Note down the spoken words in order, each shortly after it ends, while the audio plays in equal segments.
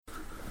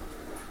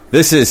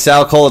This is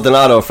Sal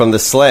Coladonato from The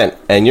Slant,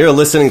 and you're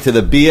listening to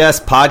the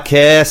BS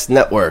Podcast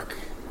Network.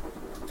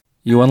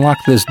 You unlock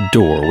this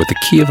door with the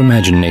key of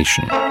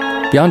imagination.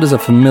 Beyond is a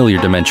familiar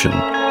dimension,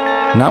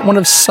 not one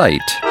of sight,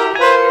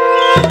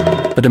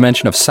 but a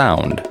dimension of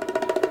sound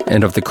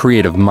and of the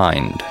creative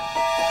mind.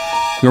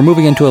 You're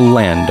moving into a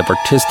land of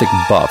artistic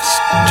buffs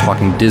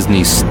talking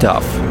Disney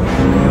stuff.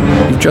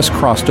 You've just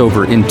crossed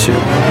over into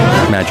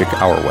Magic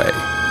Our Way.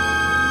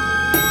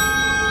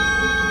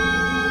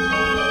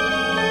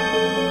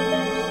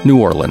 New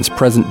Orleans,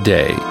 present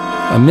day.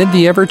 Amid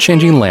the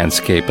ever-changing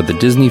landscape of the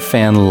Disney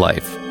fan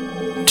life,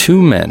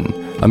 two men,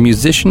 a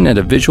musician and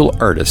a visual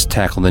artist,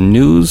 tackle the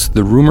news,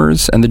 the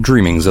rumors, and the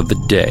dreamings of the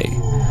day.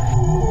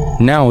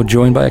 Now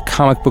joined by a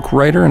comic book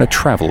writer and a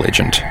travel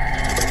agent,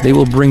 they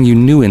will bring you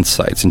new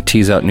insights and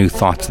tease out new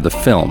thoughts of the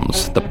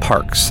films, the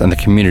parks, and the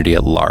community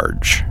at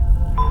large.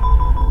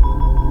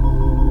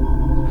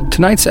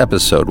 Tonight's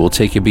episode will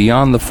take you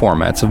beyond the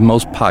formats of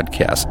most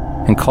podcasts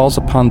and calls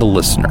upon the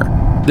listener.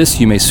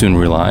 This, you may soon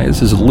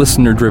realize, is a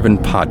listener-driven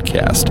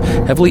podcast,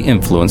 heavily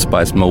influenced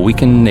by its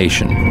Mohican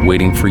nation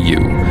waiting for you.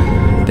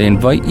 They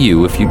invite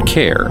you, if you'd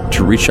care,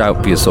 to reach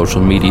out via social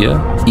media,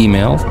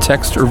 email,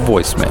 text, or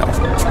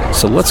voicemail.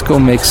 So let's go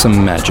make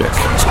some magic.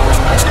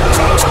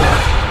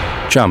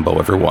 Jambo,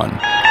 everyone,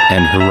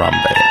 and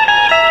Harambe.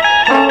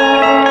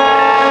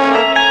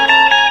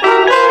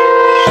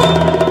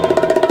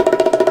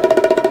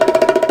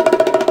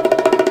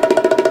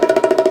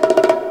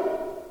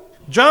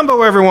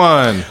 Jambo,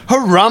 everyone.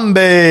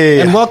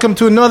 Harambe. And welcome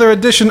to another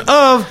edition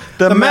of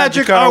the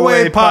Magic Our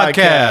Way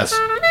podcast.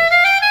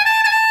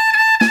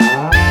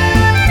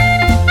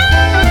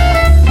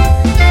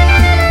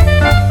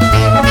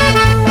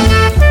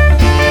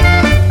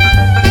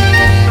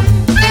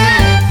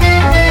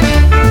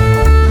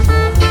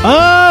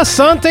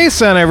 Asante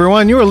Sana,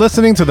 everyone. You are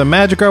listening to the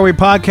Magic Our Way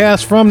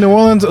podcast from New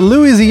Orleans,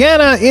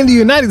 Louisiana, in the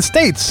United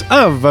States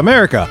of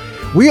America.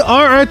 We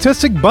are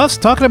artistic buffs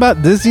talking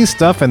about Disney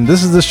stuff, and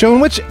this is the show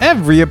in which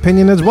every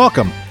opinion is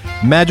welcome.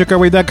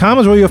 MagicOurWay.com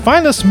is where you'll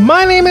find us.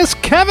 My name is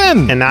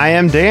Kevin. And I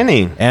am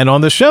Danny. And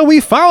on the show, we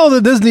follow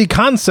the Disney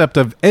concept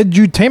of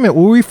edutainment,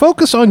 where we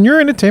focus on your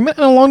entertainment,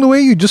 and along the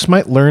way, you just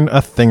might learn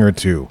a thing or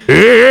two.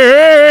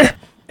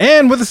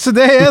 And with us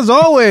today, as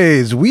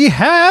always, we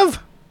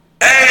have...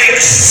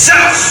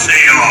 Excelsior!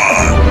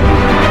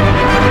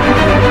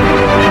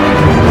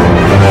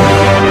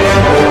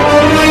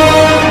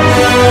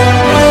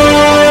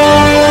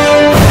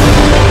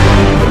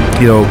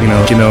 You know. I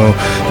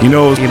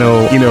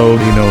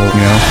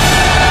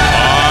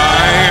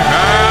have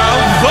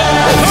the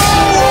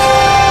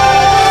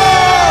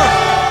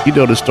power! You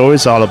know the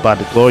story's all about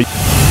the glory.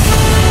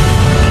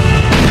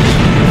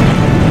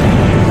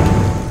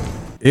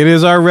 It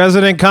is our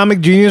resident comic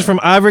genius from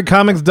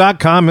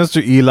ivorycomics.com,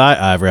 Mr.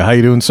 Eli Ivory. How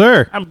you doing,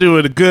 sir? I'm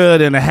doing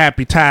good, and a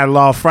happy Title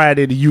Law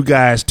Friday to you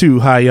guys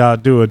too. How y'all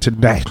doing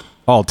today?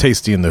 All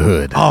tasty in the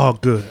hood. All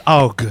good.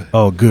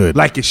 All good.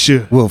 Like it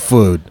should. Full of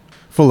food.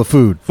 Full of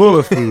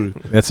food.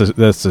 That's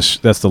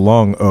the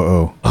long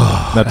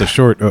not the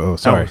short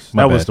Sorry,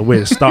 that was the way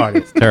to start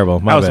it. Terrible.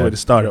 My That was bad. the way to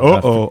start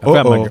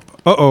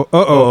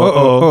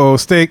it.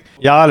 Steak.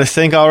 Y'all out of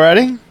sync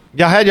already?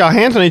 Y'all had y'all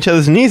hands on each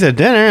other's knees at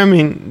dinner. I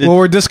mean, Well,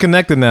 we're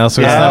disconnected now,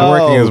 so it's not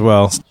working as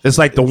well. It's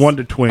like the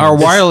Wonder Twins. Our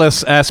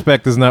wireless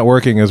aspect is not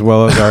working as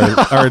well as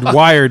our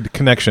wired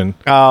connection.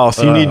 so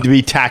you need to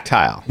be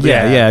tactile.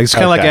 Yeah. It's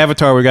kind of like Okay.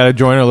 Avatar. We got to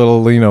join our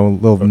little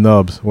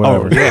nubs,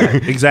 whatever. Oh, yeah,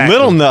 exactly.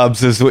 Little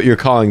nubs is what you're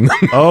calling them.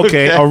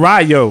 Okay,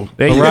 Arayo.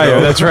 There you Right, go.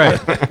 that's right.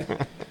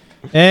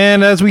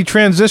 And as we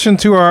transition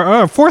to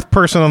our fourth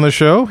person on the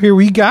show, here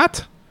we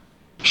got...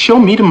 Show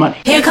me the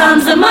money. Here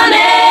comes the money.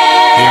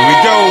 Here we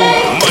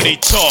go. Money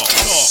talk.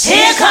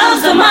 Here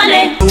comes the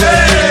money.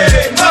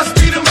 Hey, must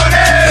be the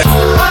money.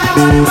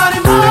 Money.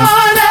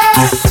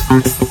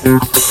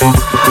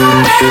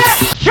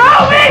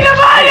 Show me the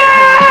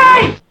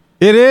money.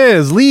 It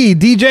is Lee,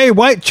 DJ,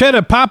 White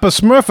Cheddar, Papa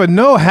Smurf, and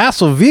No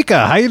Hassle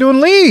Vika. How you doing,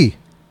 Lee?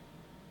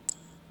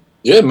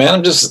 Good, man.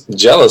 I'm just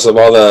jealous of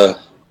all the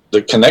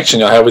connection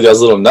y'all have with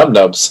those little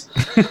nub-nubs.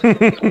 I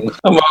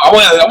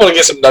want to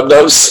get some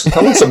nub-nubs.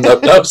 I want some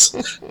nub-nubs.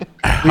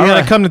 You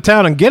gotta come to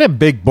town and get it,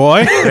 big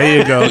boy. There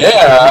you go.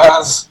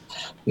 Yeah.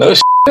 No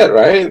shit,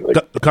 right? Like,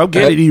 Come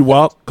get it,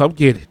 Ewok. Come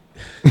get it.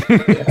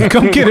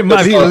 Come get it,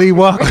 my little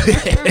Ewok.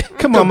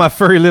 Come on, my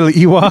furry little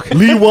Ewok.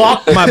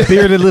 Ewok. My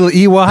bearded little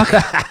Ewok.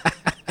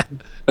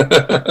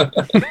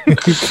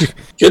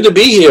 good to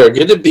be here.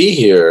 Good to be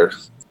here.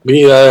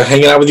 Be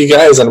hanging out with you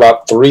guys in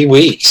about 3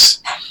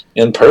 weeks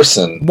in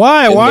person.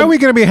 Why? Why are we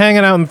gonna be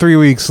hanging out in 3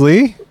 weeks,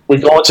 Lee? We're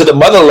going to the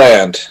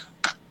motherland.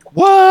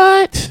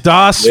 What?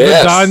 Das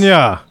Yes.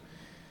 Vidania.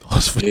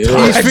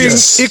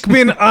 Yes. Ich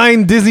bin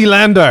ein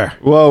Disneylander.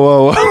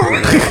 Whoa.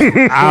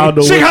 I don't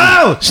know. Sing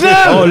hallo,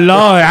 schnell! Oh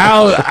Lord,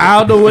 I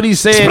don't know what he's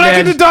saying.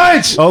 Spreche man.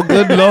 Deutsch! Oh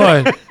good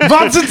Lord.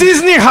 What's a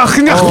Disney?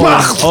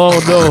 Oh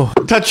no.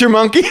 Touch your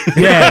monkey.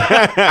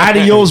 Yeah.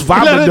 Adios, You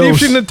vamonos.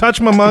 shouldn't have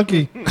touched my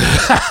monkey.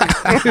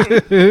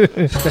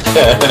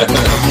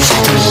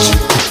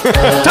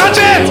 Touch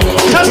it!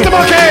 Touch the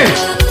monkey!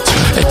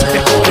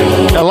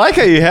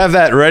 like how you have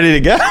that ready to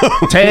go.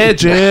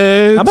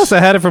 Tangents. I must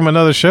have had it from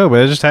another show,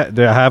 but I just had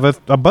to have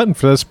a button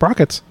for the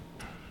sprockets.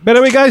 But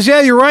anyway, guys,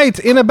 yeah, you're right.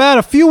 In about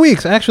a few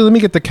weeks, actually, let me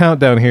get the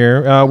countdown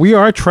here. We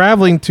are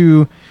traveling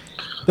to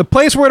the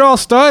place where it all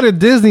started,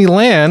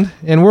 Disneyland,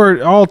 and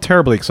we're all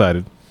terribly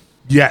excited.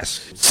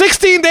 Yes.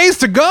 16 days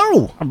to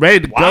go. I'm ready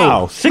to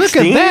go. 16? Look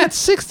at that.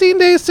 16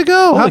 days to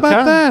go. How Holy about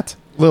cow. that?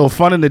 Little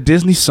fun in the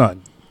Disney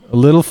sun. A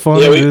little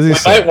fun. Yeah, we Disney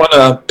might want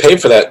to pay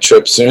for that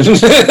trip soon.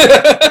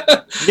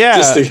 Yeah.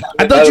 Just to get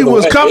I out thought of you the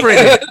was way. covering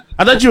it.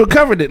 I thought you were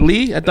covering it,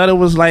 Lee. I thought it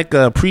was like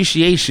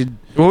appreciation.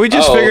 Well, we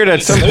just Oh. figured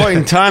at some point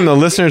in time the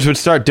listeners would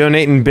start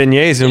donating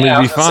beignets and Yeah,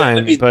 we'd be fine.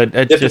 Let me But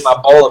it dip just in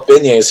my bowl of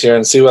beignets here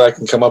and see what I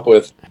can come up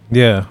with.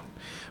 Yeah.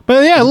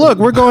 But yeah, look,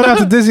 we're going out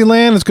to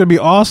Disneyland. It's going to be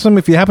awesome.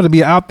 If you happen to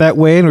be out that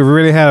way and we've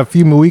already had a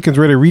few weekends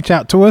ready to reach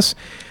out to us,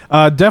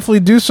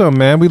 definitely do so,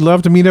 man. We'd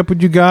love to meet up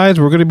with you guys.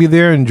 We're going to be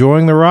there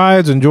enjoying the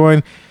rides,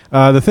 enjoying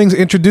the things,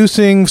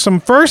 introducing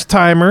some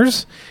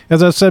first-timers.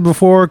 As I said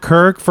before,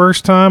 Kirk,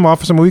 first time,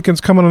 Officer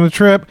Weekends coming on the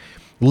trip.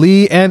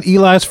 Lee and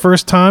Eli's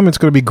first time. It's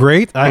going to be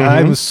great.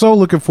 I'm so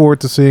looking forward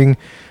to seeing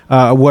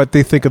what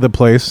they think of the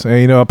place.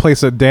 And, a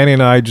place that Danny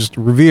and I just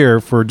revere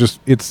for it's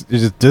just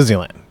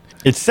Disneyland.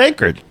 it's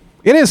sacred.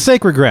 It is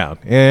sacred ground,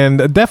 and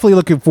definitely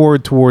looking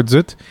forward towards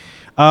it.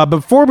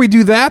 Before we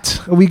do that,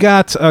 we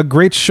got a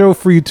great show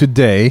for you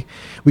today.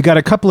 We got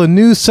a couple of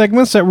news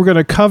segments that we're going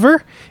to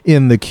cover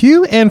in the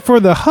queue, and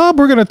for the hub,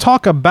 we're going to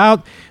talk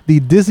about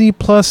the Disney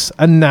Plus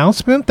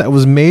announcement that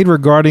was made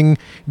regarding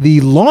the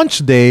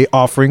launch day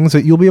offerings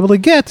that you'll be able to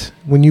get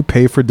when you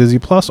pay for Disney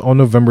Plus on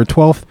November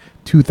 12th,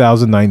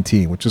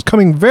 2019, which is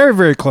coming very,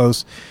 very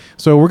close.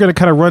 So we're going to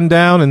kind of run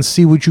down and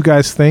see what you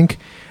guys think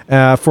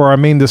for our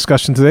main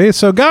discussion today.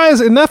 So, guys,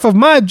 enough of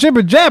my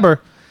jibber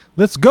jabber.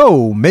 Let's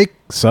go make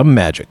some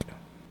magic.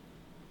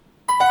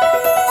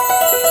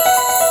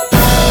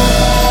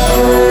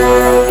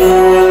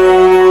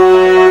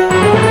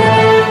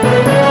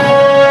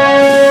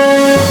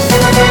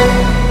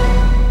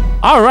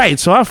 All right,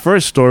 so our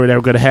first story that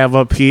we're going to have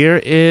up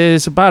here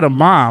is about a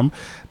mom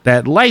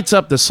that lights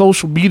up the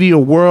social media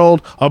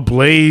world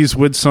ablaze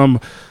with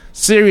some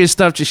serious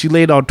stuff that she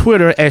laid on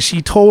Twitter as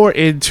she tore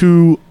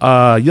into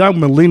a young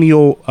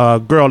millennial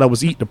girl that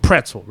was eating a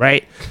pretzel,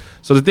 right?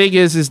 So the thing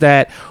is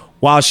that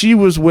while she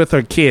was with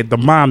her kid, the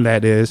mom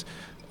that is,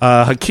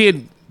 her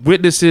kid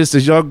witnesses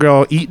this young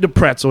girl eating the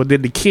pretzel, and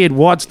then the kid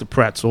wants the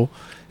pretzel,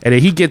 and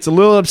then he gets a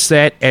little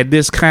upset, and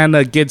this kind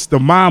of gets the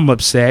mom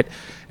upset.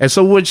 And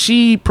so what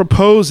she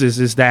proposes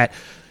is that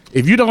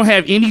if you don't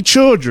have any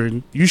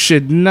children, you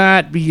should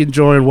not be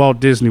enjoying Walt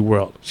Disney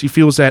World. She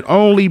feels that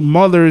only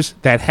mothers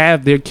that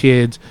have their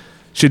kids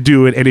should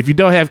do it. And if you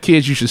don't have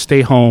kids, you should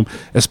stay home,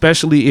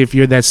 especially if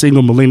you're that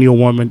single millennial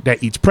woman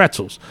that eats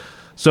pretzels.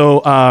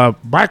 So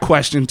my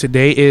question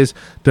today is,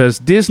 does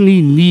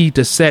Disney need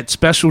to set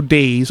special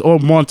days or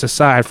months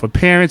aside for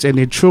parents and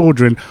their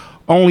children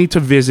only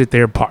to visit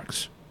their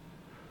parks?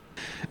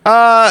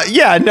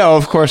 Yeah, no,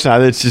 of course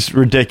not. It's just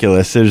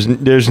ridiculous.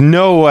 There's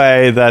no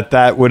way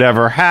that would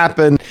ever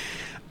happen.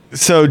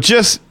 So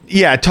just,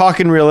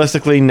 talking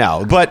realistically,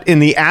 no. But in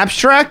the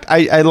abstract,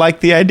 I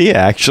like the idea,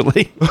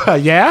 actually.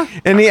 Yeah?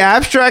 In the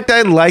abstract,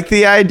 I like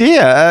the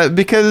idea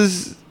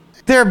because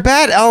there are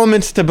bad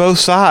elements to both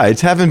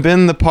sides. Having been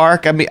in the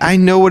park, I mean, I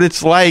know what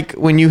it's like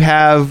when you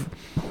have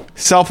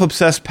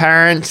self-obsessed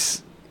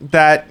parents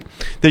that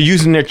they're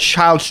using their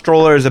child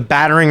stroller as a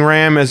battering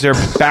ram as they're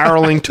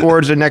barreling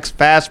towards their next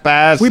fast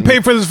pass. We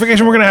paid for this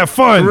vacation. We're going to have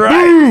fun.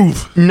 Right.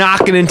 Move.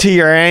 Knocking into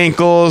your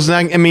ankles.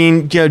 I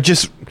mean,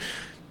 just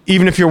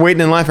even if you're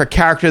waiting in line for a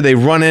character, they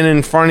run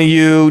in front of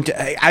you.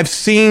 I've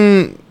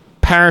seen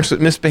parents with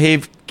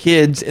misbehaved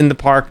kids in the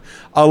park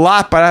a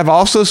lot, but I've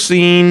also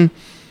seen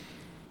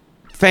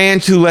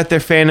fans who let their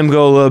fandom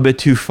go a little bit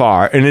too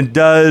far, and it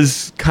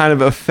does kind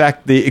of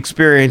affect the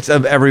experience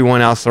of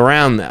everyone else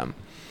around them.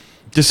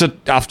 Just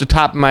off the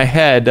top of my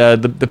head,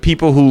 the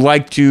people who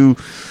like to,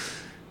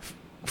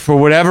 for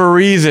whatever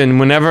reason,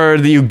 whenever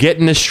you get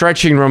in the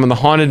stretching room in the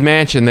Haunted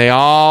Mansion, they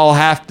all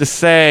have to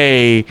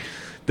say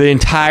the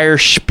entire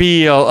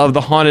spiel of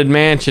the Haunted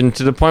Mansion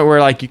to the point where,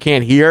 like, you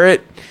can't hear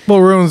it. Well,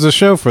 it ruins the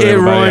show for It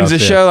everybody ruins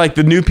else, the yeah. show. Like,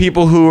 the new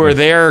people who are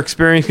there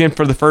experiencing it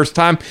for the first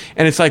time.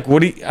 And it's like,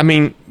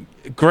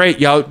 great,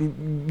 y'all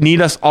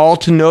need us all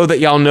to know that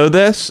y'all know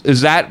this?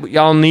 Is that what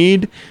y'all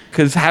need?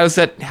 Because how's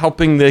that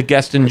helping the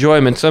guest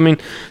enjoyment? So, I mean,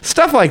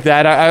 stuff like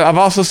that. I've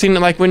also seen it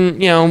like when,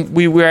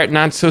 we were at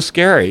Not So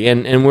Scary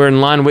and we're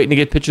in line waiting to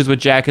get pictures with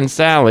Jack and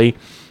Sally.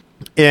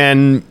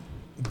 And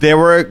there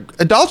were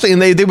adults, and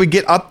they would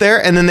get up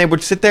there, and then they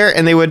would sit there,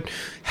 and they would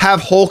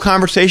have whole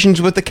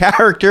conversations with the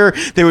character.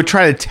 They would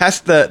try to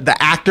test the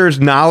actor's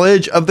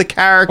knowledge of the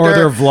character. Or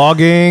they're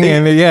vlogging,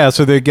 and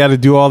so they got to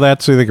do all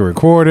that so they can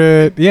record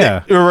it.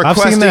 Yeah. They were I've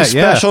seen requesting that,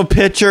 yeah. special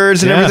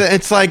pictures and Yeah. everything.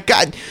 It's like,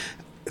 God,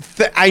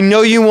 I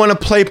know you want to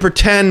play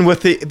pretend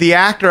with the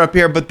actor up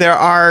here, but there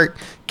are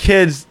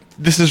kids.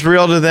 This is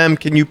real to them.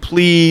 Can you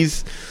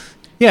please,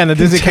 Yeah, and the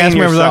Disney contain cast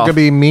members aren't yourself. going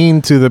to be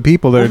mean to the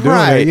people that are doing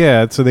Right. it.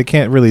 Yeah, so they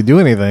can't really do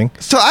anything.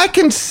 So I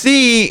can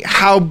see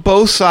how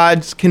both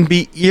sides can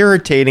be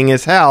irritating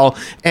as hell.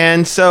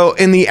 And so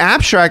in the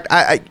abstract,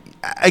 I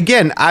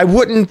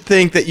wouldn't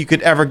think that you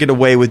could ever get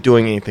away with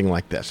doing anything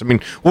like this. I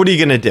mean, what are you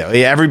going to do?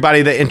 Yeah,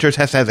 everybody that enters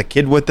has to have a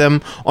kid with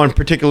them on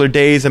particular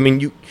days. I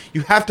mean, you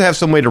have to have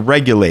some way to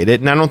regulate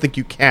it, and I don't think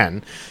you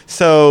can.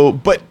 So,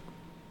 but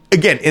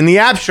again, in the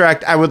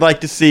abstract, I would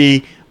like to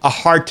see a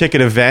hard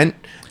ticket event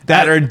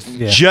that are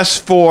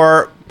just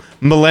for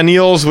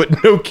millennials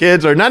with no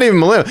kids, or not even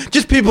millennials,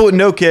 just people with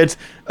no kids,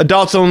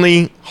 adults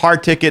only,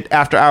 hard ticket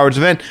after hours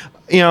event.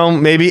 You know,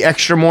 maybe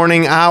extra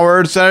morning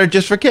hours that are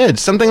just for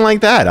kids, something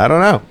like that. I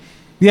don't know.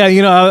 Yeah,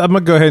 I'm going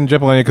to go ahead and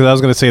jump on you because I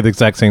was going to say the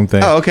exact same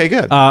thing. Oh, okay,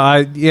 good.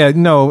 They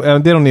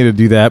don't need to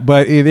do that.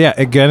 But yeah,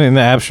 again, in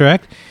the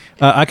abstract,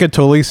 I could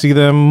totally see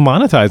them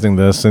monetizing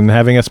this and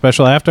having a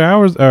special after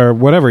hours or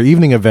whatever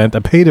evening event,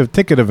 a paid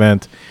ticket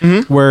event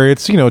where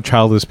it's,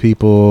 childless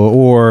people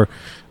or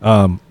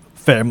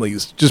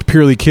families, just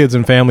purely kids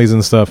and families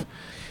and stuff.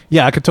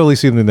 Yeah, I could totally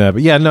see them doing that.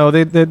 But yeah, no,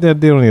 they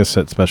don't need to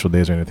set special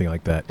days or anything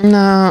like that. No.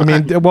 I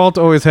mean, Walt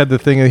always had the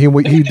thing that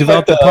he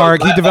developed the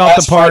park. He developed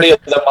the park. Friday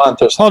of the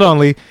month or something. Hold on,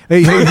 Lee.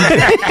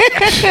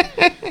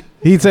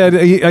 He said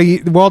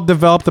Walt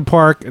developed the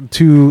park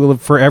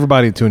for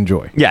everybody to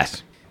enjoy.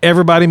 Yes.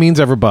 Everybody means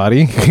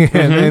everybody.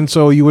 And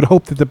so you would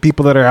hope that the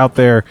people that are out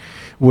there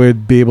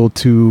would be able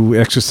to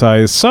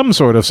exercise some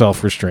sort of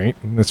self-restraint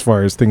as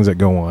far as things that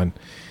go on.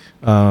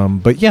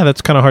 But yeah,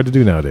 that's kind of hard to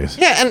do nowadays.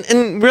 Yeah,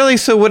 and really,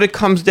 so what it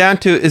comes down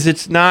to is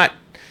it's not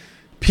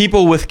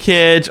people with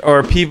kids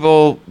or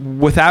people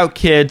without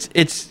kids.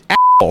 It's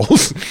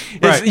assholes.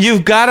 Right.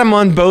 You've got them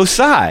on both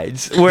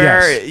sides,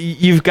 where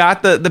you've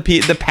got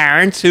the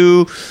parents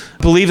who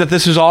believe that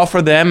this is all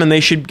for them and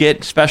they should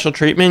get special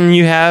treatment, and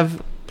you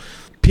have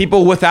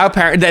people without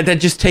parents that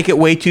just take it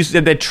way too,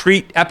 that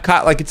treat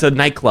Epcot like it's a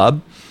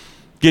nightclub.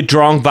 Get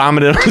drunk,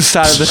 vomited on the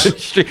side of the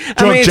street.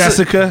 Drunk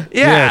Jessica.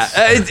 Yeah.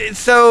 Yes.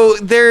 So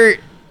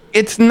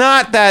it's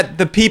not that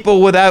the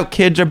people without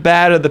kids are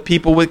bad or the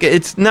people with kids.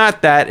 It's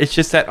not that. It's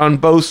just that on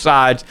both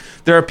sides,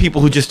 there are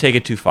people who just take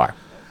it too far.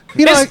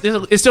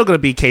 It's still going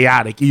to be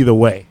chaotic either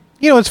way.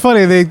 It's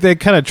funny. They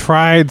kind of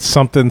tried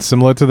something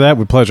similar to that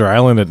with Pleasure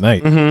Island at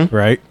night,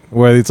 right?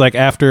 Where it's like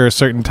after a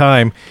certain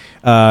time,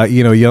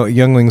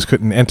 younglings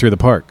couldn't enter the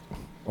park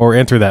or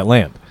enter that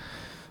land.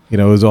 It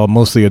was all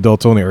mostly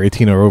adults only or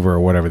 18 or over or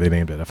whatever they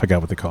named it. I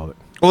forgot what they called it.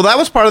 Well, that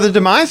was part of the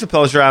demise of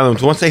Pleasure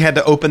Island. Once they had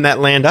to open that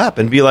land up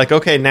and be like,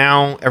 okay,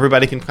 now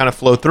everybody can kind of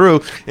flow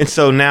through. And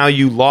so now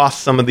you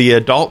lost some of the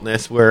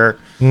adultness where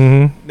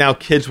now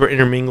kids were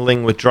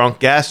intermingling with drunk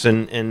guests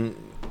and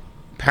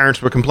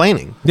parents were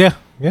complaining. Yeah.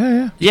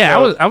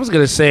 Yeah, I was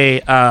gonna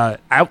say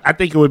I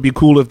think it would be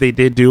cool if they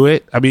did do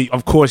it. I mean,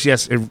 of course,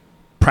 yes, in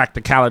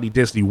practicality,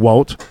 Disney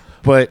won't.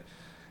 But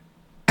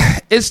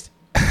it's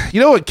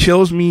what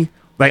kills me.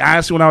 Like,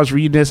 honestly, when I was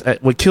reading this,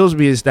 what kills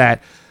me is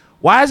that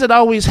why does it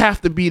always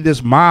have to be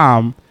this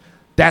mom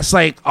that's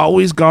like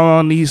always going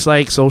on these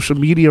like social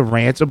media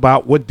rants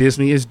about what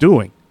Disney is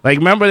doing? Like,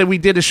 remember that we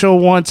did a show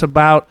once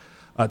about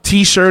a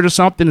T-shirt or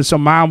something, and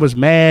some mom was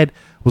mad.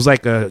 It was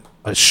like a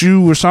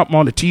shoe or something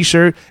on the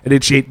T-shirt, and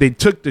then they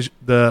took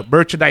the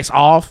merchandise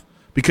off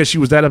because she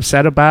was that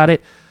upset about it.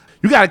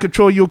 You got to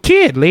control your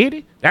kid,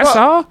 lady. That's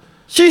all.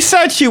 She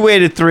said she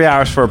waited 3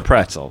 hours for a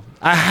pretzel.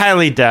 I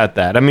highly doubt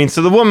that. I mean,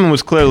 so the woman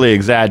was clearly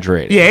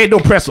exaggerating. Yeah, ain't no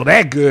pretzel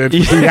that good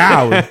for 3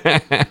 hours.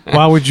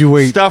 Why would you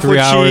wait Stuff 3 with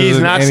hours cheese,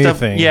 and not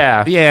anything? stuff.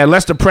 Yeah. Yeah,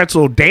 unless the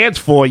pretzel dance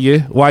for you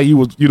while you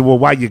was,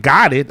 while you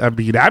got it. I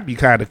mean, that'd be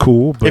kind of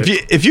cool. But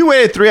If you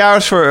waited 3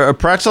 hours for a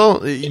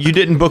pretzel, you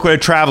didn't book with a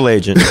travel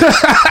agent.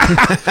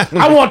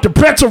 I want the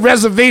pretzel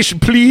reservation,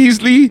 please,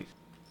 Lee.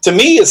 To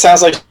me, it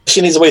sounds like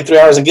she needs to wait 3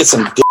 hours and get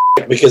some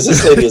dick because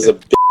this lady is a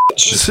bitch.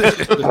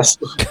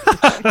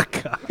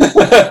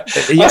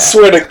 I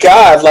swear to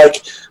God,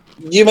 like,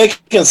 you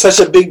making such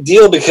a big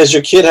deal because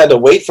your kid had to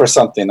wait for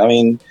something. I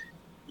mean,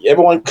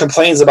 everyone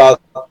complains about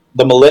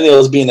the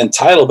millennials being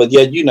entitled, but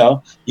yet, you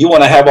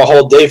want to have a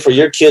whole day for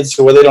your kids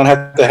where they don't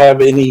have to have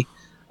any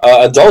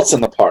adults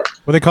in the park.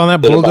 What they call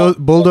that?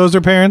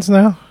 Bulldozer parents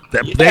now?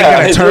 They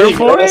got a term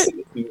for it?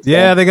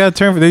 Yeah, they got a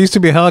term for it. There used to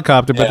be a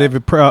helicopter, but they've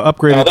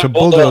upgraded to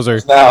bulldozer.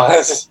 Now.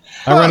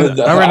 I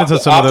ran into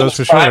some of those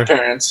for sure.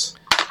 Parents.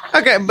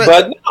 Okay,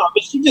 but no,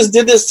 she just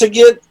did this to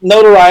get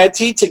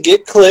notoriety, to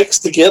get clicks,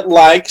 to get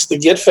likes, to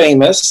get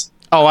famous.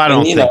 Oh, I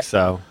don't think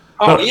so.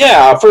 Oh,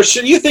 yeah, for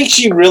sure. You think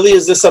she really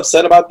is this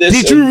upset about this?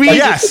 Did you read?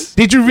 Yes.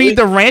 Did you read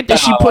the rant that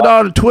she put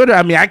on Twitter?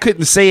 I mean, I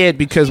couldn't say it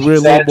because we're a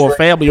little more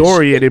family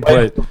oriented.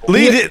 But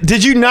Lee,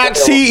 did you not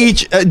see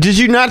Did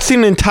you not see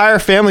an entire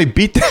family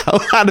beat the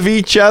hell out of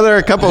each other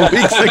a couple of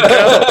weeks ago?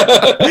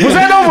 Was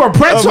that over a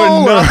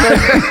pretzel?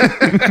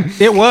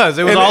 It was.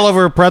 It was all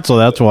over a pretzel.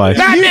 That's why.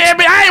 God damn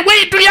it! I ain't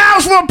waiting 3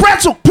 hours for a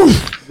pretzel.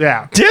 Poof.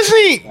 Yeah.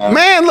 Disney,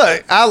 man,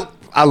 look,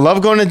 I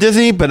love going to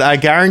Disney, but I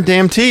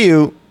guarantee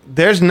you,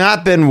 there's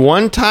not been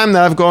one time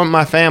that I've gone with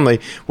my family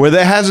where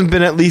there hasn't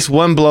been at least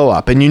one blow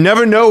up, and you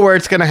never know where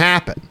it's going to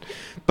happen.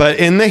 But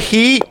in the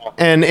heat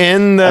and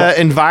in the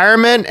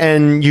environment,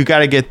 and you got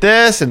to get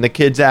this, and the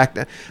kids act.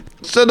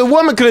 So the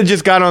woman could have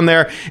just got on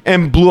there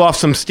and blew off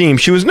some steam.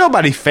 She was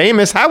nobody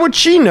famous. How would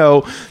she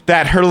know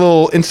that her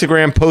little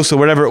Instagram post or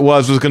whatever it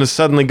was going to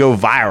suddenly go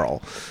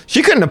viral?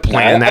 She couldn't have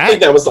planned that. I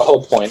think that was the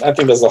whole point. I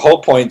think that's the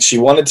whole point. She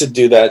wanted to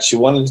do that. She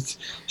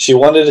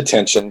wanted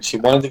attention. She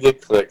wanted to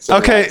get clicks.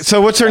 Okay, so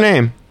what's her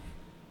name?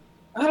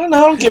 I don't know.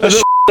 I don't give a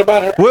shit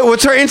about her.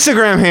 What's her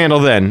Instagram handle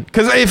then?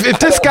 Because if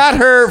this got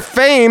her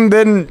fame,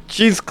 then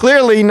she's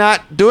clearly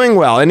not doing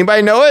well.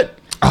 Anybody know it?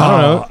 I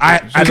don't know.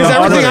 Because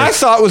everything I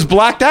saw was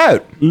blacked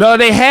out. No,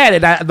 they had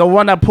it. The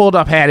one I pulled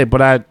up had it,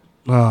 but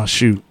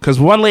shoot. Because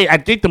one lady, I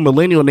think the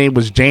millennial name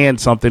was Jan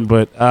something,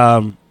 but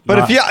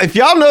if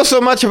y'all know so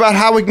much about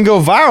how we can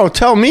go viral,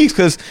 tell me,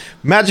 because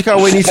Magic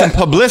Our Way needs some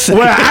publicity.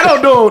 Well, I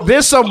don't know.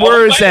 There's some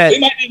words we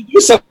might need to do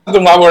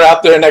something while we're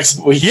out there next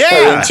week.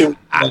 Yeah,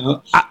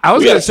 I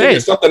was gonna say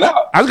something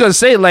out. I was gonna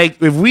say,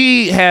 like, if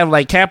we have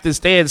like Captain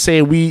Stan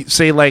saying we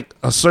say like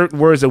a certain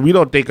words that we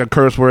don't think are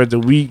curse words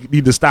and we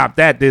need to stop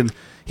that, then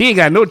he ain't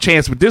got no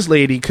chance with this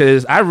lady.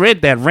 Because I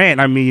read that rant.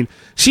 I mean,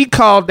 she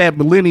called that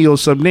millennial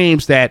some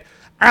names that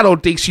I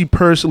don't think she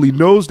personally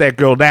knows that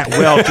girl that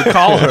well to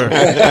call her.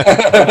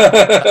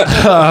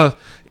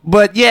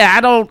 But yeah,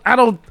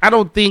 I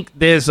don't think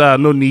there's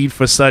no need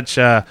for such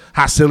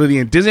hostility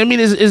in Disney. I mean,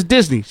 it's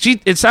Disney.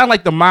 It sounded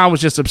like the mom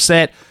was just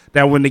upset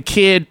that when the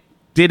kid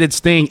did its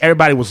thing,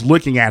 everybody was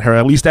looking at her.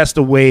 At least that's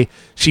the way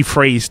she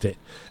phrased it.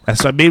 And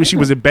so maybe she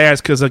was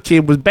embarrassed because her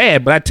kid was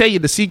bad. But I tell you,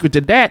 the secret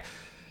to that: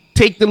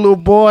 take the little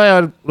boy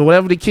or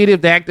whatever the kid is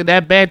that acted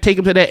that bad, take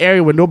him to that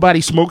area where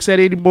nobody smokes at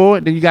anymore,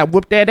 and then you got to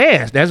whoop that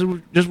ass. That's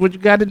just what you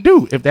got to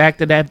do if they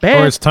acted that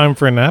bad. Or it's time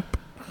for a nap.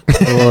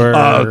 Or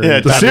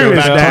the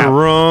serious nap.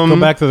 Go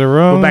back to the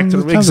room. Go back to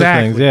the room. Tons of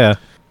things, yeah.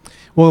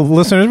 Well,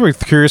 listeners, we're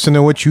curious to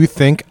know what you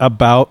think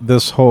about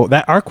this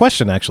our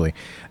question, actually.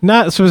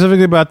 Not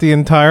specifically about the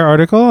entire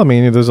article. I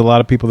mean, there's a lot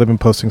of people that have been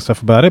posting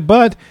stuff about it,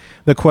 but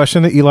the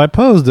question that Eli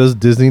posed: does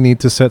Disney need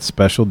to set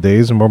special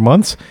days or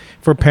months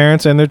for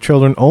parents and their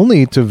children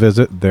only to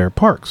visit their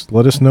parks?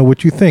 Let us know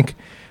what you think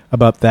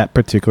about that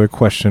particular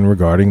question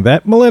regarding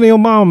that millennial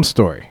mom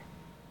story.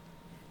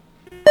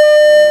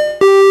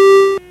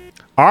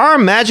 Are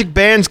magic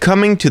bands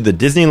coming to the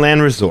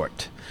Disneyland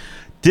Resort?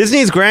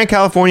 Disney's Grand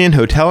Californian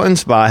Hotel and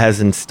Spa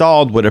has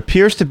installed what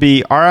appears to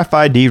be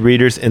RFID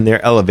readers in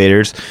their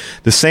elevators,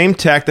 the same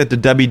tech that the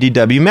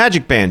WDW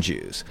Magic Bands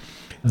use.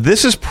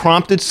 This has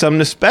prompted some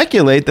to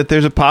speculate that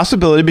there's a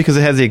possibility, because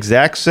it has the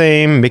exact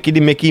same Mickey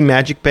to Mickey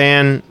Magic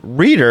Band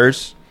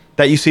readers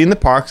that you see in the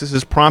parks. This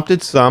has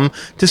prompted some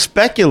to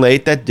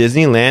speculate that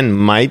Disneyland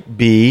might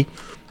be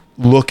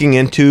looking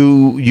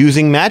into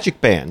using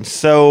magic bands.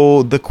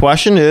 So the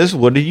question is,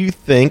 what do you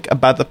think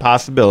about the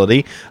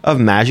possibility of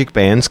magic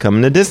bands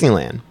coming to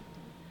Disneyland?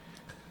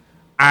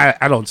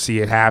 I don't see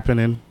it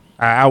happening.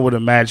 I would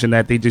imagine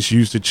that they just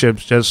used the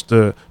chips just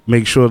to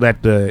make sure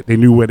that they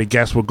knew where the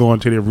guests were going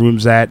to their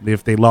rooms at, and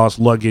if they lost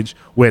luggage,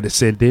 where to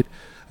send it.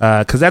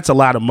 Because that's a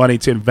lot of money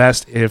to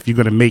invest if you're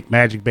going to make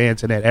magic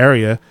bands in that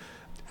area.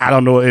 I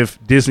don't know if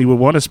Disney would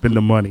want to spend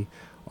the money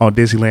on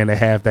Disneyland to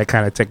have that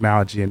kind of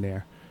technology in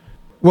there.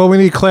 Well, we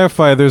need to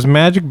clarify. There's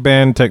Magic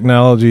Band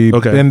technology,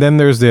 and then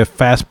there's the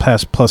Fast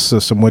Pass Plus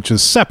system, which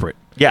is separate.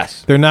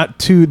 Yes, they're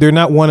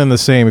not one and the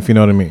same, if you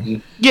know what I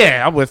mean.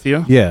 Yeah, I'm with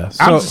you. Yeah,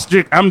 so,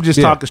 I'm just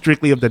talking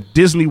strictly of the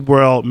Disney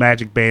World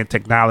Magic Band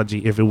technology.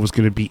 If it was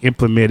going to be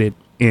implemented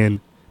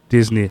in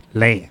Disneyland,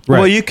 right.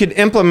 Well, you could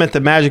implement the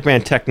Magic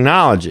Band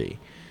technology,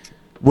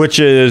 which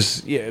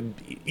is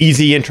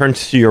easy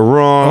entrance to your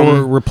room,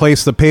 or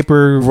replace the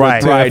paper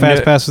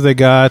Fast Passes they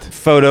got.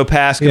 Photo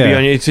Pass could be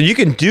on you, so you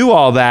can do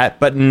all that,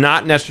 but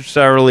not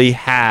necessarily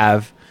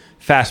have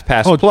Fast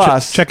Pass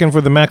Plus. Check in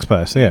for the Max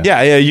Pass.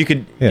 Yeah, you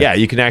could. Yeah,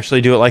 you can actually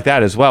do it like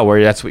that as well,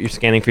 where that's what you're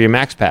scanning for your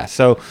Max Pass.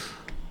 So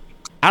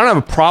I don't have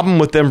a problem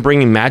with them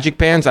bringing Magic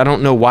Bands. I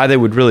don't know why they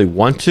would really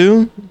want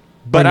to,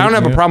 but I don't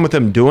have a problem with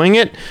them doing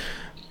it.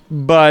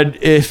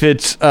 But if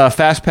it's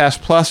Fast Pass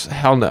Plus,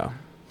 hell no.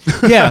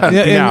 Yeah.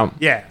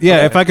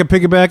 If I could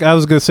piggyback, I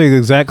was going to say the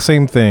exact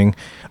same thing.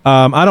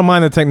 I don't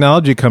mind the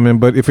technology coming,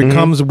 but if it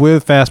comes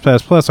with Fast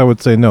Pass Plus, I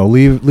would say no.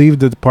 Leave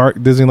the park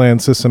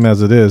Disneyland system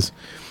as it is.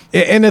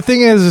 And the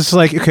thing is, it's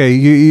like, okay,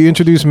 you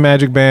introduce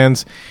magic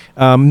bands,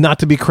 not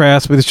to be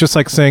crass, but it's just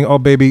like saying, "Oh,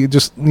 baby,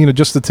 just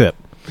the tip."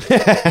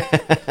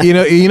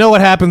 you know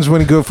what happens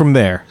when you go from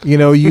there.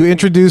 You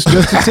introduce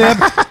just a tip,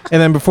 and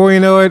then before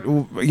you know it,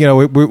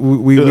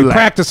 we're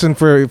practicing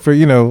for It's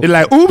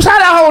like, oops, how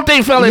that whole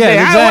thing fell in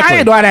there. Exactly. I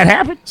didn't know how that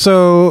happened.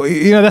 So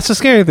that's the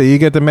scary thing. You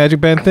get the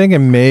magic band thing,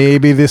 and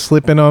maybe they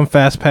slip in on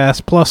Fast Pass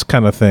Plus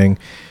kind of thing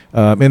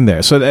in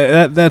there. So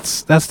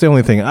that's the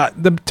only thing.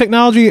 The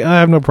technology I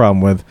have no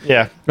problem with.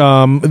 Yeah.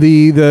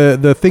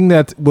 The thing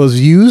that was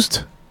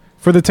used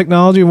for the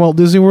technology in Walt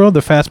Disney World,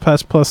 the Fast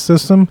Pass Plus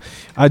system,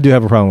 I do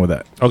have a problem with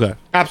that. Okay.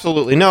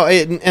 Absolutely. No,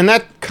 and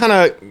that kind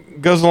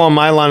of goes along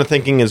my line of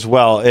thinking as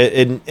well.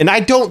 And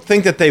I don't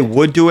think that they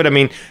would do it. I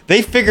mean,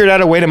 they figured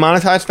out a way to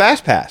monetize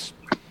Fast Pass.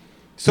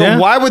 So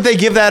why would they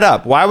give that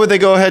up? Why would they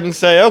go ahead and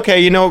say, okay,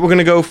 you know what, we're going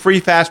to go free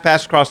fast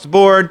pass across the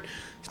board?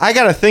 I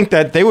got to think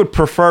that they would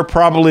prefer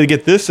probably to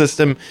get this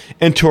system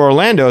into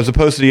Orlando as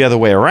opposed to the other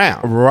way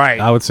around. Right.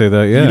 I would say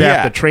that, yeah. You'd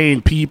have to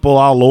train people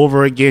all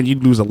over again.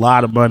 You'd lose a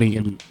lot of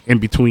money in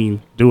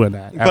between doing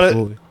that.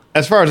 Absolutely. But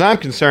as far as I'm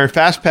concerned,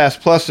 Fast Pass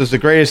Plus is the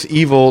greatest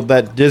evil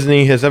that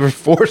Disney has ever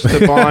forced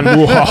upon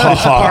its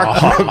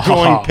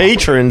park-going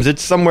patrons.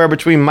 It's somewhere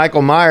between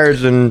Michael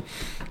Myers and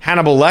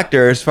Hannibal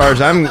Lecter as far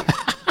as I'm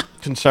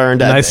concerned.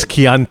 Nice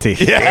Chianti.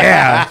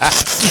 Yeah.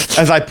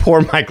 As I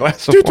pour my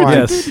glass of wine.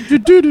 Yes.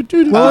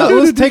 Well,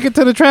 let's take it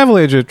to the travel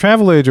agent.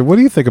 Travel agent, what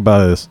do you think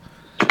about this?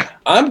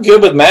 I'm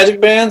good with Magic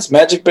Bands.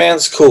 Magic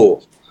Bands,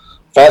 cool.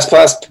 Fast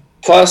Pass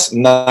Plus,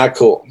 not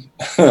cool.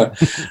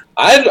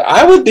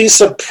 I would be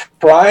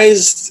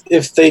surprised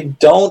if they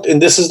don't,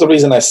 and this is the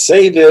reason I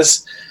say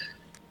this.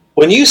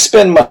 When you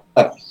spend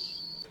money,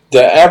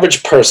 the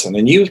average person,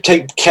 and you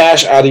take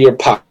cash out of your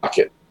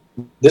pocket,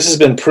 this has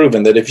been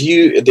proven that if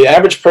the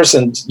average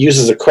person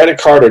uses a credit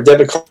card or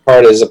debit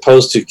card as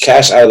opposed to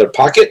cash out of their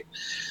pocket,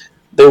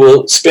 they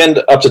will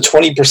spend up to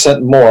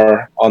 20%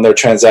 more on their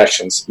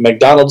transactions.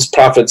 McDonald's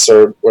profits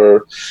or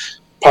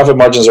profit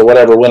margins or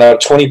whatever went up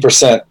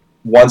 20%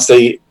 once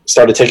they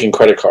started taking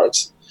credit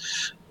cards.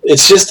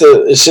 It's just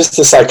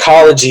the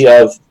psychology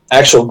of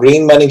actual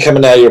green money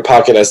coming out of your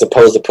pocket as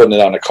opposed to putting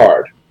it on a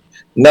card.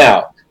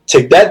 Now,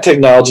 take that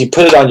technology,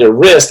 put it on your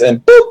wrist,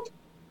 and boop,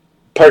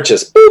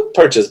 purchase, boop,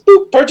 purchase,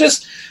 boop,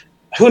 purchase.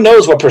 Who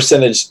knows what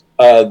percentage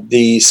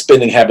the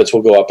spending habits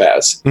will go up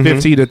as?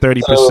 15 to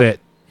 30%. So,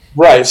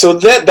 right. So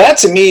that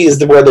to me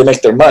is where they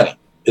make their money,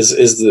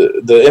 is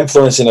the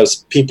influencing of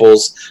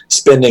people's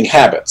spending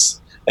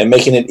habits and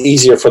making it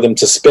easier for them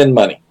to spend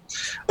money.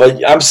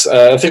 But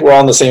I think we're all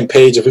on the same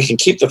page. If we can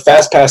keep the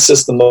Fast Pass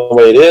system the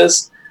way it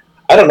is,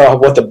 I don't know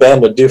what the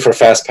band would do for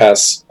Fast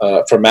Pass,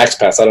 for Max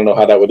Pass. I don't know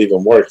how that would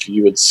even work.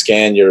 You would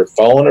scan your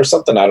phone or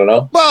something? I don't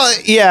know. Well,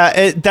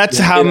 yeah, that's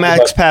how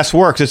Max Pass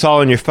works. It's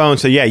all on your phone.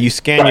 So, yeah, you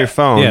scan your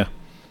phone. Yeah.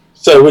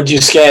 So would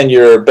you scan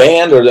your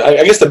band? Or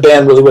I guess the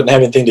band really wouldn't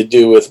have anything to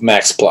do with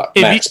Max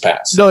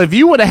Pass. No, if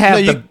you would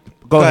have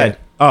Go ahead.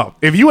 Oh,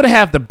 if you would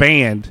have the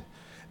band,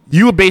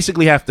 you would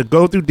basically have to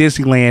go through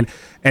Disneyland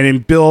and then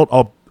build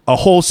a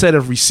whole set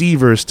of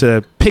receivers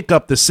to pick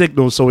up the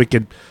signal so it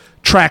could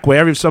track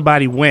wherever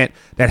somebody went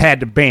that had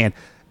the band.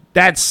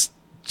 That's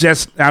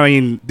just, I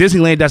mean,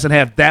 Disneyland doesn't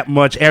have that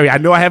much area. I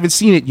know I haven't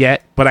seen it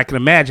yet, but I can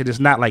imagine it's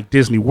not like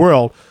Disney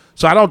World.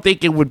 So I don't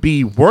think it would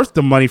be worth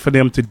the money for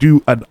them to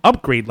do an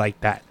upgrade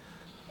like that.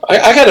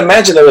 I got to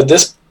imagine that at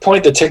this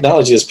point, the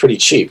technology is pretty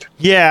cheap.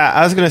 Yeah,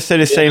 I was going to say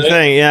the same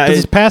thing. Yeah,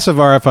 It's passive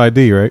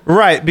RFID, right?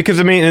 Right, because,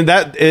 I mean,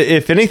 that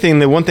if anything,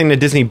 the one thing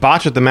that Disney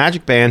botched with the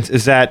Magic Bands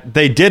is that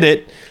they did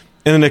it,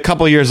 and then a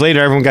couple of years later,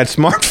 everyone got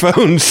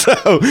smartphones,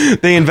 so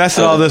they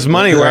invested all this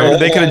money where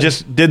they could have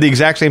just did the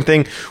exact same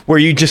thing where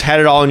you just had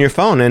it all on your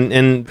phone.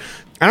 And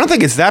I don't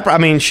think it's that. I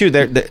mean, shoot,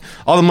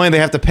 all the money they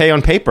have to pay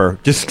on paper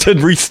just to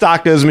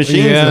restock those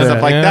machines and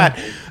stuff like that.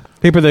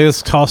 Paper they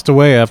just tossed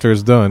away after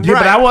it's done. Yeah,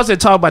 but I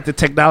wasn't talking about the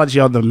technology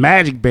on the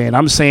Magic Band.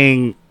 I'm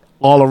saying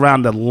all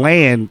around the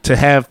land to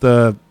have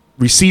the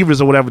receivers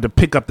or whatever to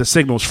pick up the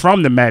signals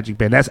from the Magic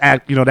Band. That's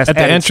at the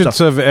entrance stuff.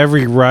 of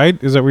every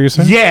ride. Is that what you're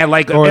saying? Yeah,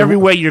 like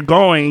everywhere you're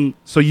going,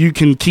 so you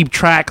can keep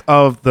track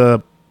of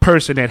the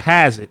person that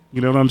has it.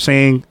 You know what I'm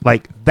saying?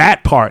 Like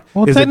that part.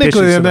 Well,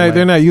 technically,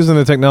 they're not using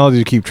the technology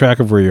to keep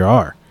track of where you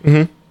are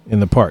in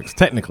the parks.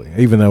 Technically,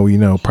 even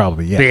though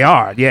probably they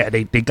are. Yeah,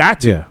 they got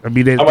to. Yeah. I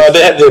mean, they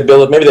have the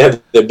ability. Maybe they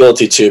have the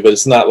ability to, but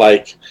it's not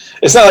like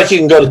you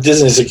can go to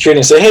Disney security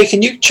and say, "Hey,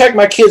 can you check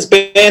my kid's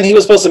band? He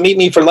was supposed to meet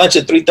me for lunch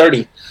at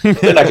 3:30."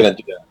 They're not going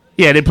to do that.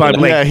 Yeah, they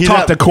probably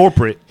talk to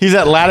corporate. He's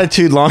at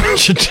latitude,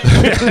 longitude. You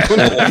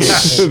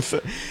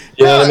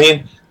know what I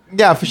mean?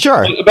 Yeah, for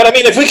sure. But I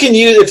mean, if you can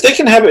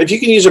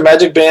use your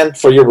Magic Band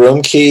for your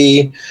room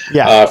key,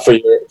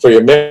 for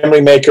your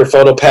memory maker,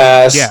 photo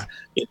pass,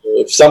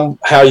 if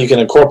somehow you can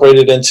incorporate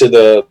it into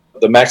the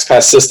Max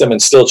Pass system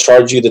and still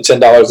charge you the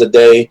 $10 a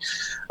day,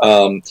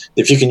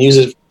 if you can use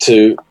it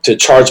to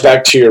charge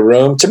back to your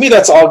room, to me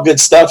that's all good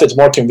stuff. It's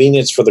more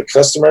convenience for the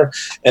customer,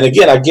 and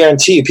again, I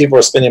guarantee you people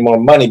are spending more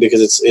money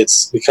because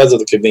it's because of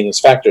the convenience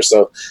factor.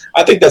 So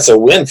I think that's a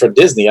win for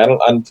Disney.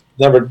 I've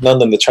never known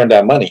them to turn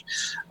down money.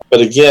 But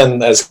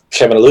again, as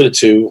Kevin alluded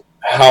to,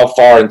 how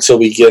far until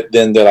we get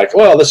then they're like,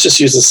 well, let's just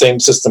use the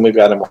same system we've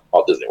got in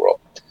Walt Disney World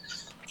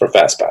for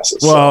fast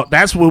passes. Well,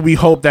 that's what we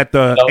hope that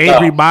the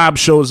angry mob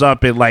shows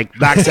up and like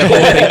knocks that whole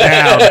thing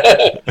down.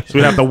 So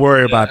we don't have to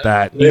worry about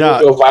that. Maybe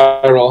we'll go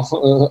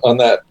viral on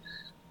that.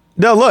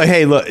 No, look,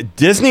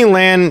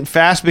 Disneyland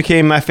fast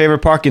became my favorite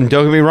park, and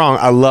don't get me wrong,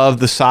 I love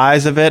the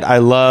size of it, I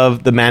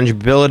love the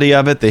manageability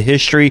of it, the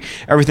history,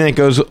 everything that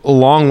goes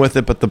along with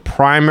it, but the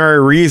primary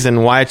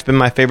reason why it's been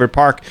my favorite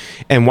park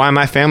and why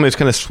my family has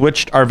kind of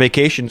switched our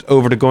vacations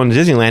over to going to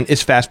Disneyland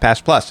is Fast Pass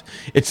Plus.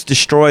 It's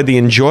destroyed the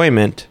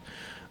enjoyment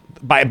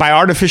by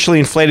artificially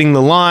inflating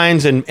the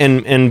lines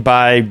and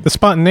by The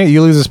spontaneity,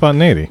 you lose the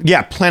spontaneity.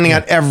 planning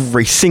out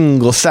every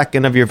single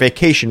second of your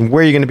vacation,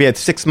 where you're going to be at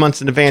 6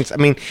 months in advance. I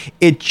mean,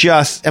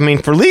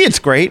 for Lee, it's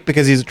great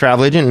because he's a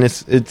travel agent and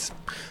it's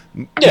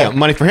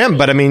money for him.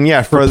 But I mean,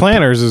 For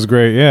planners is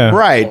great, yeah.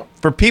 right.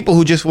 For people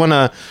who just want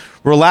to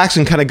relax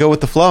and kind of go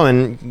with the flow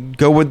and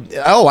go with,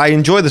 I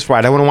enjoy this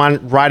ride. I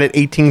want to ride it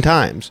 18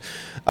 times.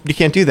 You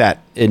can't do that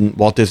in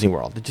Walt Disney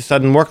World. It just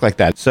doesn't work like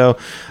that. So,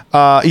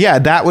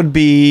 that would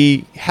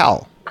be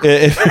hell.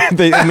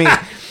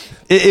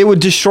 It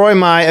would destroy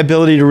my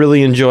ability to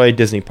really enjoy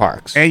Disney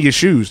parks. And your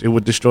shoes. It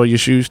would destroy your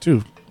shoes,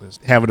 too.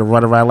 Having to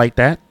run around like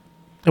that,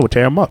 it would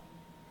tear them up.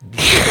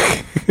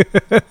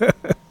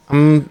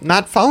 I'm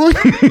not following.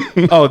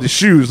 Oh, the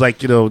shoes,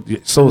 like,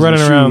 soles Running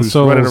of your around shoes.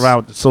 soles. Running around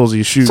with the soles of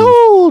your shoes.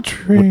 Soul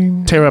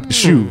Train. Tear up the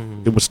shoe.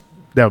 It was,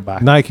 never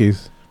mind.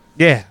 Nikes.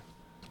 Yeah.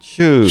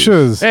 Shoes.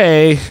 Shoes.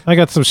 Hey. I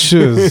got some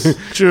shoes.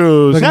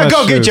 Shoes. Look at Now my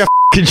go shoes. get your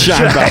f***ing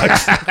shine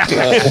box.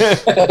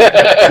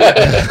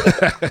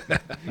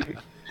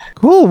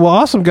 Cool. Well,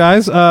 awesome,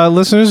 guys.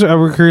 Listeners,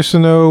 we're curious to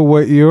know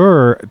what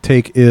your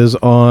take is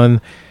on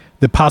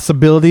the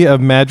possibility of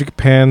Magic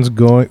Pans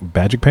going...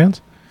 Magic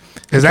Pans?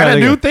 Is that a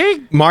new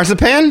thing?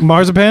 Marzipan?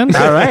 Marzipans?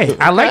 All right.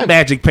 I like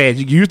magic pans.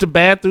 You can use the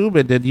bathroom,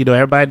 and then,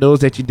 everybody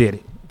knows that you did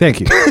it. Thank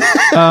you.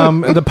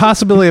 The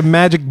possibility of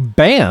magic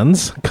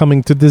bands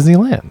coming to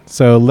Disneyland.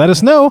 So let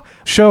us know.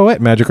 Show at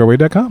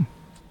magicourway.com.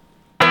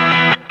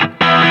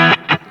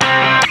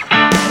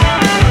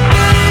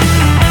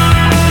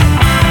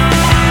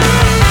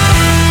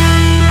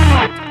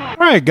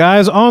 All right,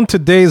 guys, on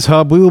today's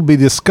Hub, we will be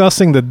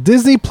discussing the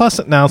Disney Plus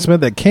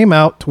announcement that came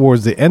out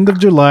towards the end of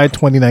July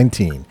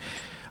 2019.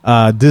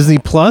 Disney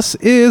Plus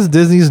is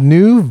Disney's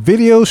new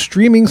video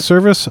streaming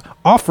service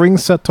offering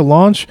set to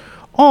launch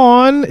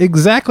on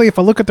exactly, if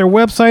I look at their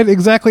website,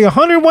 exactly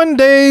 101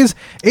 days,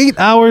 8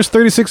 hours,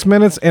 36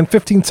 minutes, and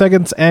 15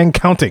 seconds, and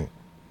counting.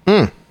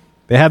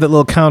 They have that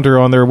little counter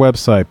on their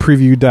website,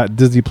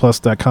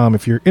 preview.disneyplus.com,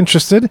 if you're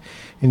interested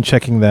in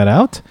checking that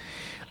out.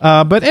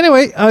 But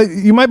anyway,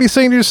 you might be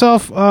saying to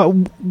yourself,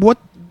 what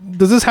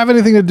does this have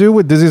anything to do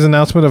with Disney's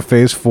announcement of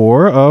Phase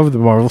 4 of the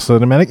Marvel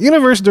Cinematic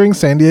Universe during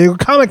San Diego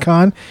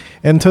Comic-Con?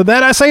 And to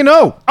that, I say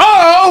no.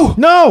 Oh!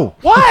 No!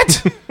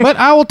 What? But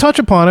I will touch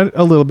upon it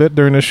a little bit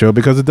during the show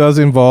because it does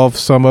involve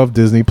some of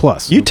Disney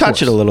Plus. You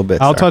touch it a little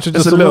bit, I'll sir. touch it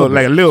just Just a little bit.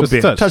 like a little Just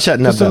a bit. Touch that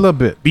nub Just a nub. little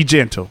bit. Be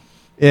gentle.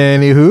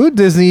 Anywho,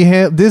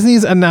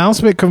 Disney's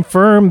announcement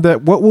confirmed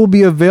that what will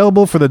be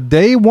available for the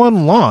day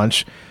one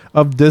launch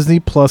of Disney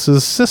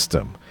Plus's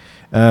system.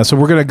 So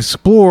we're going to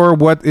explore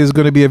what is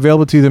going to be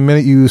available to you the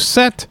minute you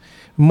send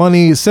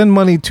money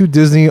to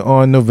Disney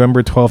on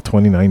November 12th,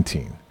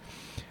 2019.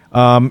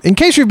 In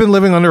case you've been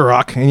living under a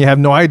rock and you have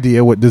no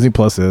idea what Disney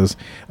Plus is,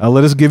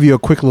 let us give you a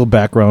quick little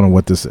background on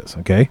what this is,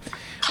 okay?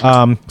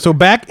 So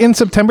back in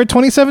September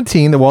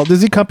 2017, the Walt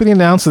Disney Company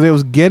announced that it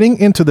was getting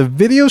into the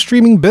video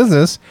streaming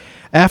business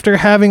after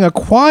having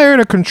acquired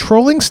a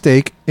controlling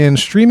stake in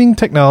streaming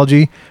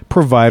technology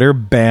provider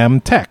BAM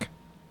Tech.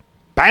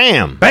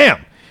 Bam!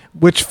 BAM!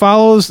 This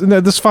follows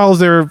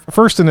their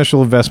first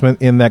initial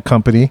investment in that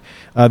company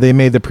they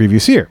made the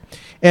previous year.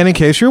 And in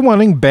case you're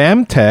wondering,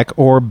 BAM Tech,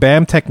 or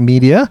BAM Tech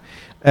Media,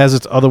 as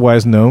it's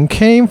otherwise known,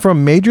 came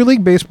from Major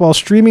League Baseball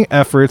streaming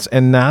efforts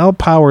and now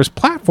powers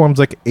platforms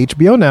like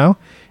HBO Now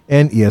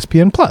and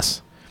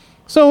ESPN+.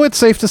 So it's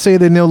safe to say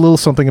they know a little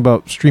something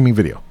about streaming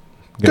video.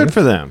 Good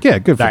for them. Yeah,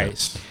 good for them.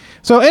 Nice.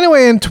 So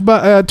anyway, in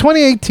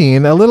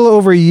 2018, a little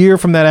over a year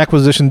from that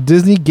acquisition,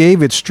 Disney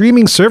gave its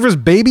streaming service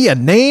baby a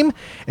name,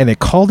 and it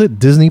called it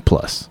Disney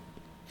Plus.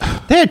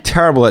 They're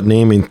terrible at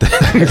naming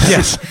things.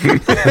 Yes.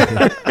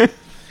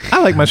 I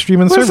like my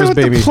streaming What's service with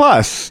baby. the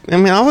plus? I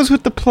mean, always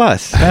with the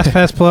plus.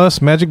 FastPass Plus,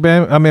 Magic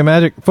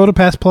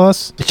PhotoPass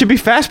Plus. It should be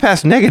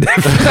FastPass negative.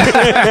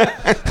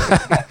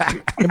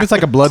 If it's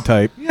like a blood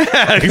type.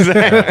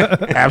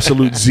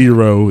 Absolute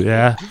zero.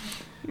 Yeah.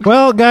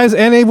 Well, guys,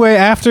 anyway,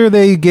 after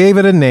they gave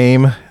it a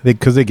name,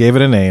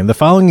 the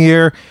following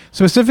year,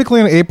 specifically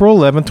on April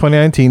 11,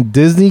 2019,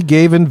 Disney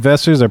gave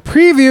investors a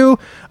preview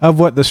of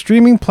what the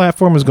streaming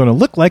platform is going to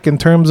look like in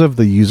terms of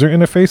the user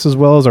interface, as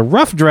well as a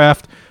rough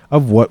draft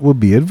of what will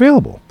be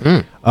available.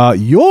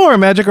 Your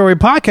Magic Our Way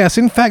podcast,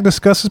 in fact,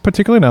 discussed this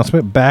particular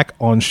announcement back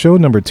on show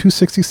number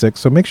 266,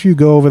 so make sure you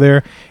go over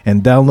there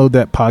and download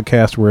that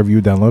podcast wherever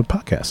you download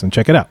podcasts and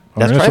check it out.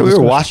 That's right. We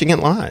were watching it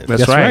live. That's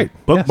Yes, right.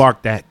 right.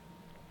 Bookmark that.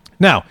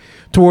 Now,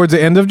 towards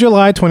the end of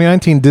July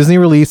 2019, Disney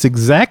released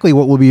exactly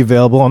what will be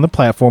available on the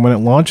platform when it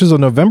launches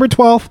on November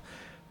 12th,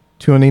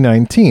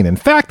 2019. In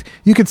fact,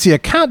 you can see a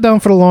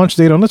countdown for the launch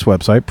date on its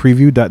website,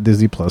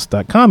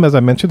 preview.disneyplus.com, as I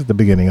mentioned at the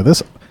beginning of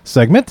this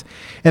segment.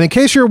 And in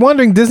case you're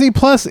wondering, Disney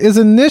Plus is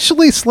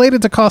initially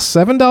slated to cost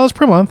 $7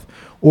 per month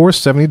or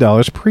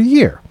 $70 per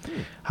year.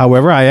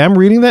 However, I am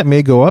reading that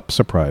may go up.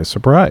 Surprise,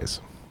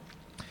 surprise.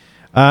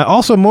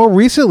 Also, more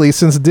recently,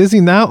 since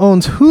Disney now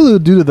owns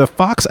Hulu due to the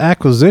Fox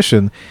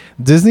acquisition,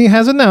 Disney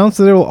has announced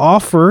that it will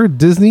offer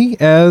Disney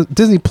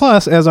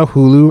Plus as a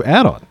Hulu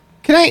add-on.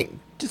 Can I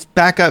just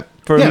back up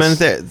for a Yes. minute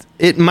there?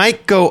 It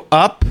might go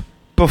up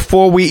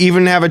before we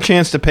even have a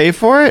chance to pay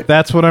for it?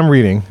 That's what I'm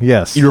reading.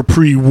 Yes. You're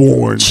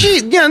pre-warned.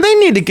 Gee, yeah, they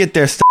need to get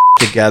their stuff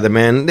together,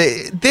 man.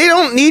 They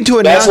don't need to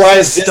announce That's why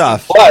it's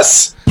stuff.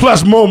 Disney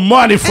Plus more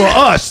money for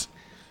us.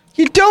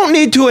 You don't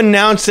need to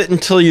announce it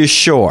until you're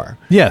sure.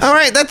 Yes. All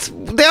right.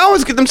 They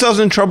always get themselves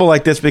in trouble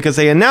like this because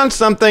they announce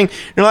something.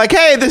 You're like,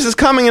 hey, this is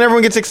coming, and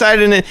everyone gets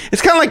excited. And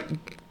it's kind of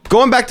like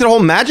going back to the whole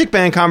Magic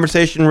Band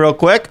conversation real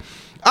quick.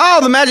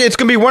 Oh, the Magic! It's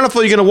gonna be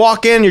wonderful. You're gonna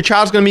walk in. Your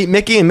child's gonna meet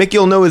Mickey, and Mickey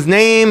will know his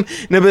name,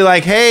 and they'll be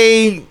like,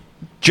 hey,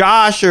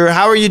 Josh, or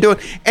how are you doing?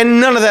 And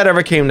none of that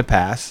ever came to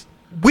pass.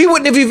 We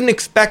wouldn't have even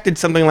expected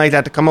something like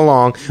that to come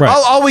along. Right.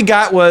 All we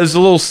got was the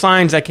little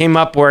signs that came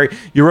up where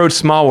you wrote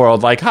Small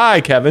World, like,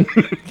 hi, Kevin.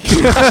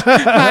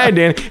 Hi,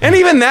 Dan. And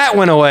even that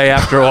went away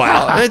after a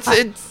while.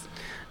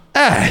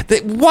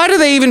 Why do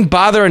they even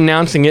bother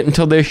announcing it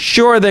until they're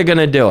sure they're going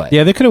to do it?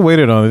 Yeah, they could have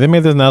waited on it. They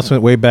made the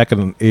announcement way back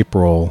in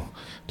April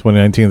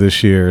 2019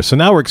 this year. So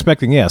now we're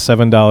expecting,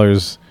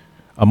 $7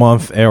 a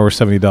month or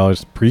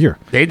 $70 per year.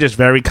 They're just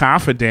very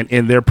confident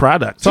in their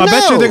product. So I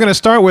bet you they're going to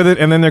start with it,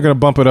 and then they're going to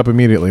bump it up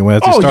immediately when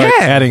they start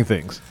adding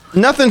things.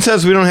 Nothing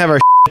says we don't have our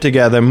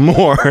together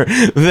more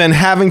than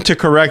having to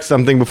correct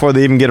something before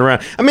they even get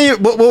around. I mean,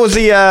 what was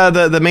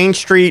the Main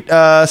Street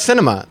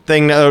cinema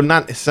thing? No,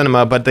 not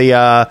cinema, but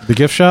the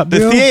gift shop, the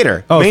deal?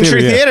 theater. Oh, Main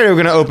Street Theater.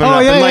 We're going to open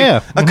up,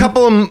 and a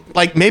couple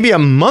of maybe a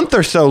month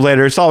or so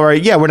later, it's all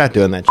right. Yeah, we're not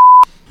doing that.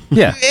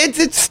 Yeah,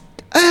 it's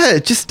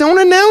just don't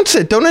announce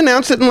it. Don't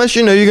announce it unless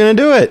you know you're going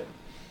to do it.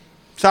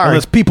 Sorry.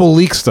 Unless people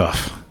leak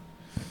stuff.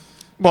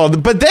 Well,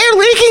 but they're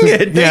leaking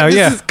it.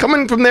 This is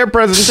coming from their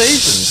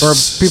presentation. Or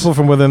people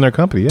from within their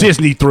company. Yeah.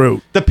 Disney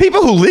through. The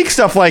people who leak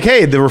stuff like,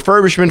 hey, the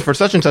refurbishment for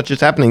such and such is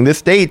happening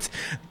this dates,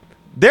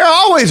 they're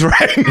always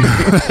right.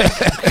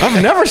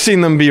 I've never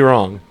seen them be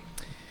wrong.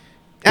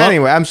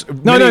 Anyway,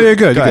 No, you're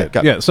good. You're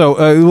good. Yeah, so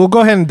we'll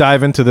go ahead and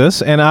dive into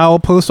this, and I'll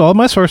post all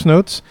my source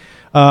notes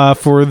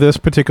for this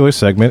particular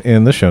segment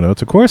in the show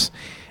notes, of course.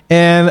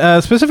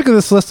 And specifically,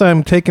 this list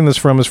I'm taking this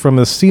from is from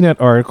the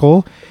CNET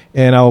article,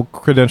 and I'll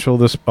credential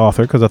this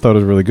author because I thought it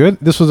was really good.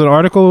 This was an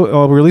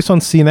article released on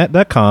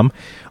CNET.com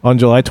on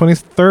July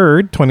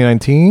 23rd,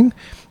 2019,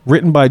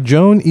 written by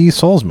Joan E.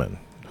 Salzman,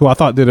 who I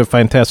thought did a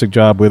fantastic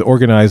job with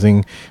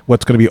organizing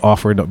what's going to be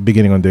offered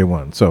beginning on day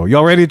one. So,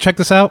 y'all ready to check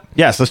this out?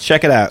 Yes, let's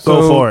check it out.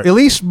 Go for it. At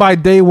least by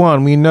day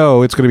one, we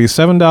know it's going to be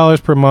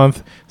 $7 per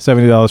month,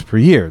 $70 per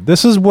year.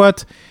 This is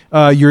what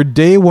your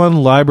day one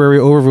library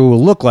overview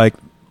will look like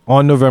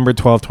on November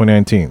 12,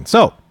 2019.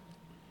 So,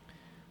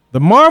 the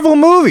Marvel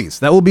movies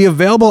that will be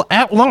available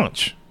at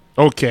launch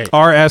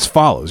are as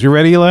follows. You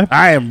ready, Eli?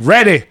 I am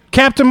ready.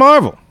 Captain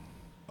Marvel.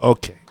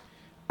 Okay.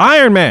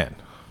 Iron Man.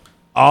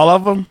 All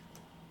of them?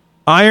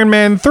 Iron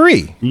Man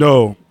 3.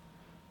 No.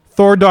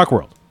 Thor Dark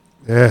World.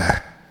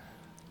 Yeah.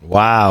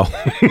 Wow.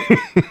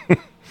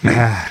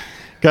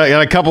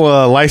 Got a couple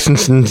of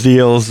licensing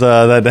deals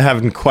that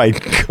haven't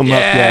quite come up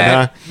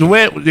yet, huh?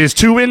 Wait, there's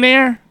two in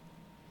there?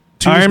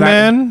 Iron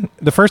Man,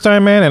 the first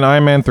Iron Man, and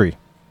Iron Man 3.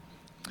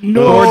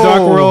 No. Thor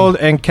Dark World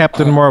and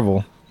Captain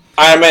Marvel.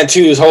 Iron Man 2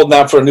 is holding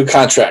out for a new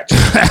contract.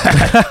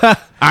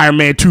 Iron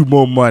Man 2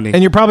 more money.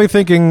 And you're probably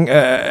thinking,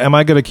 am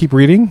I going to keep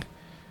reading?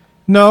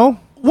 No.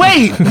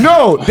 Wait,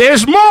 no,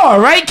 there's more,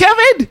 right,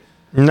 Kevin?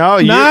 No,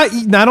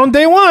 not on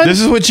day one.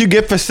 This is what you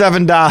get for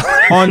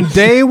 $7. On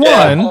day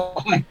one.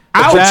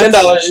 For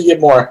 $10, you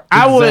get more.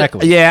 I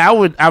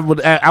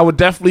would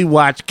definitely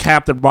watch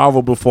Captain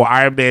Marvel before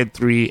Iron Man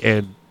 3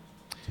 and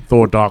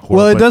Thor Dark World.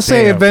 Well, it does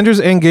say Avengers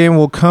Endgame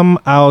will come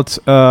out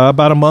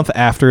about a month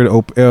after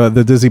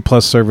the Disney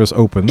Plus service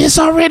opens. It's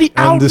already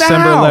out on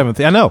December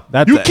 11th. I know.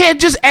 You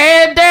can't just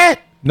add that.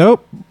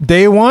 Nope.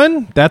 Day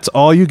one, that's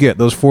all you get,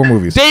 those 4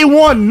 movies. Day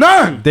one,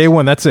 none. Day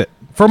one, that's it.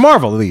 For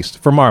Marvel, at least.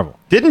 For Marvel.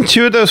 Didn't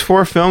 2 of those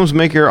 4 films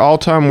make your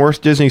all-time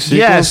worst Disney sequels,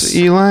 yes.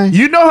 Eli?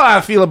 You know how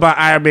I feel about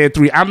Iron Man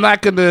 3. I'm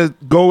not going to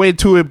go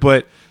into it,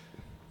 but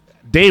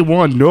day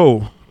one,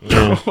 no.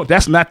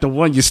 That's not the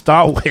one you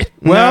start with.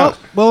 Well,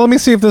 let me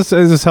see if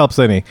this helps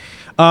any.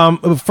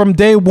 From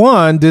day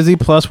one, Disney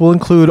Plus will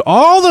include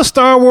all the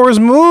Star Wars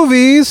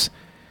movies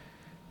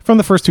from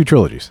the first 2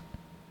 trilogies.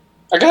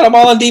 I got them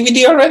all on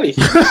DVD already.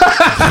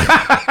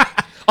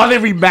 Are they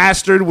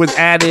remastered with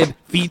added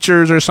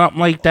features or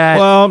something like that?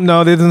 Well,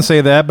 no, they didn't say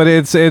that, but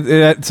it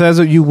says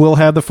that you will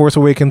have The Force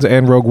Awakens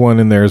and Rogue One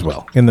in there as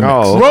well. In the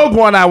mix. Rogue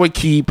One I would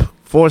keep.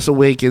 Force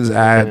Awakens,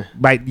 I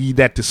might need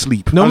that to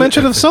sleep. No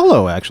mention of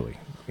Solo, actually.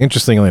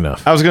 Interestingly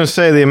enough. I was going to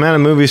say the amount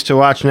of movies to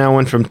watch now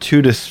went from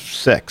 2 to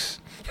 6.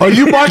 Are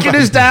you marking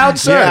this down,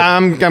 sir? Yeah,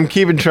 I'm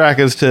keeping track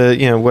as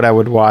to what I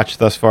would watch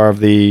thus far of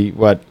the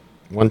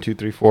 1, 2,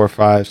 3, 4,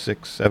 5,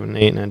 6, 7,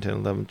 8, 9, 10,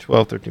 11,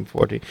 12, 13,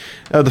 14.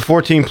 The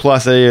 14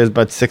 plus is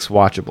about 6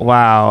 watchable.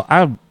 Wow.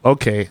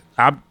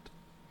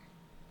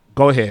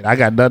 Go ahead. I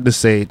got nothing to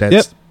say.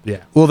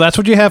 Yeah. Well, that's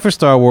what you have for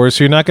Star Wars.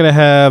 So you're not going to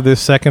have the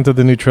second of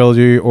the new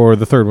trilogy or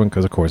the third one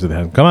because, of course, it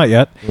hasn't come out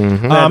yet.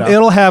 Mm-hmm.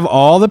 It'll have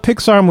all the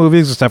Pixar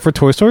movies except for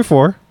Toy Story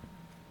 4.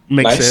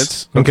 Makes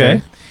sense.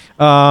 Okay.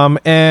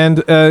 And,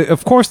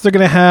 of course, they're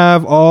going to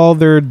have all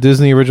their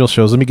Disney original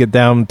shows. Let me get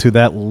down to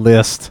that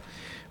list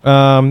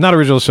Not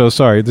original shows,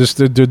 sorry. Just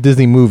they're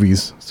Disney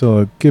movies.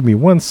 So give me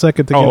 1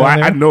 second to get in there.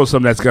 I know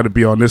something that's going to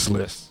be on this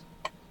list.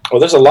 Well,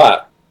 there's a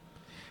lot.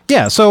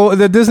 Yeah, so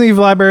the Disney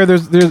library,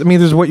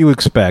 there's what you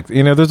expect.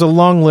 You know, there's a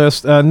long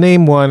list.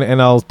 Name one,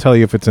 and I'll tell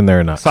you if it's in there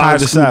or not. High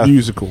School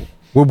Musical.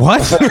 Well,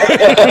 what?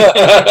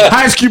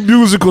 High School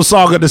Musical,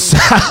 Song of the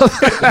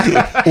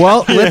South.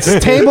 Well,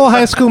 let's table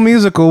High School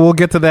Musical. We'll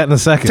get to that in a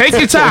second. Take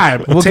your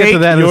time. We'll get to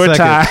that in a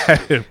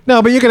second. Time.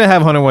 No, but you're going to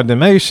have 101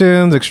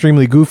 Dalmatians,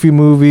 Extremely Goofy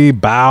Movie,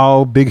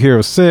 Bow, Big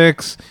Hero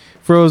 6,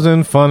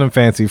 Frozen, Fun and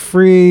Fancy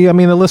Free. I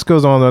mean, the list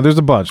goes on. There's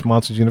a bunch.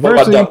 Monsters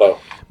University. What about Dumbo?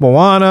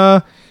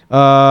 Moana.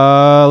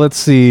 Let's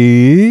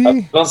see.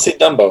 I don't see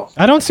Dumbo.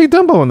 I don't see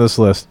Dumbo on this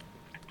list.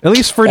 At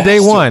least for day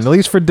one.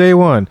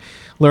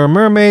 Little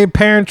Mermaid,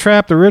 Parent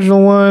Trap, the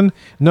original one.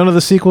 None of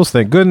the sequels,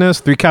 thank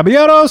goodness. Three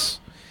Caballeros.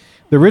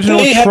 The original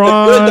They have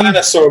Tron. the good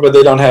dinosaur, but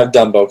they don't have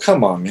Dumbo.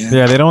 Come on, man.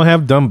 Yeah, they don't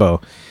have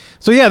Dumbo.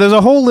 So yeah, there's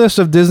a whole list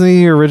of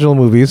Disney original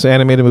movies,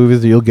 animated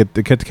movies that you'll get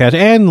to catch,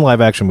 and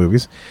live action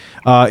movies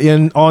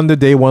on the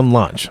day one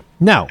launch.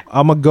 Now,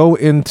 I'm gonna go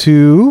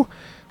into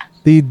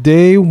the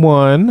day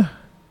one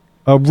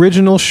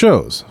original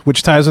shows,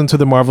 which ties into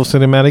the Marvel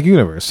Cinematic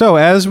Universe. So,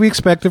 as we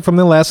expected from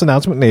the last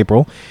announcement in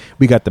April,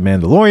 we got The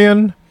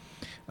Mandalorian,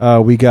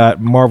 we got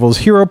Marvel's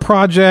Hero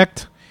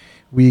Project,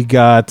 we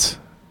got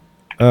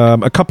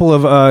a couple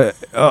of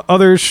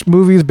other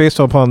movies based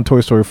upon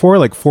Toy Story 4,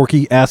 like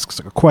Forky Asks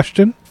a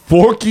Question.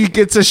 Forky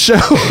gets a show.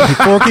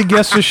 Forky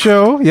gets a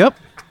show, yep.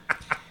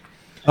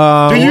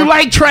 Do you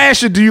like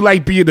trash or do you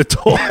like being a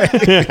toy?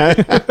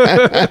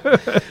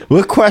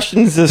 What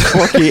questions does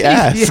Forky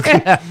ask?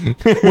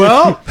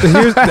 Well,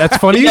 that's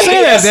funny you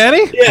say that,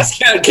 Danny. Yes,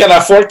 can I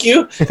fork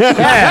you?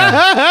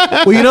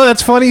 Well, you know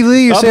that's funny,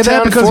 Lee. You say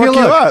that because here,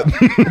 look,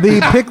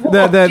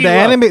 the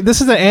anime.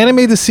 This is an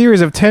animated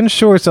series of 10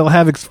 shorts that'll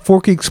have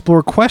Forky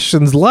explore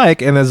questions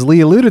like, and as Lee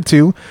alluded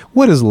to,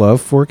 what is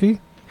love, Forky?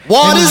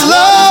 What is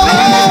love?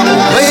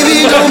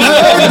 Baby, don't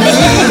hurt me.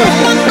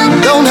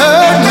 Don't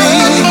hurt me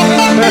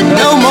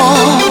no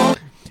more.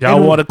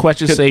 Y'all want a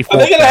question? Say Are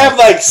they gonna have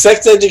like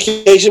sex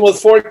education with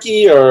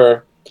Forky,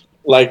 or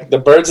like the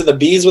birds and the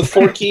bees with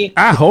Forky?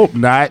 I hope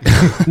not.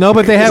 No,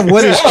 but they have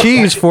what is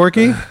cheese,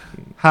 Forky?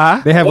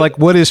 Huh? They have like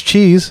what is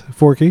cheese,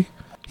 Forky?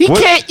 He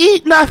can't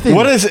eat nothing.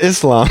 What is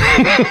Islam?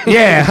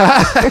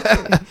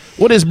 Yeah.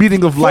 What is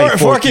meaning of life,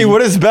 Forky?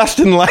 What is best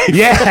in life?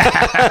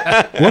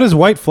 Yeah. What is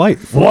white flight?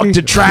 Forky? Walk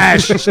to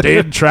trash. Stay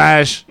in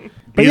trash.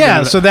 But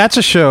yeah, so that's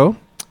a show,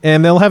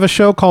 and they'll have a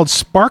show called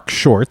Spark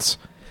Shorts.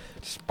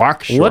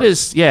 Spark Shorts. What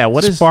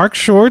is Spark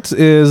Shorts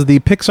is the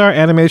Pixar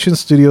Animation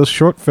Studios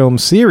short film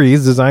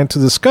series designed to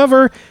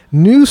discover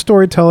new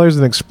storytellers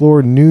and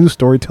explore new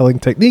storytelling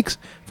techniques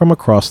from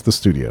across the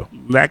studio.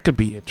 That could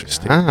be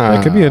interesting.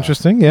 That could be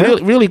interesting, yeah.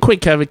 Really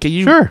quick, Kevin, can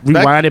you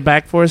rewind it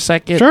back for a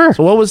second? Sure.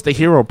 So what was the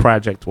Hero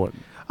Project one?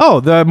 Oh,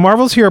 the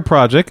Marvel's Hero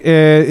Project.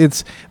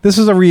 This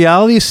is a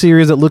reality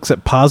series that looks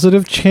at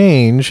positive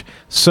change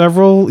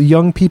several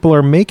young people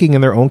are making in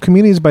their own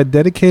communities by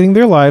dedicating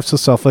their lives to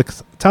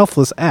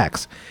selfless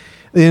acts.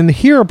 In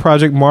Hero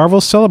Project,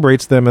 Marvel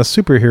celebrates them as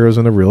superheroes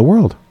in the real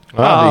world.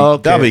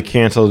 That'll be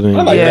canceled.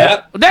 I like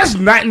that. That's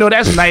nice. No,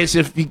 that's nice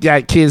if you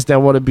got kids that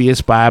want to be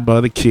inspired by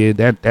other kids.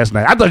 That's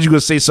nice. I thought you were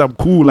going to say something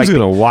cool. Who's like going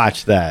to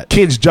watch that?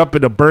 Kids jump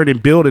in a burning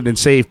building and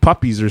save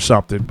puppies or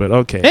something, but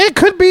okay. It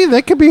could be.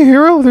 They could be a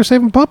hero. They're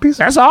saving puppies.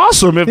 That's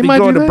awesome if they might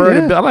go in do a that,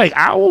 burning yeah. building. Like,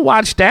 I will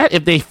watch that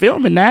if they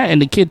filming that and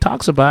the kid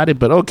talks about it,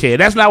 but okay.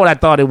 That's not what I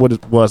thought it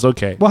was.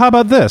 Okay. Well, how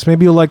about this?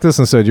 Maybe you'll like this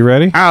instead. You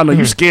ready? I don't know.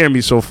 You scared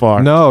me so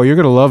far. No, you're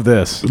going to love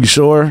this. You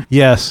sure?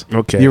 Yes.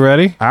 Okay. You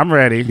ready? I'm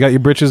ready. You got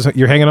your britches.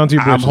 You're hanging on to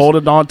your I'm britches.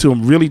 holding on to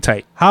them really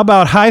tight. How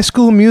about High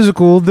School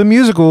Musical,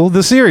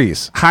 the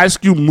series? High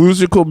School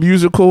Musical,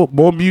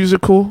 more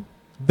musical.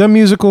 The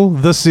musical,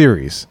 the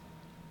series.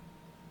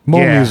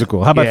 More Yeah.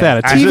 musical. How about Yeah.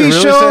 that? A I- TV Does it really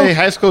show? say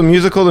High School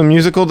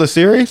Musical, the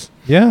series?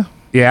 Yeah.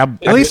 Yeah.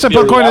 At least be a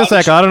according to this reality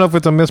article. I don't know if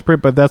it's a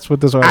misprint, but that's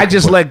what this article I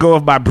just was. let go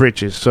of my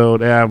britches, so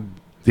yeah.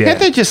 Can't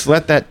they just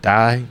let that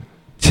die?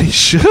 They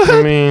should.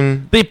 I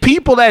mean, The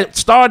people that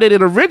started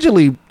it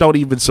originally don't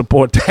even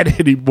support that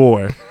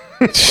anymore.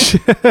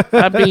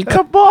 I mean,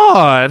 come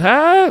on,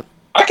 huh?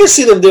 I can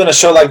see them doing a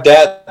show like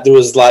that. There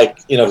was like,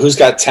 Who's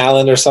Got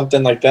Talent or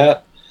something like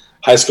that.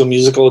 High School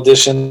Musical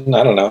edition.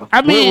 I don't know.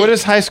 I mean, what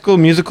is High School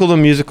Musical,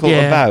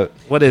 yeah. about?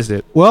 What is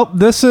it? Well,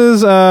 this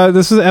is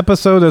an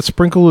episode that's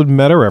sprinkled with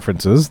meta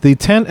references. The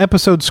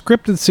 10-episode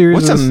scripted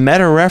series What's a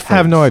meta reference? I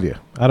have no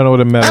idea. I don't know what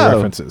a meta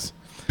reference is.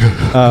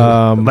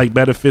 Like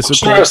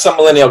metaphysical? I'm sure some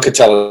millennial could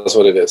tell us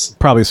what it is.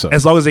 Probably so.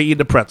 As long as they eat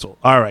the pretzel.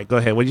 All right, go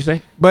ahead. What'd you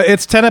say? But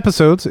it's 10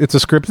 episodes. It's a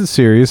scripted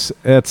series.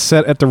 It's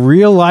set at the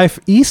real-life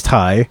East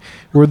High,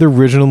 where the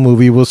original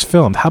movie was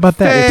filmed. How about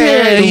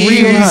that? It's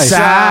real life.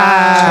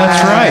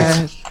 That's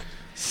right.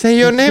 Say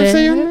your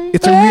name.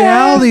 It's a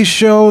reality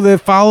show that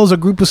follows a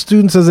group of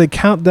students as they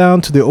count down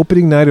to the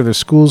opening night of their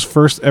school's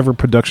first ever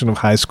production of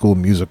High School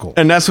Musical.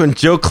 And that's when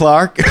Joe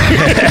Clark,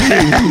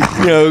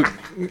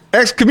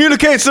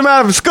 excommunicates them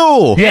out of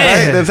school.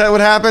 Yeah. Right? Is that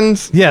what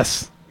happens?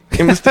 Yes.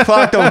 Mr.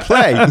 Clark don't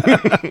play.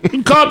 You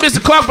can call me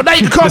Mr. Clark, but now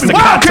you can call me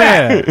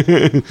Wildcat.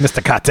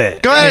 Mr. Carter.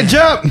 Go ahead,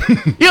 jump.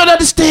 You don't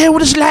understand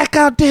what it's like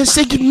out there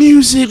singing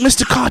music,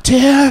 Mr.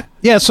 Carter.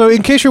 Yeah, so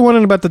in case you're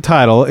wondering about the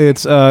title,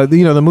 it's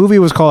the movie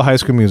was called High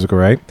School Musical,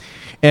 right?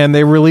 And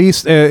they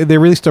released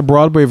a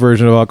Broadway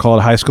version of it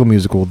called High School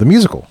Musical, the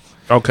musical.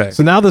 Okay.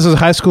 So now this is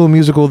High School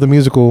Musical,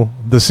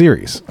 the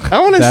series. I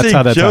want to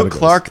see Joe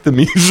Clark the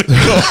musical.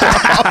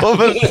 All of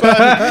a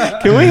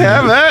sudden. Can we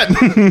have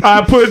that?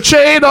 I put a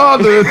chain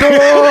on the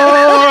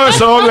door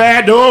so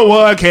that no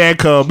one can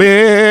come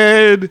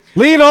in.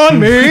 Lean on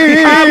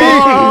me. I'm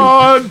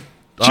on.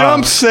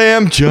 Jump,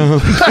 Sam,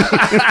 jump.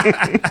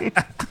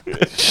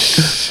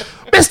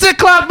 Mr.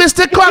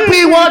 Clark,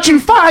 we want you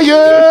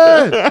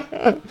fired.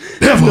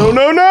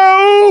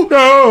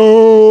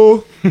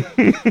 No.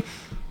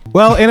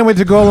 Well, anyway,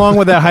 to go along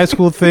with that high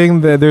school thing,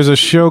 there's a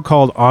show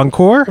called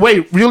Encore.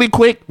 Wait, really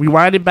quick,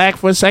 rewind it back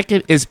for a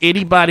second. Is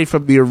anybody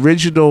from the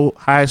original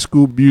High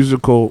School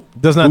Musical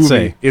Does not movie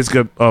say. Is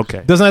good.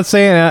 Okay. Does not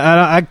say, and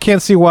I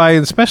can't see why,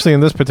 especially in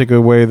this particular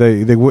way,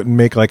 they wouldn't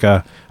make like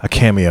a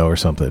cameo or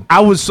something.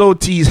 I was so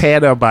teased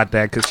Hannah about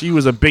that because she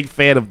was a big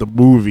fan of the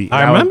movie.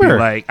 I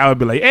remember. I would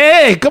be like,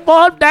 hey, come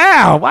on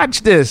down,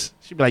 watch this.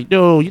 She'd be like,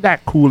 no, you're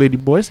not cool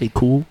anymore. This ain't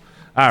cool.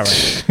 All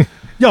right.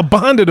 Y'all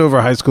bonded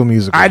over High School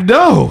Musical. I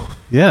know.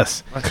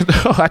 Yes.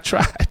 I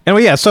tried.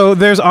 Anyway, yeah, so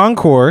there's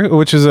Encore,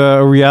 which is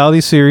a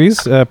reality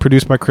series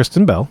produced by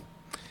Kristen Bell.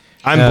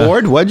 I'm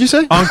bored. What'd you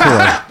say?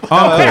 Encore.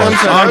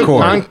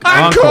 Encore.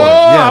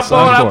 Yes,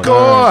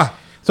 Encore.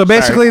 So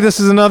basically, this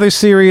is another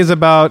series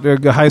about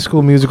High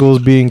School Musicals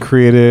being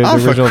created, Oh,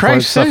 for original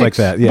Christ's stuff like sakes.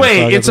 that. Yeah, so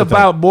Wait, I'll it's get to that.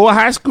 about more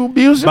High School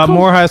Musical? About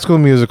more High School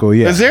Musical,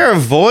 yeah. Is there a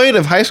void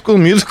of High School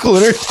Musical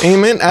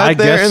entertainment out I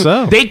there? guess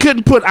so. They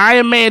couldn't put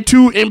Iron Man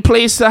 2 in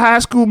place of High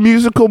School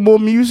Musical more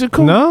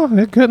musical? No,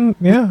 they couldn't.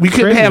 Yeah, We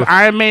couldn't have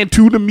Iron Man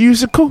 2 the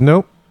musical?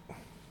 Nope.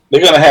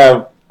 They're gonna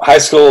have High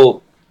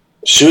School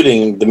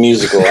Shooting the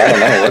musical. I don't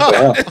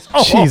know what the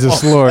hell.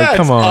 Jesus Lord,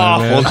 come on,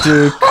 Awful, man.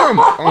 dude. Come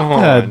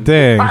on. God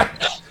dang.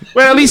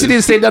 Well, at least he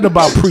didn't say nothing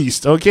about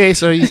Priest, okay?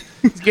 So he's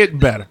getting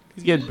better.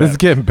 He's getting better. It's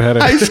getting better.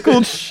 High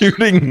School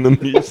Shooting the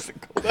musical.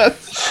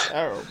 That's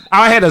terrible.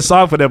 I had a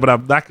song for them, but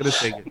I'm not going to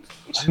sing it.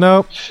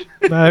 Nope.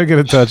 Not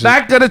gonna touch it.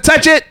 Not going to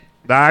touch it.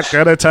 Not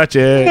going to touch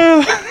it.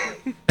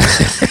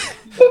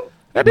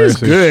 That is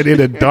Mercy. good in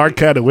a dark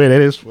kind of way.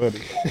 That is funny.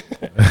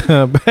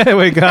 But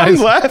anyway, I'm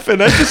guys. laughing.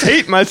 I just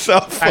hate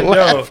myself for I know.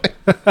 laughing.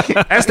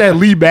 That's that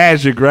Lee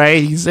Magic,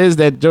 right? He says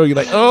that joke. You're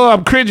like, oh,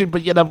 I'm cringing,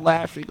 but yet I'm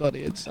laughing on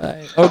the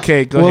inside.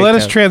 Okay, go Well, ahead. let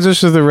us Kevin.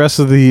 transition to the rest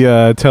of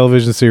the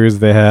television series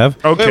they have.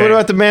 Okay. Wait, what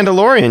about The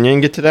Mandalorian? You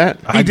didn't get to that?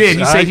 He did.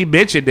 He said he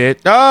mentioned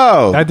it.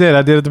 Oh. I did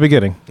at the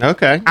beginning.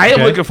 Okay. I am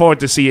Okay. looking forward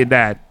to seeing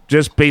that,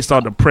 just based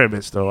on the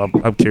premise, though.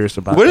 I'm curious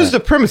about What that. is the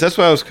premise? That's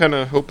what I was kind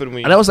of hoping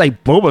we... And that was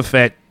like Boba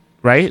Fett,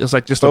 right? It's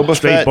like just a Boba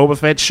straight Fett. Boba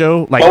Fett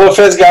show. Like, Boba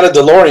Fett's got a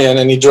DeLorean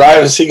and he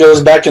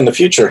goes back in the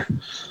future.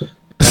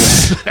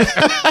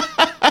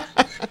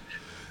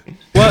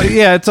 Well,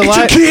 yeah, it's a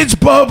live. kid's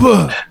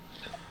Bubba.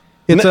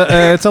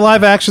 It's a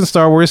live action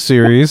Star Wars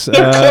series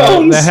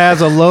clones. that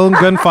has a lone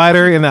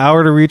gunfighter in the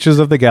outer reaches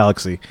of the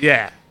galaxy.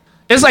 Yeah.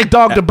 It's like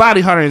Dog the Bounty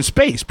Hunter in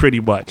space, pretty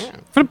much.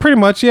 Pretty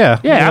much, yeah.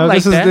 Yeah, I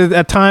like this that. is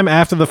a time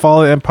after the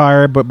fall of the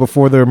Empire, but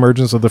before the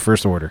emergence of the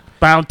First Order.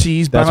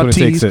 Bounties, That's when it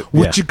bounties. takes it,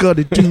 What yeah. you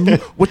gonna do?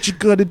 What you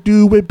gonna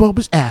do when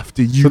Boba's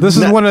after you? So this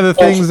is one of the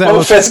things that Boba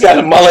was. Fett's got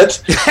a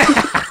mullet.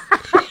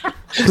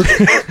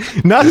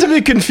 Not to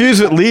be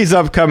confused with Lee's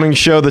upcoming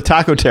show, The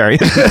Taco Terry.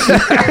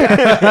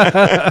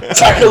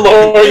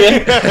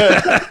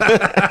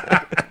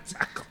 Tacolorian.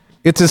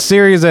 It's a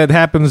series that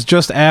happens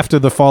just after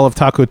the fall of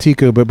Taco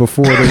Tico, but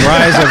before the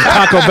rise of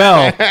Taco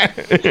Bell.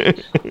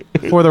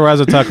 Before the rise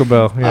of Taco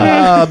Bell.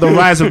 Yeah. the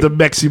rise of the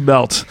Mexi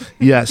Melt.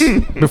 Yes.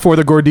 Before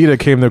the Gordita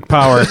came to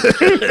power.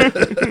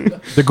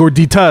 The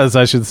Gorditas,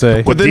 I should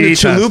say. But then the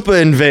Gorditas.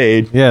 Chalupa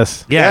invade.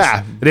 Yes. Yes.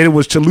 Yeah. And then it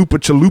was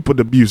Chalupa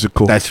the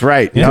musical. That's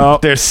right. Yeah.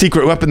 Their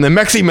secret weapon, the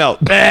Mexi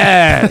Melt.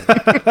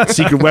 bad.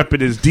 Secret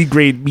weapon is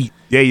degrade meat.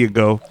 There you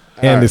go.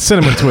 And the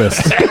cinnamon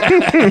twist.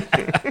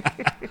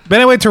 But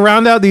anyway, to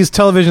round out these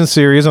television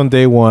series on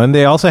day one,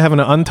 they also have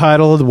an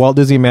untitled Walt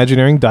Disney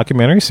Imagineering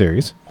documentary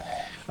series.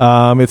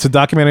 It's a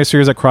documentary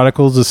series that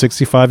chronicles the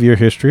 65-year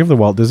history of the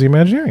Walt Disney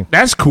Imagineering.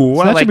 That's cool.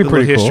 So I that like should be the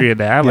little pretty cool. history of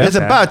that. I like It's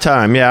that. about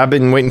time. Yeah, I've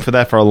been waiting for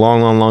that for a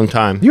long, long, long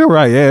time. You're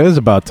right. Yeah, it is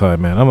about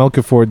time, man. I'm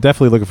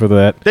definitely looking for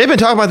that. They've been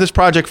talking about this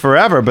project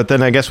forever, but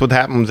then I guess what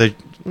happened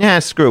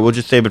was screw it. We'll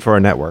just save it for our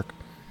network.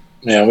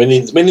 Yeah, we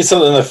need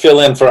something to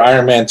fill in for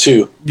Iron Man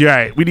 2. You're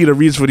right. We need a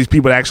reason for these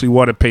people to actually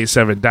want to pay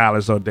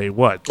 $7 on day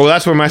one. Well,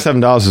 that's where my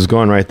 $7 is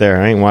going right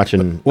there. I ain't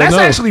watching. Well, That's no.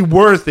 actually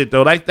worth it,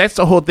 though. Like that's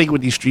the whole thing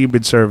with these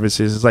streaming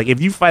services. It's like if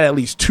you find at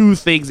least two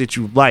things that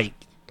you like,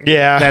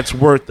 Yeah. that's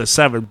worth the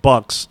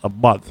 $7 a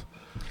month.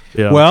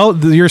 You know? Well,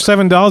 your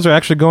 $7 are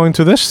actually going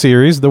to this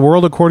series, The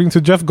World According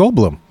to Jeff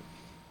Goldblum.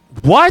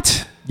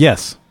 what?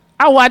 Yes.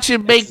 I watch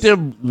him make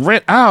them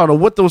rent. I don't know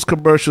what those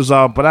commercials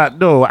are, but I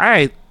know I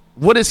ain't.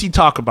 What does he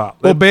talk about?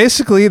 Well,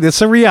 basically,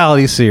 it's a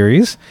reality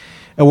series,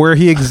 where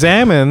he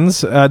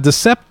examines a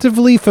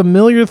deceptively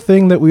familiar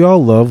thing that we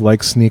all love,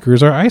 like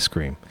sneakers or ice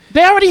cream.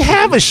 They already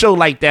have a show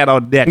like that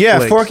on Netflix.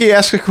 Yeah, Forky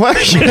Ask a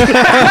Question. This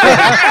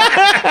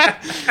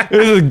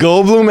is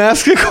Goldblum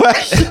Ask a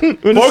Question.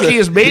 Forky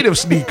is made of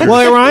sneakers. Well,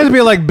 it reminds me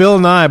of like Bill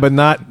Nye, but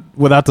not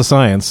without the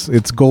science.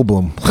 It's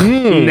Goldblum.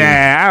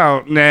 I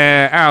don't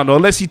know.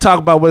 Unless you talk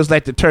about what it's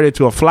like to turn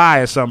into a fly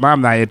or something,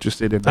 I'm not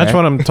interested in that. I just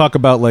want to talk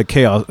about like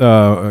chaos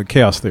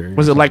theory.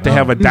 What's it like to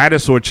have a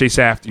dinosaur chase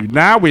after you?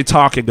 Now we're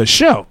talking a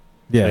show.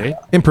 Yeah, Okay. We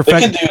could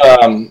imperfect.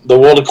 do The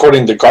World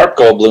According to Garp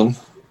Goldblum.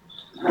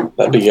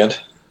 That'd be good.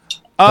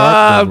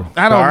 I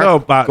don't know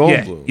about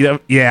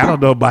Goldblum. I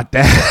don't know about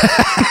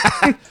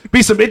that.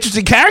 Be some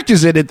interesting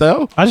characters in it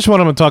though. I just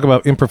want him to talk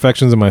about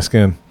imperfections in my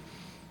skin.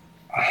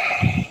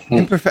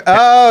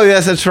 Oh,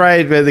 yes, that's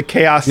right. The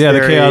chaos Yeah, the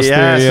theory. chaos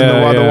yes, theory,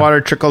 and yeah. the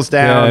water trickles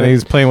Yeah, down. and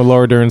he's playing with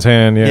Laura Dern's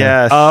hand. Yeah.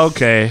 Yes.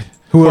 Okay.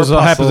 Who also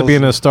Corpuscles. happens to be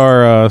in a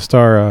star.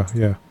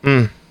 Yeah.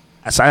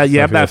 So,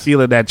 I'm not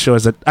feeling that show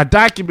as a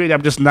documentary.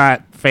 I'm just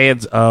not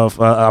fans of.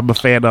 I'm a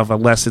fan of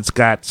unless it's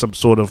got some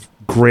sort of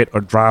grit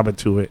or drama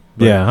to it.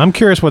 But Yeah, I'm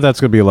curious what that's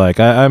going to be like.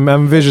 I'm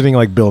envisioning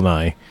like Bill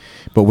Nye,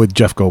 but with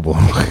Jeff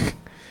Goldblum.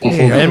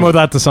 And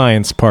without the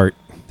science part.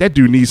 that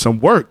dude needs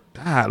some work.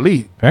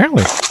 Golly.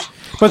 Apparently.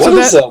 But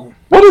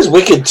What is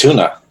Wicked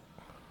Tuna?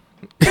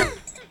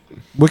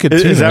 Wicked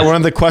Is Tuna. that one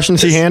of the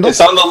questions he handles?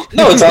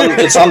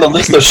 It's on the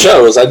list of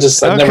shows. I've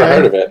never Okay.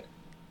 heard of it.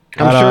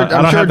 I don't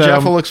I'm sure have that.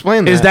 Jeff will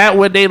explain that. Is that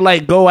when they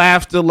like go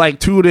after like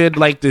tuna in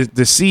like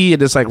the sea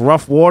and it's like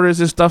rough waters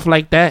and stuff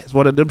like that? It's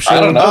one of them shows.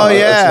 I don't know. Oh, That's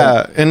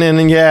yeah. And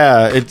then,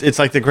 it's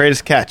like the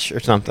greatest catch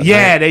or something.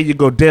 Yeah, right? there you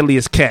go.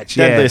 Deadliest catch.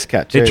 Deadliest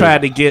Catch. They There you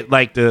tried go. to get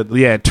like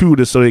the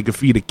tuna so they could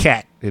feed a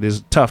cat. It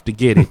is tough to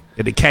get it,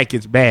 and the cat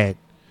gets bad.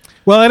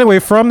 Well, anyway,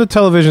 from the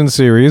television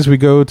series, we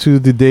go to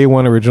the day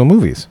one original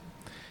movies.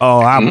 Oh,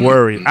 I'm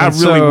worried. I'm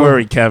And really so-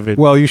 worried, Kevin.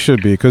 Well, you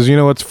should be, because you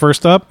know what's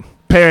first up?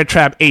 Parent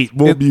Trap 8,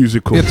 more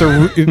musical. It's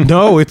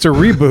no, it's a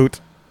reboot.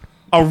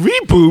 A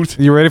reboot?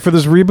 You ready for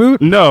this reboot?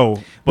 No.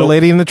 The But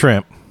Lady and the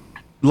Tramp.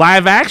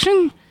 live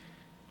action?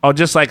 Or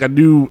just like a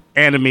new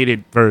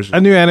animated version?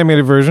 A new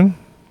animated version.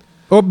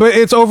 Oh, but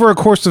it's over a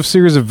course of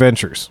series of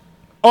ventures.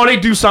 Oh, they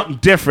do something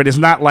different. It's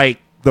not like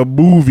the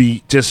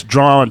movie just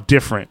drawn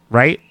different,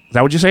 right? Is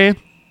that what you're saying?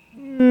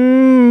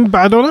 But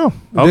I don't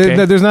know.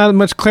 Okay. There's not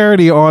much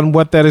clarity on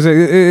what that is.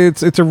 It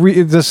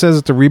just says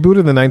it's a reboot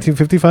of the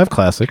 1955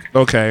 classic.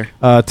 Okay.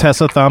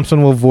 Tessa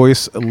Thompson will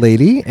voice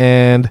Lady,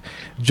 and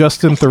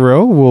Justin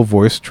Theroux will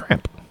voice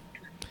Tramp.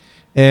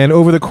 And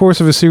over the course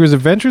of a series of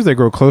adventures, they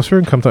grow closer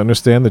and come to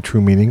understand the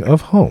true meaning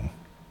of home.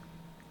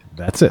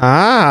 That's it.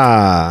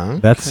 Ah.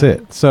 That's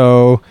it.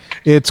 So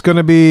it's going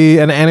to be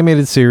an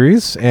animated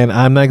series, and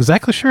I'm not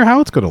exactly sure how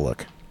it's going to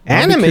look. I'll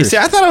be Anime. curious. See,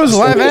 I thought it was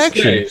live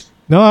action.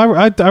 No, I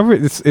read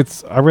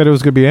it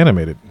was going to be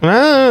animated.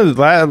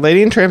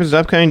 Lady and Tramp is an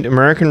upcoming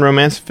American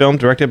romance film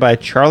directed by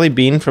Charlie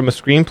Bean from a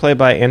screenplay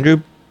by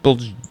Andrew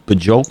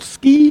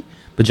Bajolsky?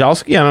 I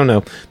don't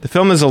know. The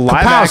film is a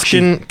live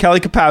action Kelly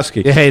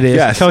Kapowski. Yeah, it is.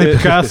 Yes. Kelly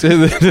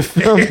Kapowski. the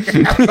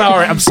film.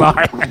 I'm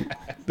sorry.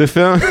 The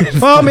film.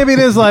 Well, maybe it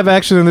is live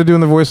action, and they're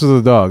doing the voices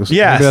of the dogs.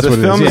 Yes, Maybe that's the what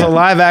it film is Yeah. a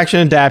live action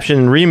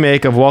adaptation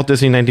remake of Walt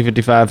Disney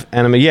 1955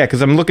 anime. Yeah,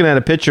 because I'm looking at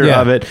a picture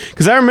Yeah. of it.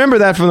 Because I remember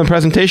that from the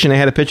presentation. They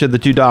had a picture of the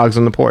two dogs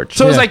on the porch.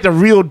 So it's Yeah. like the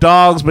real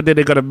dogs, but then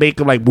they're gonna make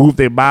them like move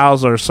their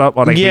mouths or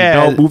something. Or like Yeah.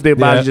 they don't move their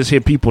mouths, Yeah. you just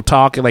hear people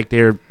talking like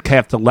they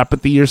have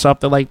telepathy or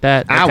something like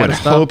that. I would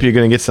hope you're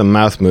going to get some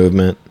mouth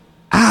movement.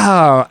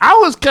 Oh, I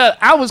was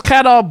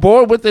kind of on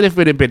board with it if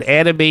it had been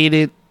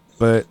animated,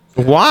 but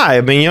Why?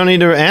 I mean, you don't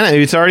need to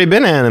animate. It's already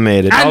been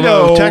animated. I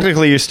Although know.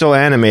 technically you're still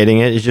animating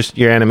it. It's just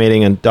you're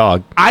animating a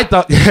dog. I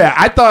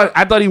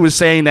thought he was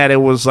saying that it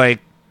was like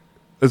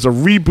it's a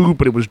reboot,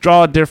 but it was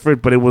drawn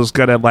different, but it was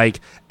gonna like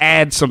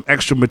add some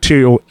extra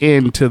material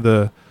into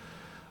the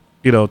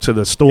to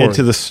the story.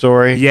 Into the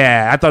story.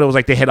 Yeah, I thought it was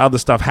like they had other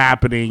stuff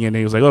happening, and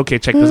he was like, "Okay,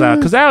 check this out,"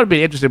 because that would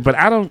be interesting. But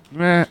I don't.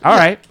 All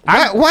right,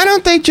 Why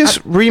don't they just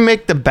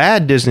remake the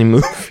bad Disney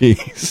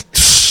movies?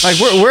 Like,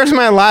 where's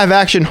my live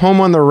action Home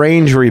on the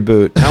Range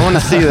reboot? I want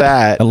to see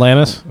that.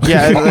 Atlantis.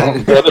 Yeah,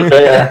 Brother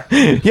Bear.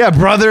 yeah,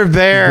 Brother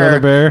Bear. Brother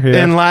Bear,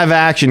 yeah. In live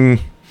action.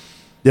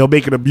 they'll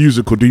make it a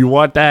musical. Do you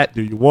want that?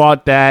 Do you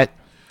want that?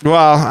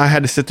 Well, I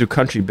had to sit through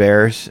Country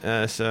Bears,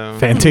 so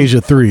Fantasia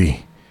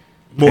 3.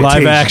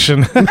 Live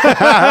action.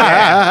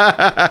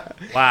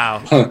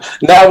 Wow.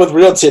 Now with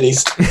real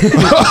titties.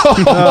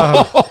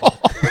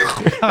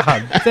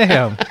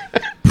 Damn.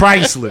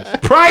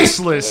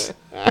 Priceless.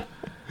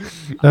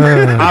 All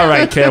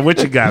right, Kev,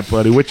 what you got,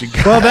 buddy? What you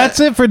got? Well, that's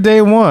it for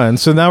day one.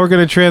 So now we're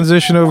going to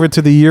transition over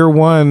to the year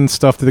one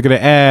stuff that they're going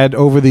to add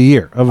over the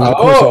year, over the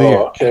course of the year.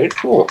 Okay,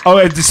 cool. Oh,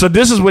 and so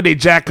this is when they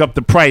jack up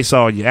the price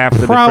on you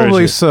after Probably the first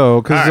year.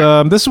 so,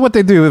 because this is what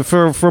they do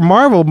for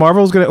Marvel.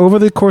 Marvel's going to over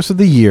the course of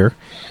the year,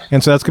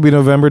 and so that's going to be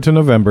November to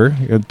November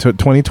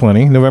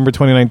 2020, November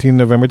 2019,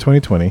 November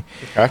 2020.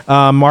 Okay.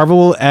 Marvel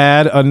will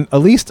add at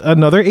least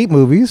another 8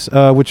 movies,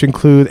 which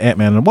include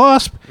Ant-Man and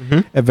Wasp,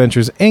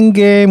 Adventures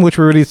Endgame, which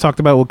we already talked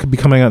about what could be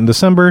coming out in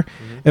December.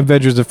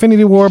 Avengers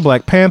Infinity War,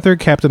 Black Panther,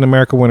 Captain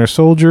America Winter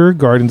Soldier,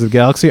 Guardians of the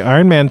Galaxy,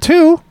 Iron Man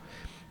 2,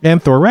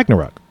 and Thor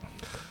Ragnarok.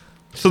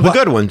 So the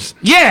good ones.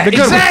 Yeah, The good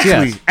ones,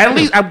 exactly. yes. At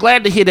least I'm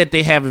glad to hear that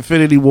they have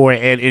Infinity War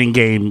and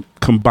Endgame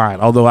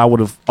combined, although I would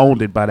have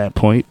owned it by that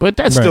point. But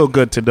that's Right. still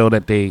good to know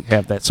that they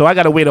have that. So I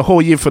got to wait a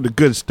whole year for the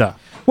good stuff.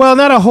 Well,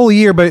 not a whole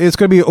year, but it's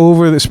going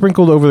to be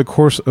sprinkled over the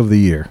course of the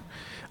year.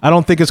 I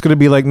don't think it's going to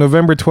be like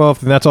November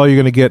 12th, and that's all you're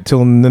going to get till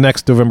the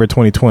next November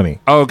 2020.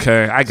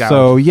 Okay, I got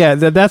So, it. yeah,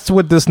 that's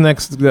what this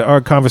next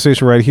our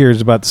conversation right here is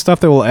about, the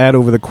stuff that will add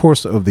over the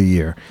course of the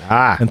year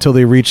until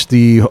they reach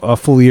the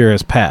full year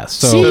has passed.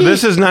 So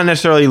this is not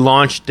necessarily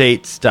launch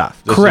date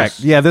stuff. This Correct.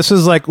 is- Yeah, this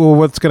is like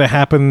what's going to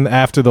happen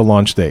after the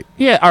launch date.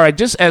 Yeah, all right,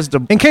 just as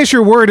the... In case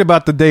you're worried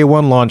about the day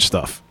one launch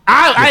stuff.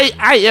 I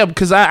am,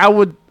 because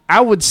I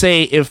would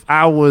say if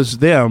I was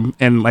them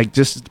and like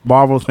just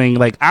Marvel thing,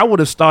 like I would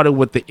have started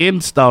with the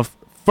end stuff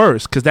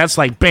first, because that's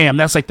like bam,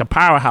 that's like the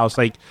powerhouse,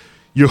 like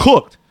you're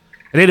hooked,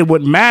 and then it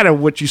wouldn't matter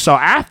what you saw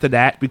after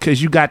that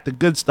because you got the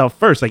good stuff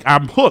first. Like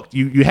I'm hooked.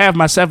 You have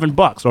my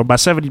 $7 or my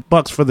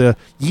 $70 for the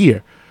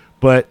year,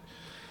 but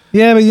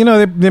Yeah,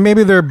 but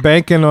maybe they're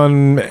banking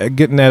on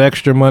getting that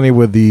extra money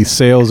with the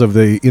sales of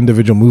the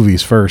individual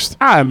movies first.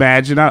 I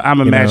imagine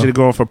I'm imagining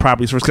going for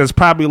properties first because it's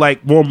probably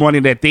like more money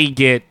that they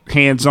get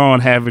hands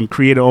on having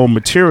creator own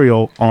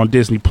material on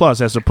Disney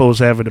Plus as opposed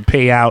to having to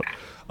pay out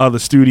other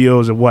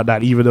studios and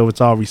whatnot, even though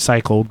it's all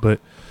recycled. But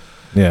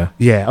Yeah.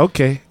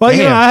 Okay. Well,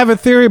 Damn. I have a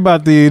theory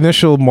about the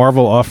initial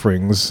Marvel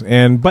offerings,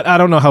 but I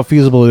don't know how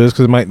feasible it is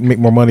because it might make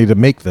more money to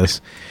make this.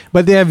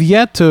 But they have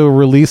yet to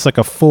release like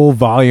a full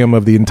volume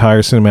of the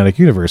entire cinematic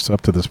universe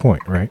up to this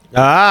point, right?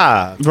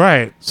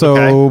 Right.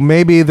 So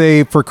maybe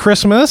they, for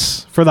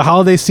Christmas, for the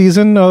holiday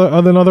season, in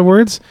other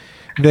words,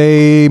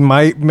 they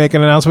might make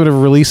an announcement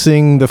of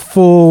releasing the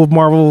full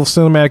Marvel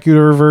Cinematic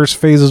Universe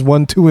phases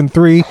 1, 2, and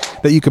 3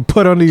 that you could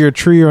put under your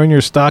tree or on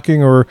your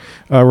stocking or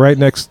right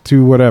next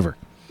to whatever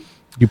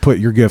you put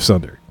your gifts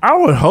under. I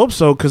would hope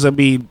so because I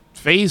mean,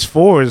 Phase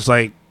 4 is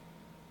like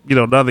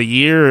another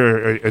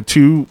year or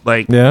two,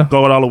 like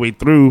going all the way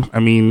through. I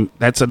mean,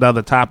 that's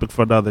another topic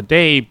for another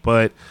day.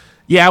 But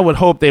yeah, I would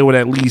hope they would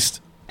at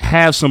least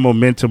have some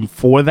momentum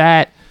for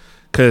that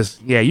because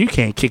you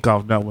can't kick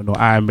off nothing with no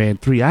Iron Man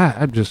 3.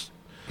 I'm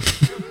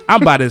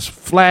about as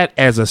flat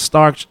as a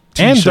Stark t-shirt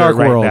and Dark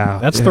right World. now.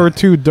 That's Thor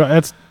 2.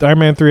 That's Iron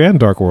Man 3 and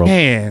Dark World.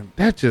 Man,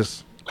 that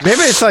just...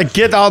 Maybe it's like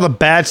get all the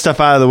bad stuff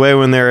out of the way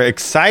when they're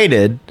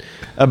excited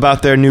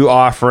about their new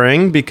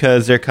offering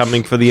because they're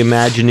coming for the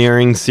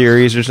Imagineering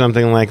series or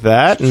something like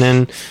that. And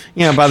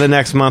then, by the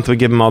next month, we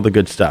give them all the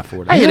good stuff. Or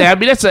whatever. I hear that. I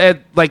mean,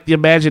 that's like the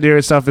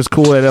Imagineering stuff is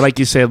cool. And like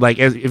you said, like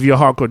if you're a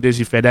hardcore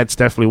Disney fan, that's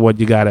definitely what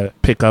you got to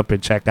pick up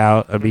and check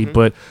out. I mean,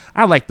 but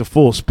I like the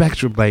full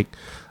spectrum. Like,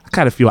 I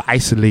kind of feel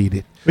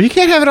isolated. But you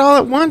can't have it all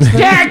at once. Man.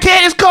 Yeah, I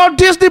can't. It's called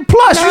Disney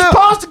Plus. You're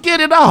supposed to get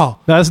it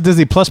all. No, that's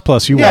Disney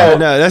Plus. You no,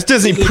 that's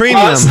Disney Premium.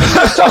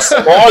 Plus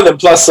some more, then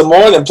plus some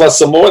more, then plus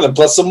some more, then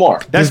plus some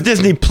more. That's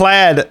Disney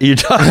Plaid. You're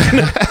talking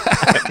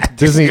about.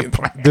 Disney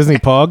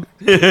Pog.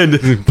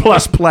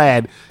 Plus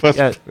Plaid.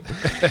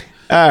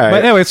 All right.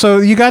 But anyway, so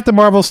you got the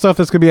Marvel stuff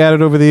that's going to be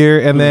added over the year,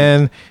 and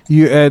then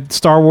you add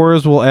Star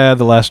Wars will add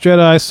The Last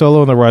Jedi,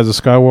 Solo, and The Rise of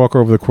Skywalker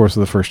over the course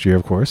of the first year,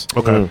 of course.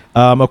 Okay.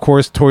 Of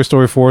course, Toy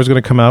Story 4 is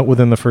going to come out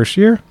within the first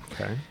year.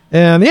 Okay.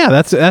 And yeah,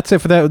 that's it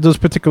for those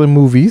particular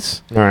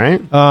movies. All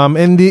right.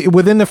 And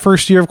within the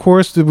first year, of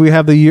course, we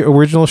have the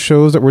original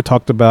shows that were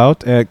talked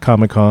about at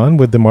Comic-Con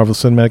with the Marvel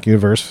Cinematic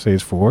Universe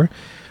Phase 4.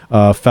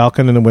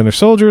 Falcon and the Winter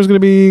Soldier is going to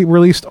be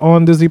released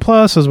on Disney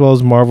Plus, as well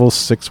as Marvel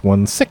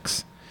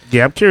 616.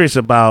 Yeah, I'm curious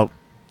about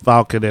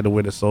Falcon and the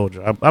Winter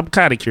Soldier. I'm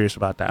kind of curious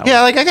about that.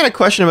 Yeah, like I got a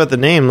question about the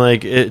name.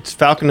 Like it's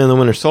Falcon and the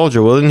Winter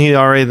Soldier. Well, isn't he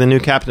already the new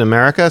Captain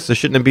America? So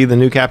shouldn't it be the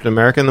new Captain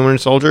America and the Winter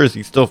Soldier? Is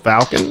he still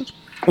Falcon?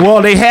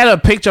 Well, they had a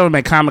picture of him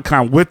at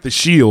Comic-Con with the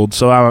shield,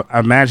 so I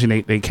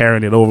imagine they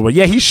carrying it over. But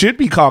yeah, he should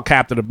be called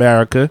Captain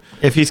America.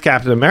 If he's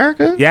Captain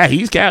America? Yeah,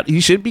 he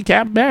should be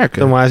Captain America.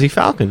 Then why is he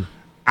Falcon?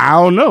 I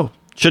don't know.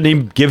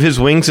 Shouldn't he give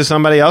his wings to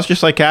somebody else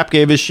just like Cap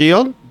gave his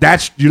shield?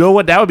 You know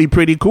what? That would be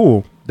pretty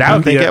cool. I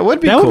think it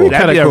would be that cool. would be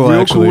That'd be kinda a cool, real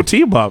actually. cool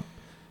team up.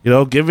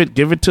 Give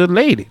it to the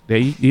lady. There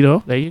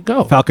you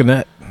go.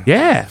 Falconet.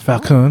 Yeah.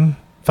 Falcona.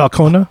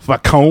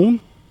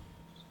 Falcone.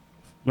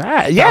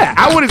 Yeah,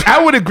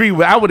 I would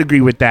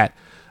agree with that.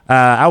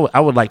 I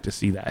would like to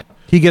see that.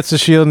 He gets the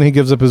shield and he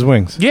gives up his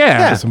wings.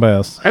 Yeah. To somebody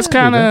else. That's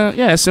kind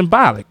of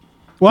symbolic.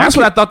 Well, That's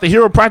what I thought the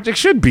Hero Project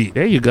should be.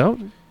 There you go.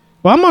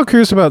 Well, I'm more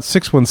curious about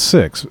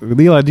 616.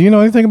 Eli, do you know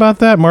anything about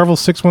that? Marvel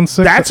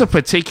 616? That's a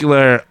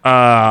particular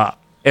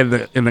in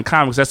the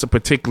comics. That's a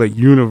particular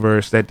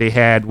universe that they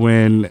had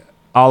when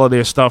all of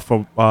their stuff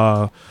from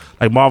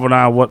like Marvel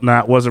Now and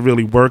whatnot wasn't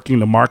really working,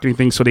 the marketing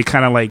thing. So they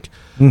kind of like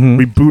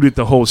rebooted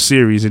the whole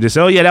series and just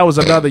said, "Oh yeah, that was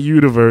another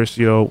universe."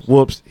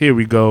 Whoops, here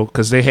we go,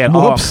 because they had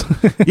Whoops.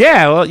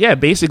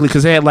 basically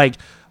because they had like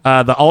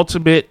the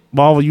Ultimate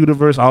Marvel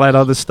Universe, all that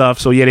other stuff.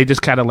 So yeah, they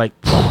just kind of like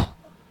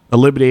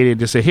eliminated and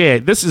just said, "Hey,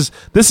 this is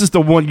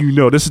the one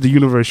this is the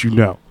universe you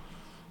know."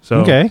 So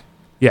Okay.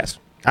 yes.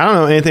 I don't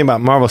know anything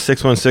about Marvel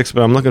 616,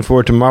 but I'm looking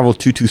forward to Marvel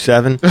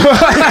 227.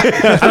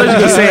 I thought you were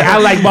going to say I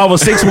like Marvel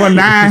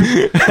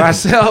 619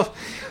 myself.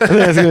 That's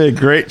going to be a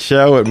great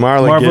show with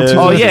Marla Gibbs.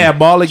 Oh, yeah,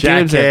 Marla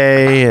Gibbs.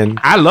 And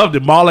I loved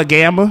it. Marla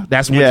Gamma.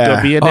 That's what's going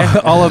to be in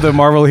there. All of the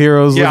Marvel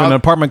heroes live in an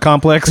apartment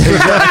complex.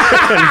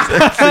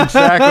 That's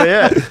exactly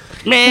it.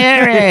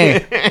 Mary.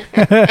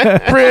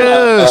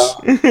 Bruce.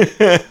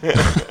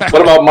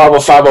 What about Marvel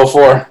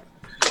 504?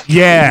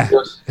 Yeah.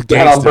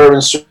 Down on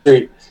Bourbon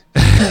Street.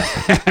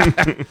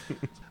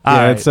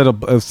 Yeah, instead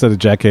of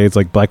Jack A, it's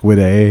like Black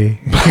Widow.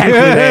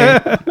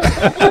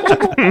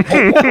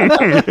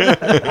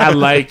 I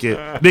like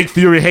it. Nick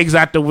Fury hangs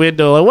out the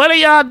window. Like, what are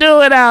y'all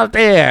doing out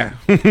there?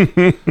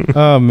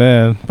 Oh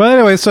man! But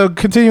anyway, so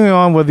continuing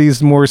on with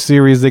these more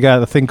series, they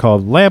got a thing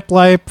called Lamp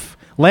Life,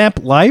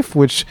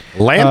 which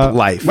Lamp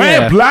Life.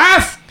 Lamp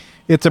Life.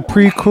 It's a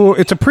prequel.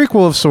 It's a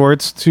prequel of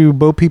sorts to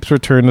Bo Peep's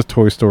return to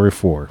Toy Story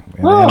 4.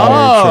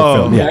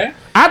 Oh, yeah.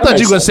 I thought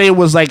you were going to say it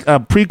was like a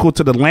prequel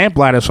to the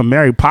Lamplighters from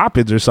Mary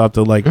Poppins or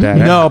something like that.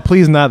 No,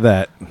 please not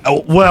that.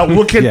 Oh, well,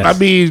 what can Yes. I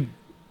mean?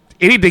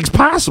 Anything's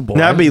possible.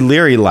 That'd be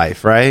Leary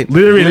Life, right?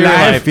 Leary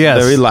Life.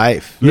 Yes. Leary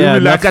Life. Yeah,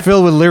 Leary that's Life.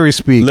 filled with Leary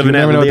speak. Living You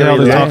never at know what the hell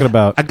Leary they're Life. talking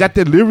about. I got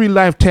that Leary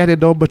Life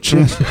tatted on my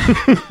chest.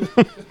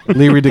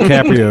 Leary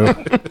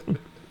DiCaprio.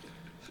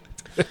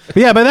 But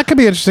yeah, but that could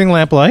be interesting.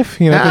 Lamp Life,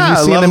 you know, because Ah,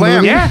 you see in love the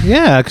movie, lamp.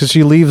 yeah, because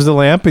she leaves the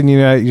lamp, and you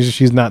know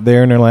she's not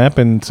there in her lamp,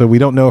 and so we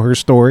don't know her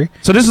story.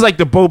 So this is like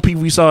the Bo Peep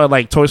we saw in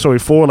like Toy Story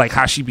 4, like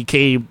how she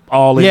became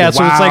all in Yeah, the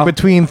so it's like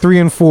between 3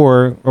 and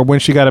 4, or when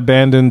she got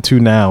abandoned to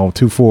now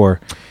to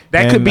 4.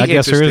 That And could be I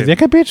guess interesting. that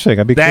could be interesting.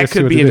 I'd be That curious to see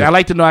could what be they it. do. I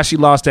like to know how she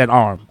lost that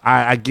arm.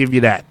 I give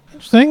you that.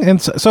 Interesting.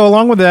 And so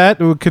along with that,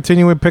 we'll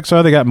continue with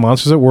Pixar. They got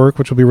Monsters at Work,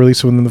 which will be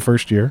released within the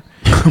first year.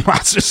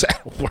 Monsters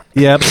at Work.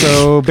 Yep.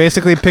 So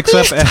basically, picks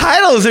up. These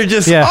titles are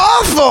just Yeah.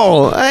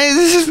 awful.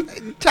 This is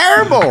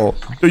terrible.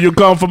 Do you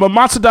come from a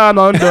monster down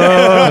under?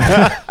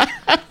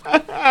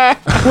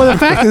 Well, the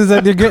fact is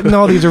that they're getting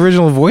all these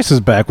original voices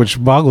back,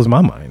 which boggles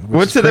my mind. which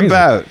What's is it crazy.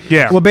 about?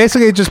 Yeah. Well,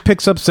 basically, it just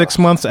picks up 6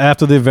 months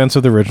after the events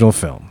of the original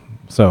film.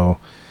 So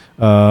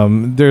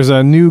there's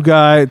a new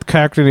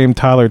character named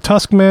Tyler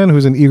Tuskman,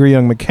 who's an eager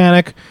young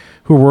mechanic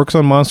who works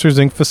on Monsters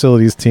Inc.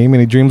 facilities team,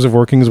 and he dreams of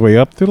working his way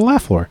up through the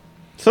laugh floor.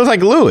 So it's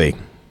like Louis.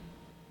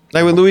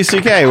 Like with Louis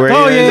C.K. where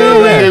Oh,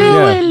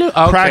 yeah.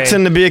 Okay.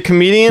 practicing to be a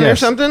comedian or Yes.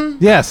 something?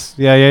 Yes.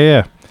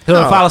 Yeah. He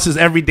follows his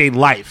everyday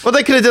life. Well,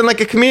 they could have done like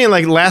a comedian,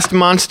 like Last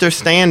Monster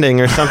Standing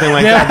or something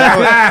like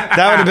that.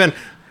 That would have been.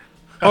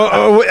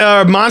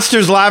 Or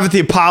Monsters Live at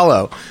the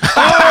Apollo.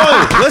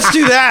 Oh, let's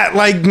do that.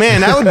 Like,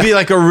 man, that would be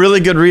like a really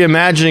good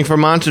reimagining for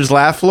Monsters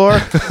Laugh Floor.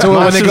 So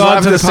when they go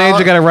onto the stage,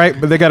 they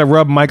got to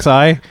rub Mike's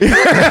eye.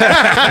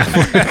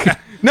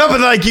 No,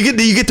 but like you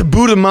get to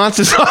boot the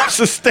monsters off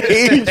the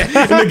stage, and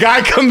the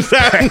guy comes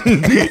out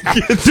and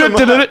gets them off.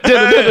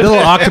 Little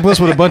octopus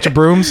with a bunch of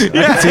brooms. I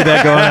can see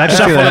that going. I can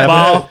see that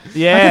happen.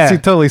 Yeah. I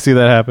can totally see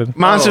that happen.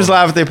 Monsters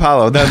Live at the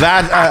Apollo.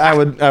 That I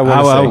would I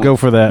would go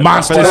for that.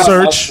 Monster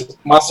Search.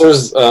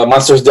 Monsters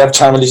Def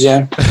Comedy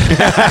Jam.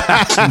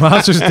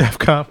 Monsters Def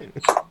Comedy.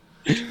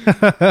 I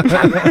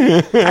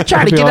tried to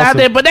That'd be get out awesome.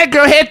 there, but that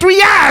girl had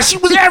 3 eyes. She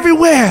was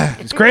everywhere.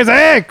 It's crazy.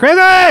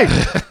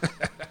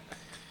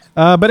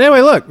 But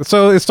anyway, look.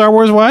 So Star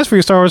Wars wise, for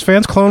you Star Wars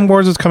fans, Clone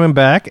Wars is coming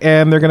back,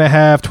 and they're going to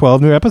have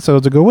 12 new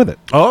episodes to go with it,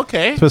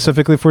 Okay.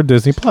 specifically for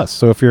Disney Plus.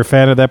 So if you're a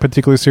fan of that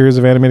particular series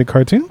of animated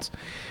cartoons,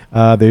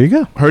 there you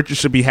go. Heard you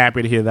should be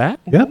happy to hear that.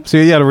 Yep. So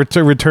yeah, the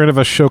return of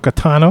Ahsoka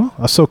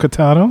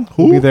Tano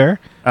will be there.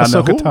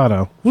 Ahsoka who?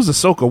 Tano. Who's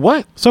Ahsoka?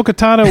 What? Ahsoka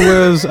Tano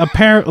was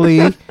apparently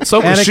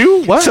Ahsoka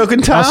shoe? What? Ahsoka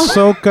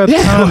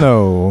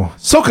Tano.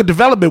 Ahsoka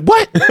development.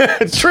 What?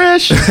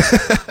 Trish.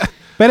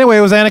 But anyway,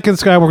 it was Anakin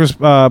Skywalker's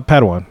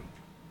Padawan.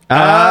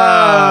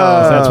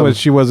 Oh, That's what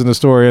she was in the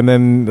story. And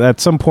then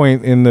at some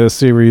point in the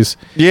series,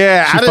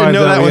 yeah. she I didn't finds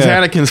know out- that was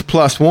yeah. Anakin's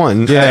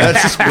 +1. Yeah.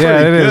 That's just pretty Yeah,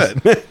 it is.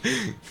 good.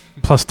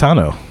 plus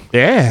Tano.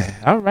 Yeah.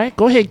 All right.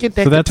 Go ahead. Get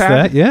that. So that's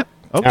katana. that. Yeah.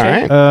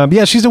 Okay. All right.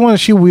 Yeah, she's the one.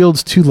 She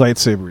wields 2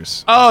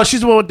 lightsabers. Oh,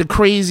 she's the one with the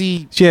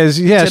crazy. She has.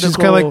 Yeah, she's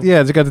kind of like. Tentacle.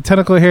 Yeah, she's got the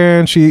tentacle hair,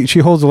 and she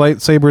holds the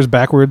lightsabers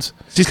backwards.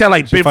 She's kind of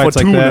like She Big fights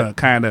like Fortuna, that.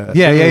 kind of.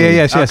 Yeah.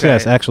 Yes. Okay.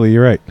 Yes. Actually,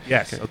 you're right.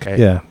 Yes. Okay.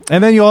 Yeah,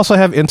 and then you also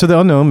have Into the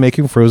Unknown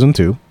making Frozen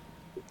 2.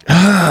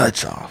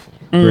 That's awful.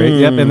 Great.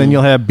 Yep. And then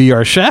you'll have Be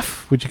Our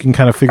Chef, which you can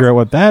kind of figure out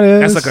what that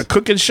is. That's like a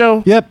cooking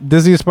show. Yep,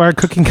 Disney-inspired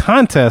cooking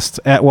contest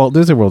at Walt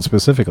Disney World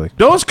specifically.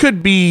 Those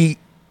could be.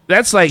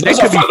 That's like Those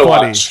that are could be fun to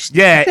funny. watch.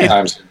 Yeah.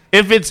 Sometimes.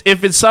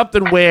 If it's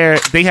something where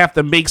they have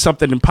to make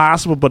something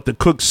impossible, but the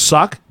cooks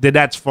suck, then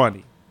that's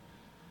funny.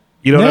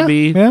 You know what I Yeah,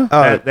 mean?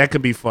 yeah. That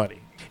could be funny.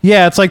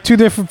 Yeah, it's like 2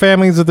 different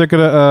families that they're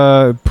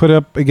gonna put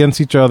up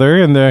against each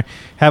other, and they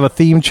have a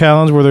theme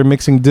challenge where they're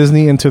mixing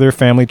Disney into their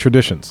family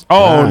traditions.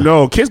 Oh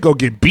no, kids gonna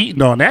get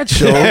beaten on that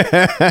show.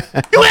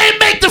 You ain't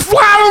make the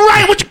flour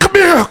right. Would you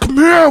come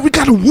here? We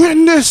gotta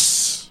win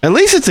this. At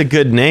least it's a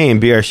good name,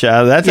 Beer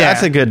Shadow.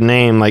 That's a good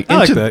name. Like, I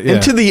like that, yeah.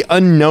 Into the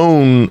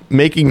Unknown,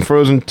 making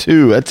Frozen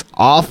 2. That's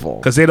awful.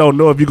 Because they don't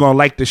know if you're going to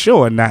like the show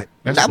or not.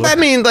 I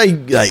mean, like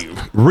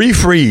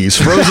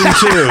refreeze Frozen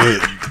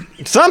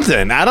 2.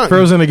 Something. I don't.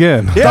 Frozen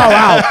again.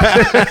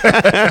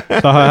 Yeah.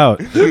 Thaw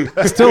out.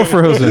 Still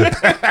frozen.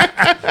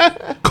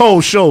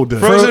 Cold shoulder.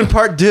 Frozen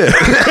Part 2.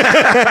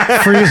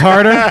 Freeze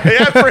harder.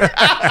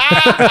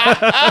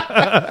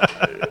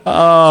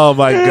 Oh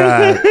my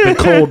God. The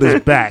cold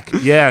is back.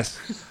 Yes.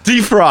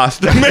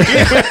 Defrost.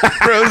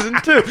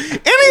 Frozen 2.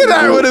 Any of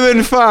that would have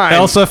been fine.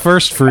 Elsa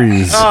first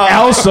freeze.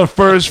 Elsa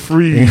first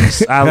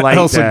freeze. I like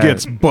Elsa that.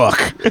 gets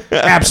Buck.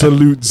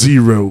 Absolute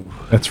zero.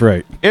 That's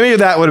right. Any of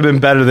that would have been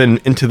better than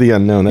Into the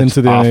Unknown. That's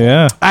Into the awful.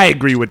 yeah. I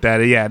agree with that.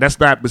 Yeah, that's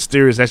not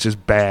mysterious. That's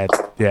just bad.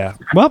 Yeah.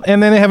 Well,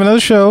 and then they have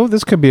another show.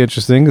 This could be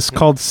interesting. It's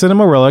called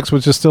Cinema Relics,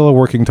 which is still a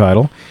working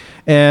title.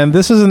 And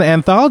this is an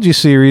anthology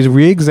series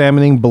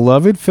re-examining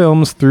beloved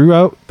films through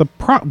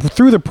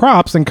the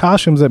props and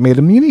costumes that made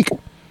them unique.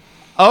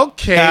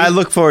 Okay. Yeah, I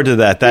look forward to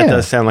that. That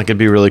does sound like it'd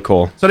be really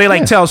cool. So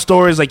they tell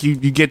stories like you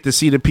get to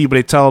see the people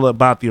they tell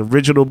about the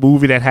original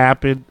movie that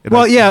happened.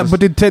 Well, yeah,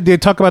 but they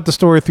talk about the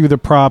story through the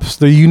props,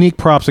 the unique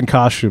props and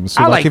costumes.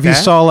 So I like if you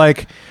that. saw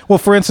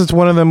for instance,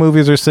 one of the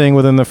movies are saying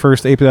within the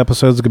first 8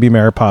 episodes it could be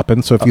Mary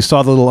Poppins. So if you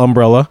saw the little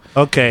umbrella,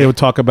 Okay. they would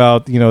talk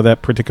about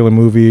that particular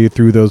movie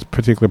through those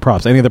particular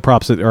props. Any of the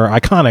props that are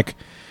iconic.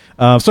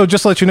 So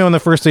just to let you know, in the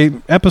first 8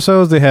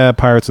 episodes, they had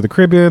Pirates of the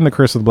Caribbean, The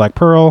Curse of the Black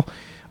Pearl,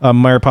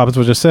 Mary Poppins,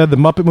 which I said, The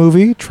Muppet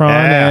Movie, Tron,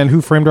 and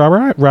Who Framed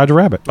Roger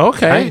Rabbit.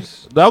 Okay. Nice.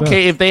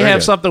 Okay, if they Very have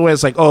good. something where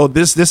it's like, oh,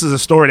 this is a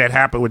story that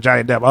happened with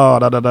Johnny Depp.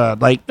 Oh,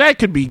 like that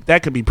could be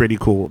pretty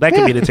cool. That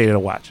could be entertaining to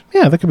watch.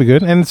 Yeah, that could be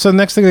good. And so the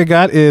next thing they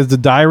got is The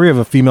Diary of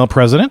a Female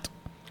President.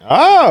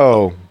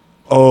 Oh.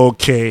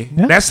 Okay.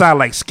 Yeah. That sounds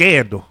like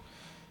Scandal.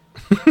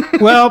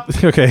 Well,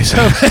 okay,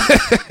 so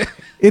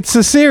it's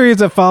a series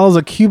that follows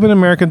a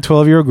Cuban-American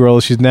 12-year-old girl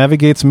as she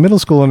navigates middle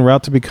school en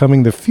route to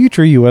becoming the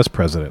future U.S.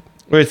 president.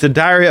 Wait, it's the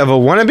diary of a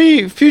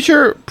wannabe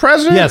future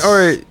president? Yes.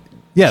 Or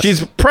Yes.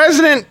 she's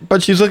president,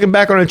 but she's looking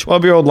back on her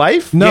 12-year-old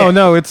life?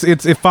 No,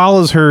 it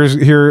follows her.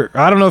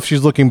 I don't know if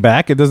she's looking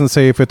back. It doesn't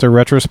say if it's a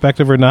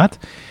retrospective or not.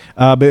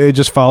 But it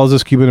just follows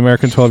this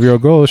Cuban-American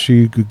 12-year-old girl as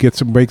she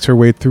makes her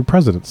way through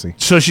presidency.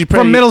 So she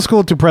From middle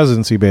school to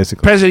presidency,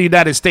 basically. President of the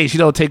United States. She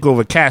don't take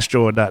over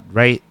Castro or nothing,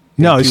 right?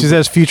 No, she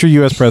says future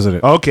U.S.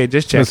 president. Okay,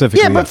 just check.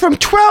 Specifically, Yeah, but from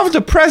 12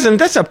 to president,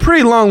 that's a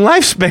pretty long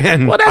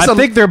lifespan. Well, that's I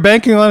think they're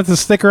banking on it to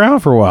stick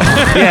around for a while.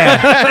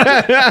 yeah.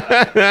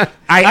 That's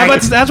what I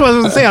was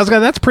going to say.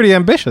 That's pretty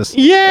ambitious.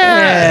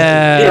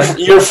 Yeah.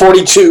 You're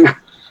 42.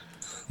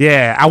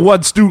 Yeah, I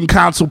won student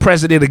council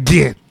president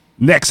again.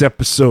 Next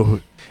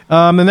episode.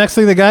 The next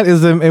thing they got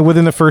is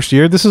within the first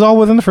year. This is all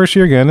within the first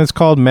year again. It's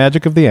called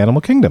Magic of the Animal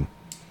Kingdom,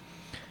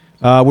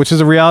 which is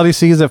a reality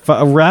series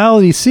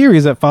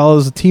that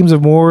follows teams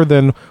of more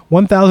than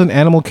 1,000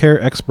 animal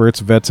care experts,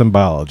 vets, and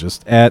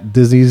biologists at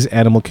Disney's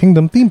Animal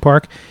Kingdom theme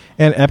park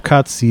and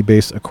Epcot's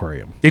Sea-Based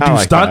Aquarium. They do I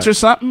like stunts that. or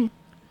something?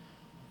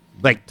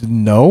 Like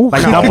No,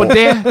 double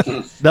dare?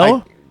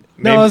 No?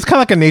 no, it's kind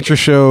of like a nature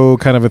show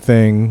kind of a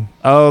thing.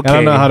 Okay. I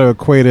don't know how to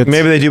equate it.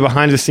 Maybe they do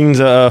behind the scenes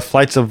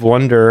Flights of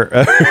Wonder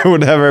or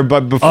whatever,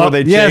 but before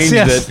they changed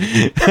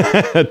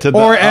it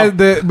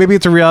to maybe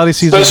it's a reality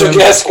season. Special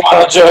guest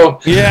Guano Joe.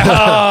 Yeah.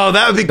 Oh,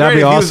 that would be That'd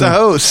great be if he was the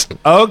awesome. host.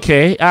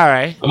 Okay, all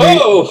right.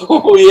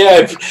 Oh,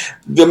 yeah.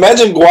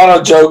 Imagine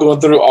Guano Joe going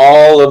through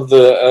all of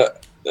the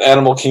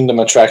Animal Kingdom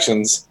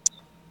attractions.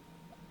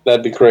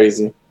 That'd be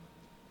crazy.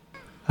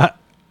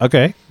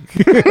 Okay.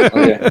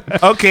 Okay.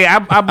 Okay,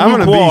 I'm I'm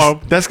lukewarm. gonna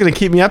be. That's gonna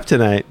keep me up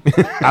tonight.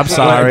 I'm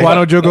sorry.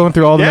 Guano Joe going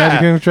through all the Yeah. Magic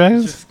Kingdom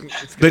attractions?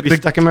 It's gonna be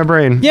stuck in my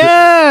brain.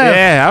 Yeah!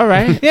 Yeah, all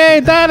right.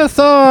 Yay,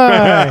 dinosaur!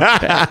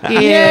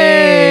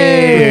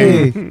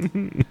 Yay!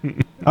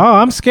 Oh,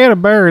 I'm scared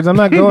of birds. I'm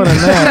not going in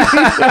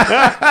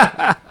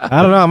that.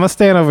 I don't know. I'm going to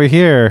stand over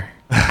here.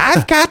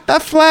 I've got the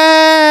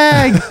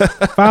flag.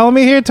 Follow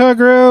me here, tour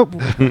group.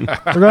 We're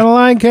going to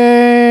Lion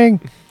King.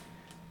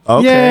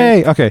 Okay.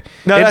 Yay! Okay.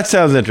 No, that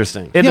sounds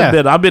interesting. In Yeah. the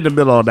middle. I'm in the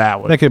middle on that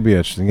one. That could be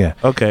interesting, yeah.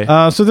 Okay.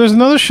 So there's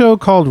another show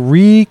called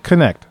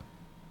Reconnect.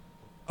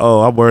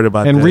 Oh, I'm worried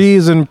about And this. Re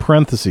is in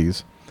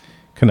parentheses.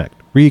 Connect.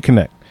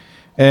 Reconnect.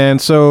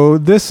 And so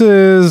this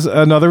is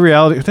another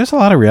reality. There's a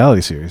lot of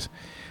reality series.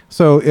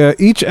 So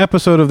each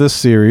episode of this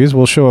series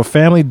will show a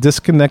family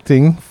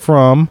disconnecting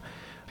from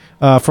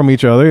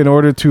each other in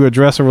order to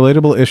address a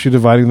relatable issue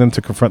dividing them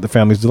to confront the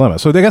family's dilemma.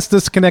 So I guess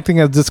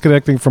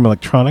disconnecting from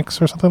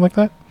electronics or something like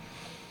that?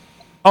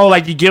 Oh,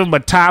 like you give them a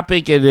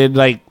topic and then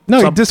like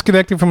No,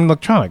 disconnecting from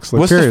electronics.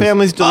 Like, What's period. the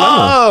family's dilemma?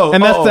 Oh,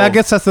 And I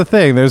guess that's the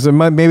thing.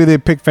 Maybe they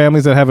pick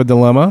families that have a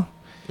dilemma.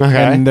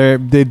 and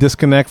they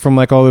disconnect from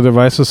like all the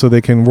devices so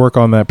they can work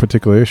on that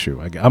particular issue.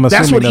 I'm assuming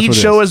That's what each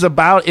show is is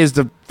about, is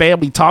the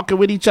family talking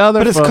with each other.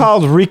 But it's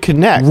called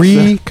Reconnect.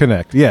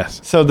 Reconnect,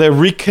 yes. So they're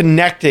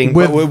reconnecting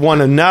with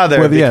one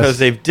another because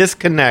they've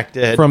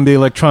disconnected from the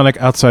electronic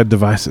outside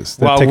devices.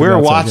 While we're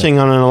watching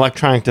on an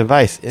electronic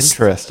device.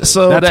 Interesting.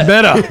 So that's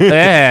better.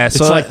 Yeah. It's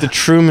like the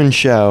Truman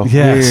Show.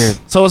 Yes.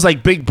 Weird. So it's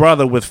like Big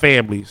Brother with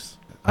families.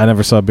 I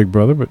never saw Big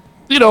Brother, but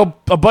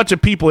a bunch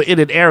of people in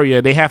an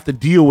area, they have to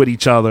deal with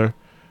each other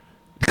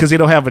because they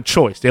don't have a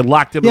choice. They're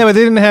locked in. Yeah, but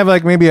they didn't have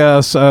like maybe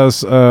a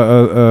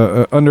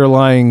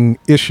underlying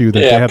issue that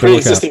they had to look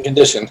at. Pre-existing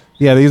condition.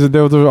 Yeah,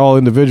 those are all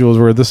individuals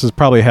where this is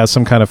probably has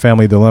some kind of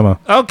family dilemma.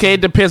 Okay,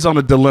 it depends on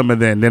the dilemma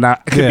then. Then I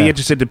could be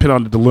interested depending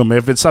on the dilemma.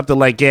 If it's something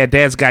like,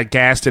 Dad's got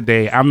gas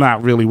today, I'm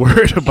not really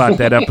worried about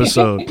that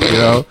episode,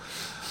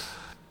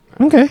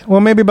 Okay,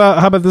 well maybe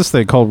how about this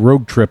thing called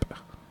Rogue Trip?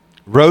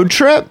 Road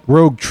Trip?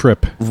 Rogue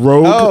Trip.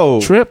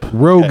 Rogue Trip?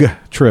 Rogue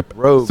Trip.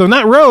 Rogue. So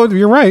not road,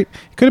 you're right.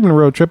 It could have been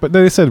Road Trip, but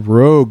they said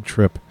Rogue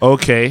Trip.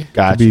 Okay.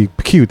 Gotcha. To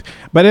be cute.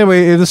 But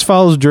anyway, this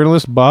follows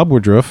journalist Bob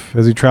Woodruff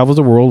as he travels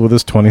the world with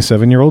his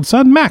 27-year-old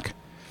son, Mac.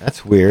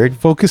 That's weird.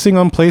 Focusing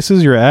on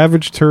places your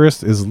average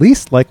tourist is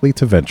least likely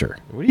to venture.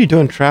 What are you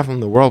doing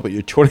traveling the world with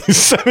your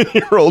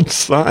 27-year-old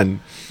son?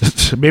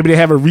 Maybe they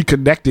haven't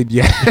reconnected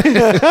yet.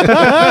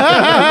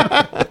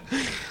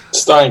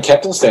 Starring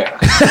Captain Stan.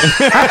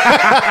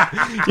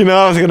 I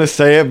was going to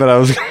say it, but I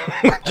was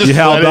just you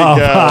held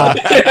off.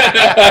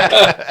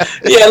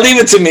 Yeah, leave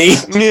it to me.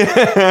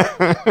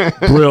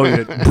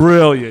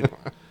 Brilliant.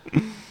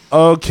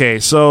 Okay,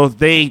 so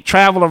they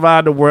travel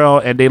around the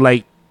world and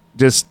they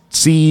just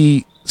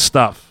see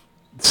stuff.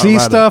 See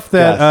stuff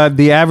that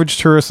the average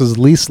tourist is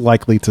least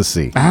likely to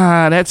see.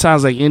 That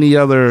sounds like any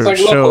other It's like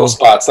show. local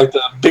spots, like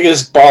the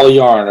biggest ball of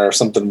yarn or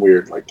something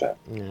weird like that.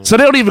 Yeah. So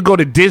they don't even go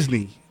to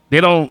Disney.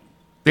 They don't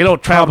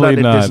travel probably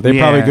to not. Disney. They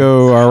probably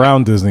go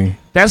around Disney.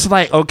 That's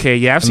like, okay,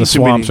 yeah, I've in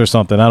seen the swamps or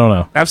something. I don't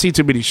know. I've seen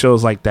too many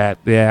shows like that.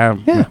 Yeah,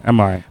 I'm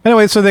all right.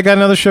 Anyway, so they got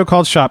another show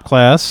called Shop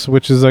Class,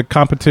 which is a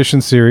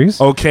competition series.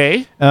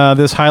 Okay.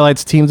 This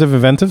highlights teams of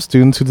inventive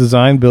students who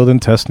design, build,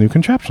 and test new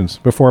contraptions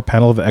before a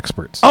panel of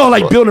experts. Oh,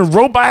 like building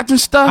robots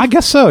and stuff? I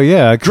guess so,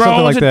 yeah. Drones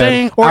something like and that.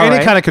 thing? Or All any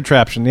right. kind of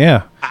contraption,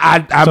 yeah.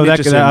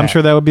 I'm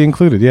sure that would be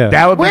included, yeah.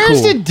 That would be cool.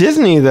 Where's the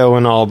Disney, though,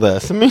 in all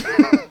this? I mean...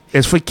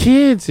 It's for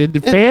kids and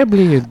the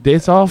family.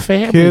 It's all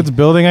family. Kids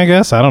building, I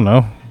guess. I don't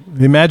know.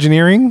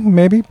 Imagineering,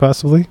 maybe,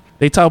 possibly.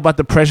 They talk about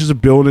the pressures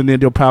of building,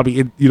 and they'll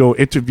probably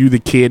interview the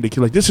kid. The kid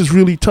like, this is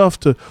really tough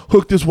to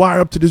hook this wire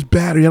up to this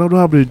battery. I don't know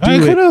how to do it.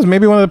 Who knows?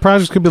 Maybe one of the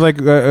projects could be like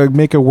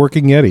make a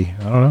working Yeti.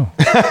 I don't know.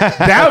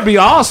 That would be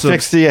awesome.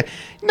 Fix the...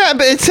 No,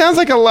 but it sounds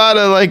like a lot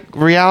of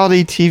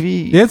reality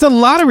TV. It's a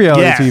lot of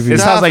reality TV. It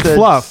sounds like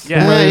fluff.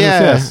 Yeah.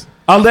 Yes.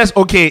 Unless,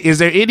 is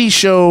there any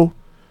show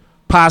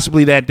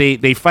possibly that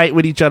they fight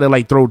with each other,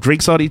 like throw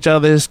drinks on each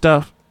other and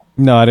stuff?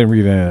 No, I didn't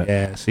read that.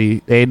 Yeah,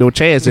 see, there ain't no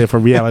chance there for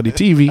reality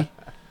TV.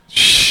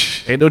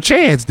 Ain't no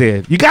chance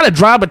there. You got to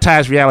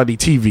dramatize reality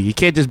TV. You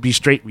can't just be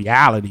straight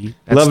reality.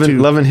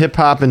 Loving hip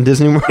hop and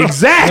Disney World.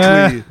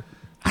 Exactly.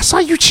 I saw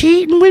you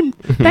cheating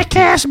with that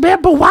cast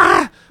member.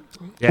 Why?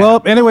 Yeah.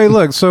 Well, anyway,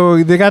 look.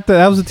 So they got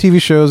that was the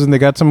TV shows, and they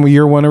got some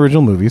year one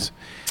original movies.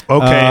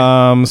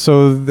 Okay.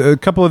 So a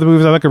couple of the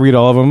movies, I'm not gonna read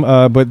all of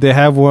them, but they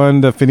have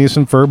one, the Phineas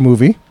and Ferb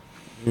movie.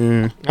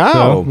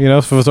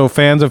 Oh, So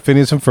fans of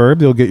Phineas and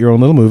Ferb, you'll get your own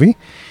little movie.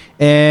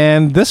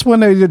 And this one,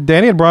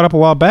 Danny had brought up a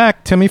while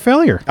back, Timmy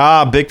Failure.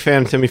 Big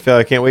fan of Timmy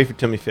Failure. Can't wait for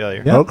Timmy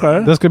Failure. Yeah,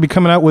 okay. That's going to be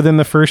coming out within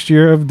the first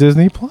year of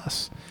Disney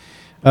Plus.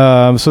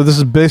 So this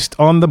is based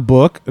on the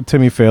book,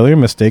 Timmy Failure,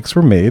 Mistakes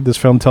Were Made. This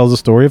film tells the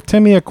story of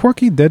Timmy, a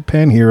quirky,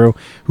 deadpan hero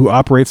who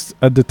operates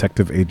a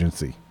detective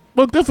agency.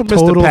 Well, good for Mr.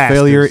 Total Pastors.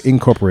 Failure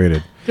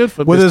Incorporated. Good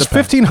for with Mr. his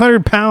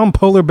 1,500-pound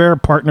polar bear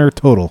partner,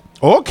 Total.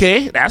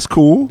 Okay, that's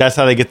cool. That's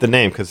how they get the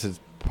name, because his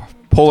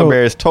polar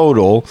bear is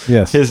Total.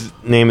 Yes. His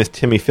name is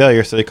Timmy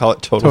Failure, so they call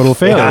it Total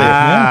Failure.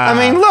 I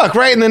mean, look,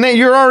 right in the name.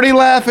 You're already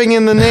laughing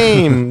in the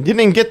name. You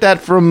didn't get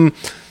that from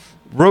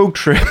Rogue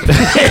Trip.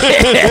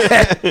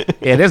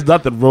 Yeah, there's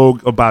nothing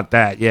rogue about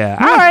that. Yeah.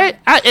 All right.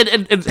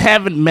 And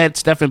haven't met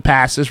Stephen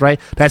Passis, right?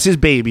 That's his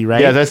baby,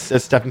 right? Yeah, that's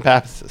Stephen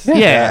Passis.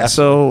 Yeah.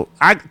 So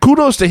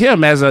kudos to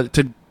him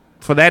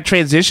for that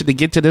transition to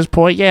get to this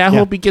point. Yeah, I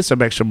hope he gets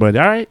some extra money.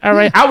 All right.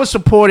 I would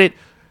support it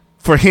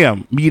for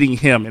him, meeting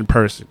him in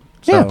person.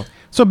 So. Yeah.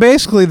 So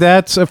basically,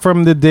 that's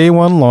from the day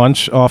one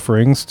launch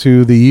offerings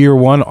to the year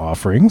one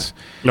offerings.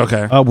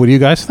 Okay. What do you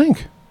guys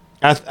think?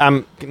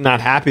 I'm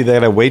not happy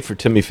that I wait for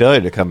Timmy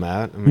Failure to come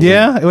out. I mean,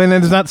 Yeah, and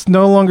there's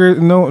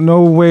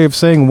no way of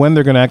saying when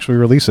they're going to actually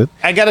release it.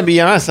 I got to be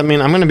honest. I mean,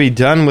 I'm going to be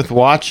done with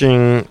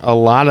watching a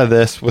lot of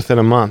this within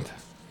a month.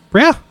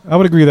 Yeah, I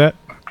would agree with that.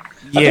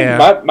 Yeah.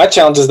 I think my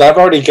challenge is that I've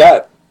already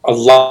got a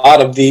lot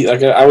of the.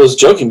 I was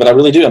joking, but I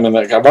really do. I mean,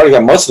 I've already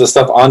got most of the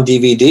stuff on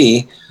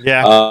DVD,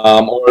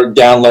 or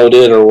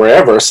downloaded or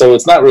wherever. So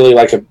it's not really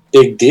like a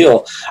big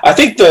deal. I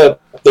think the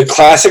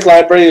classic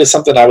library is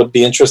something I would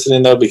be interested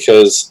in though,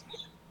 because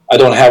I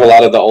don't have a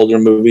lot of the older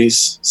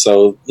movies,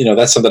 so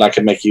that's something I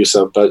could make use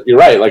of. But you're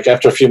right. Like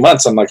after a few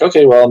months, I'm like,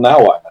 okay, well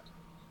now what?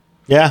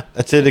 Yeah,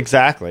 that's it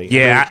exactly.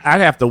 Yeah,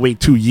 I'd have to wait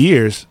 2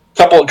 years.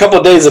 Couple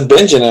of days of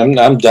binging, and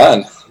I'm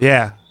done.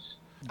 Yeah.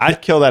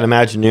 I'd kill that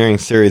Imagineering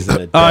series in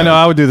a day. Oh, no,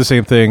 I would do the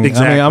same thing.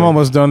 Exactly. I mean, I'm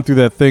almost done through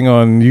that thing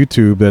on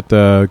YouTube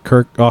that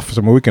Kirk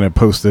Officer Weekend had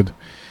posted,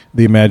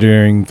 the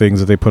Imagineering things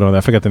that they put on.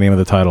 I forgot the name of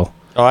the title.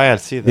 Oh, I had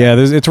to see that. Yeah,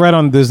 it's right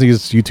on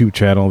Disney's YouTube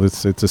channel.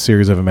 It's a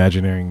series of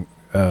Imagineering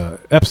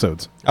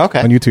episodes.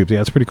 Okay. On YouTube.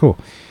 Yeah, it's pretty cool.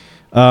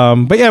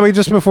 But yeah,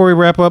 just before we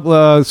wrap up,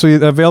 so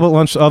available at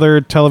lunch, other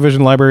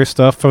television library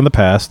stuff from the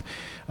past.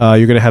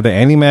 You're going to have the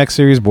Animax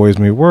series, Boys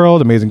Meet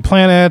World, Amazing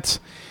Planet,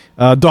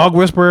 Dog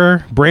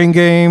Whisperer, Brain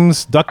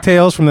Games,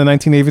 DuckTales from the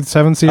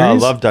 1987 series. I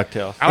love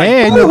DuckTales.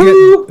 And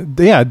you'll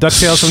get,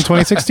 DuckTales from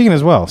 2016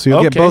 as well. So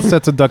you'll get both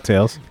sets of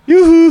DuckTales.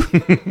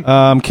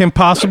 Yoo-hoo! Kim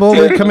Possible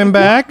coming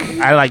back.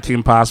 I like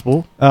Kim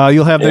Possible.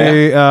 You'll have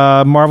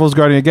the Marvel's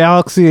Guardian of the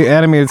Galaxy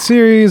animated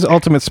series,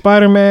 Ultimate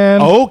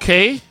Spider-Man.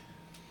 Okay.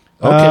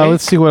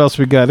 Let's see what else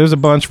we got. There's a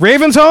bunch.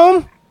 Raven's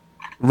Home.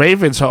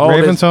 Raven's Home.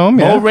 Raven's Home,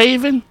 yeah. Old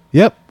Raven?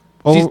 Yep.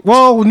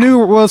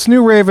 It's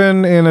new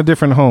Raven in a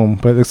different home,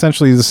 but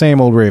essentially the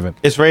same old Raven.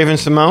 Is Raven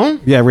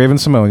Simone? Yeah, Raven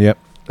Simone, yep.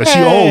 She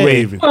old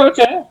Raven.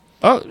 Okay.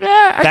 Oh,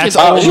 yeah. That's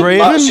old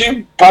Raven?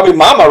 She probably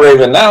Mama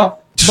Raven now.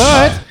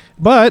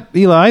 But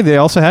Eli, they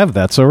also have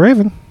That's So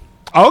Raven.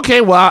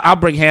 Okay, well, I'll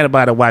bring Hannah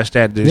by to watch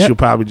that. Then Yep. she'll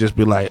probably just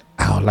be like,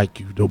 I don't like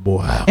you no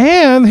more.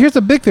 And here's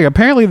the big thing.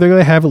 Apparently, they're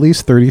going to have at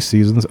least 30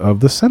 seasons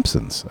of The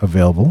Simpsons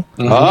available.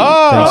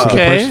 Oh, Thanks to the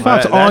okay. purchase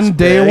files That's on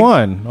day big.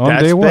 one.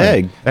 That's day one.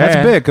 big. That's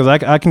Yeah. big because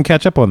I can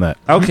catch up on that.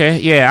 Okay,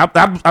 yeah,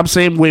 I'm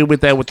same way with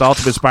that with the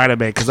Ultimate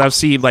Spider-Man because I've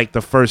seen like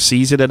the first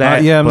season of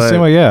that. Yeah, I'm the but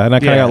same way. Yeah, and I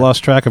kind of yeah. got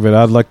lost track of it.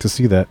 I'd like to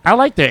see that. I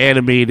like their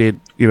animated,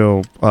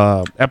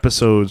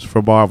 episodes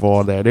for Marvel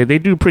on there. They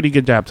do a pretty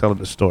good job telling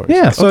the story.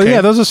 Yeah, so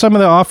Okay. those are some of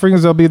the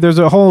offerings. There's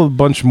a whole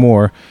bunch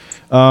more.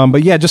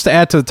 But yeah, just to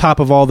add to the top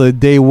of all the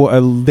day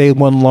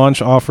one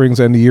launch offerings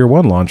and the year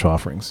one launch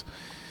offerings.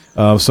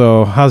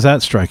 So how's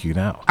that strike you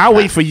now? I'll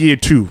wait for year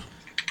 2.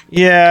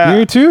 Yeah.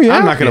 Year 2, yeah?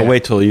 I'm not going to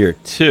wait till year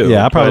 2.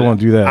 Yeah, I probably but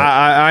won't do that.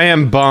 I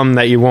am bummed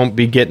that you won't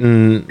be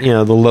getting,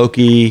 the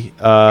Loki.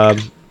 Yeah,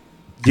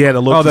 the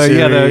Loki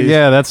series.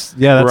 That's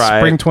Right.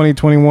 spring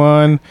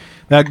 2021.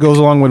 That goes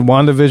along with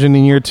WandaVision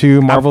in year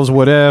 2, Marvel's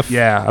What If,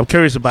 Yeah, I'm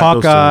curious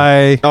about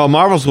Hawkeye. Oh,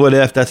 Marvel's What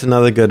If. That's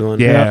another good one. those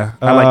two. Yeah,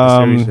 I like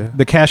the series. Yeah.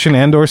 The Cassian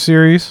Andor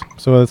series.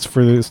 So that's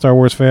for the Star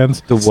Wars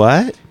fans. The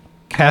what?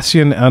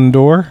 Cassian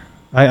Andor.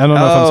 I don't know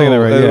if I'm saying that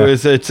right. Yeah.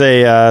 It's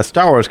a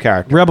Star Wars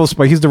character. Rebel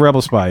spy. He's the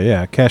rebel spy.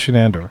 Yeah, Cassian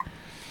Andor.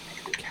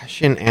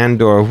 Cassian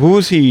Andor. Who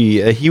was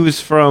he? He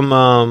was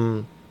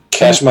from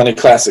Cash Money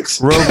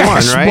Classics. Rogue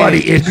One, right?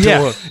 Buddy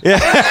Endor.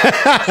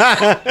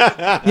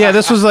 Yeah,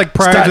 this was like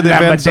prior to the Starting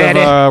out events my daddy.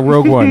 of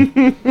Rogue One.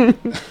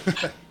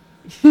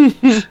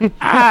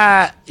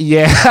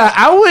 Yeah,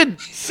 I would.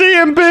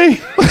 CMB.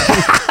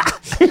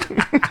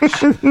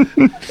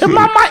 Am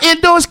I my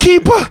Endor's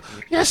keeper?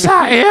 Yes,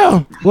 I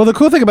am. Well, the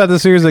cool thing about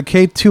this series is that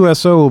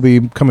K2SO will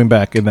be coming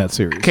back in that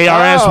series.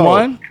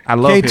 KRS-One. I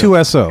love him.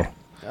 K2SO.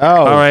 Oh,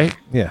 All right.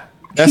 Yeah.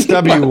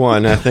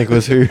 SW1, I think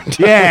was who.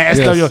 Yeah,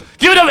 SW1.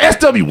 Give it up,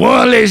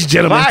 SW1, ladies and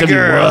gentlemen. My SW1.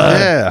 girl.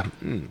 Yeah.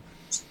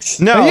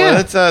 No,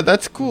 But yeah.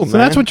 that's cool, man. So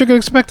that's what you can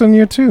expect on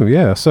year 2.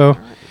 Yeah. So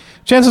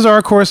chances are,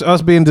 of course,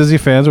 us being Disney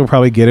fans will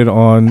probably get it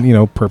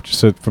on,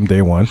 purchase it from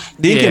day one.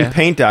 The Ink Yeah. and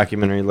Paint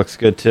documentary looks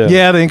good too.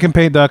 Yeah, the Ink and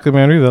Paint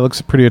documentary. That looks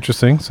pretty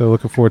interesting. So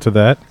looking forward to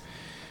that.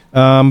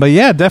 But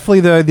yeah,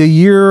 definitely the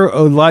year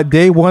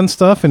day one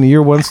stuff and the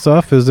year one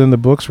stuff is in the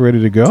books,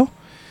 ready to go.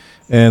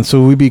 And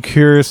so we'd be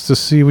curious to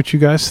see what you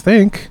guys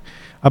think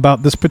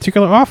about this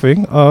particular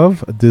offering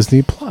of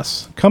Disney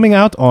Plus coming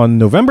out on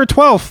November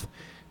 12th,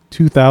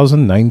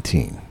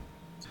 2019.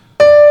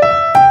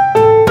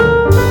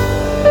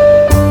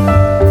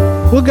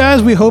 Well,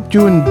 guys, we hope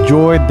you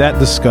enjoyed that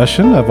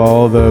discussion of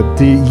all the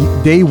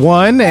day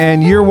one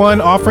and year one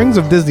offerings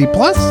of Disney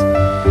Plus.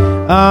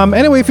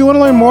 Anyway, if you want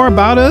to learn more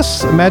about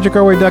us,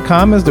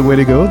 magicourway.com is the way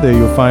to go. There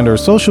you'll find our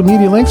social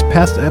media links,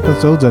 past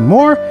episodes, and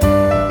more.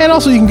 And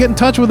also, you can get in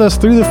touch with us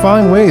through the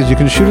following ways. You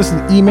can shoot us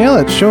an email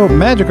at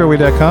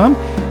show@magicourway.com.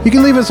 You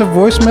can leave us a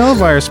voicemail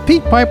via our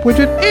SpeakPipe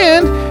widget,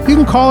 and you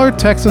can call or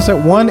text us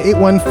at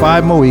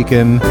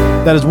 1-815-MOHICAN.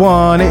 That is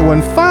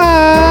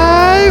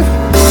 1-815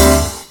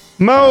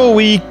 Mo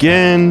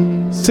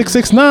Weekend.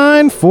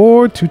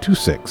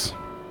 669-4226.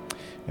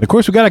 And of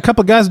course, we got a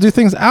couple guys to do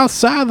things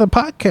outside of the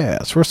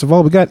podcast. First of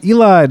all, we got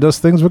Eli does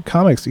things with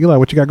comics. Eli,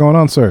 what you got going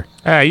on, sir?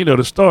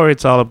 The story,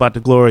 it's all about the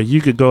glory. You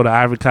could go to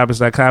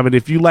ivorycomics.com, and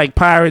if you like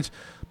pirates,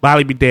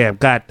 Molly be damned,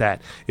 got that.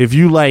 If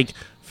you like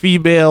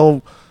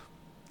female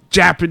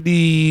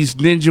Japanese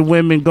ninja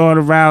women going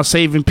around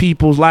saving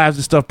people's lives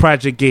and stuff,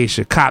 Project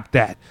Geisha, cop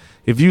that.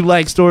 If you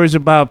like stories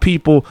about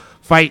people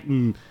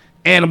fighting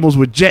animals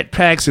with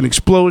jetpacks and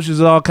explosions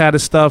and all kind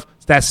of stuff,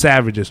 that's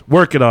Savages.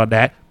 Working on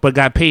that, but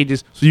got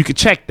pages, so you can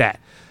check that.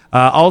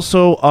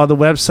 Also, on the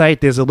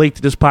website, there's a link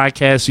to this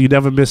podcast, so you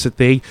never miss a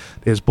thing.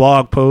 There's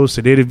blog posts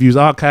and interviews,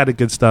 all kind of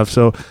good stuff.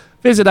 So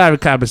visit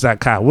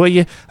ivorycomics.com, will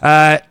you?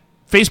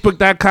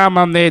 Facebook.com,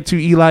 I'm there too,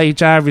 Eli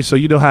H. Ivory, so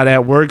you know how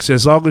that works.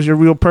 As long as you're a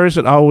real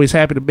person, always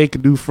happy to make a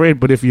new friend,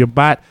 but if you're a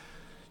bot,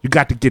 you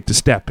got to get to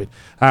stepping.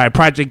 All right,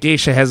 Project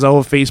Geisha has their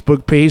own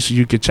Facebook page, so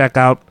you can check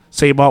out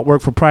same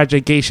artwork for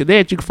Project Geisha there.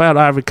 You can find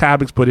Ivory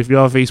Comics, but if you're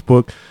on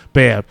Facebook,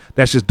 bam,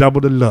 that's just double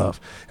the love.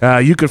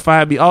 You can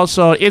find me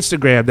also on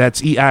Instagram.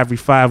 That's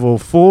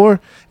eivory504.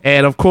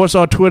 And, of course,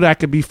 on Twitter, I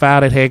can be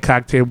found at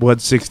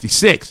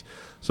Hancock10166.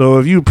 So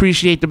if you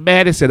appreciate the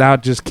madness, then I'll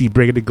just keep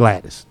bringing the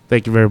gladness.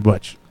 Thank you very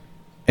much.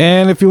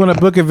 And if you want to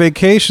book a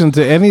vacation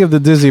to any of the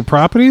Disney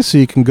properties so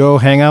you can go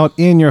hang out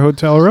in your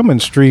hotel room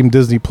and stream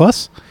Disney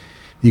Plus,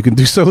 you can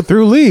do so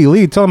through Lee.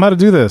 Lee, tell them how to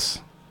do this.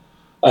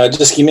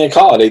 Just give me a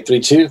call at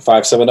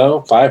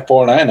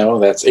 832-570-5490.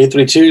 That's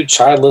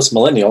 832-Childless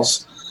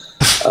Millennials.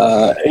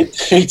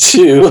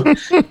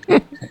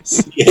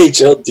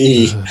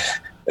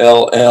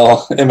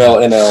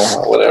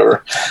 832-CHLD-LL-MLNL,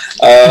 whatever.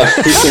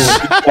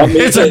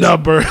 It's a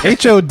number.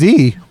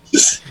 HOD.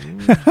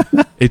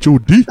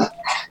 HOD.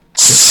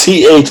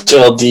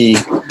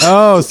 CHLD.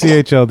 Oh,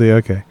 CHLD.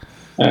 Okay.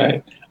 All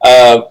right.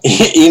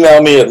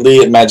 Email me at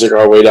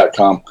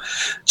lee@magicourway.com.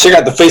 Check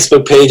out the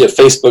Facebook page at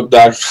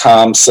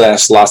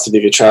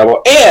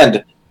facebook.com/LostToDigaTravel.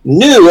 And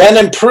new and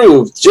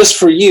improved, just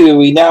for you,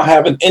 we now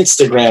have an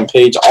Instagram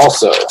page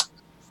also.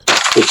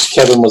 Which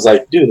Kevin was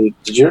like, dude,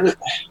 did your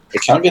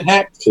account get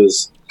hacked?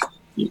 Because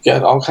you've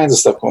got all kinds of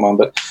stuff going on.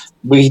 But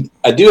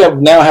I do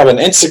now have an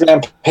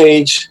Instagram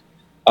page.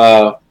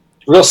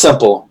 Real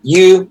simple.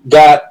 You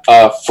got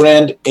a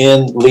friend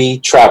in Lee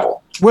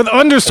Travel. With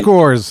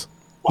underscores.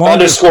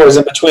 Underscores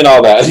in between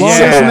all that.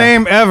 Longest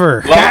name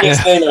ever.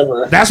 Longest name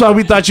ever. That's why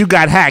we thought you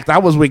got hacked. I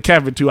was with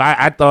Kevin, too.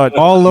 I thought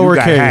all you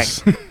got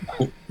lowercase. hacked.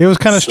 It was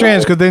kind of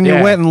strange because then you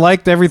went and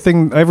liked every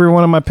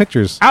one of my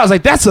pictures. I was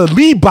like, that's a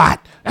Lee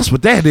bot. That's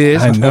what that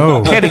is. I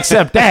know. Can't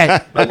accept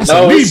that. That's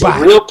No, a Lee it's a bot.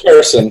 real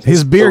person.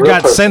 His beard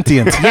got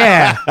sentient.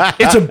 Yeah.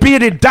 It's a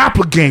bearded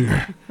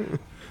doppelganger.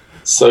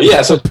 So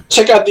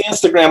check out the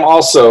Instagram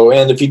also.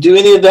 And if you do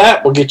any of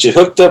that, we'll get you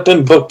hooked up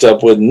and booked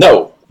up with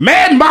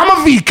Mad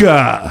Mama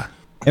Vika.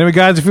 Anyway,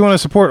 guys, if you want to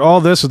support all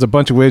this, there's a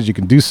bunch of ways you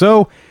can do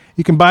so.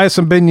 You can buy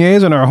some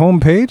beignets on our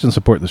homepage and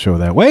support the show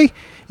that way.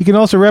 You can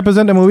also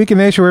represent the Mohican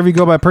Nation wherever you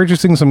go by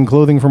purchasing some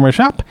clothing from our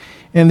shop.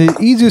 And the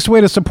easiest way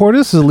to support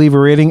us is leave a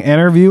rating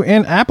and a review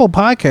in Apple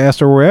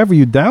Podcasts or wherever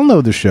you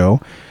download the show,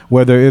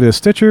 whether it is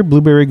Stitcher,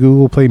 Blueberry,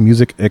 Google Play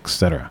Music,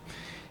 etc.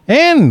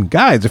 And,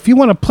 guys, if you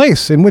want a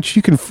place in which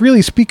you can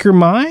freely speak your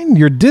mind,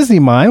 your Disney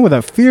mind,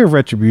 without fear of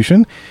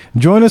retribution,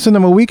 join us in the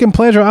Mohican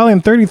Pleasure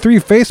Island 33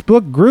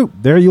 Facebook group.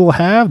 There you will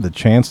have the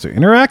chance to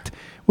interact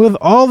with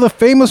all the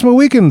famous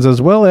Mohicans,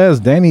 as well as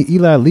Danny,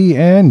 Eli, Lee,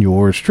 and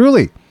yours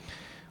truly.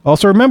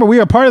 Also, remember, we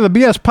are part of the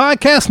BS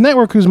Podcast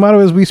Network, whose motto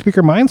is We Speak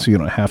Our Minds, so you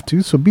don't have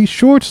to. So be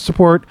sure to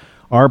support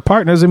our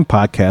partners in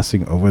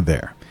podcasting over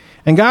there.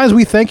 And, guys,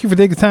 we thank you for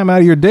taking time out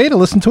of your day to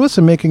listen to us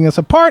and making us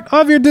a part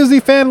of your Disney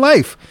fan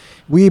life.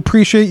 We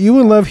appreciate you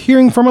and love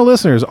hearing from our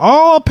listeners.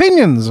 All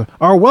opinions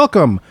are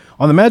welcome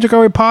on the Magic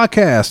Our Way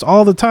podcast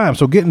all the time,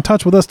 so get in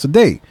touch with us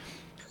today.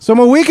 So,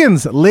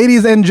 Mohicans,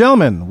 ladies and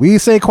gentlemen, we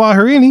say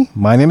Kwaherini.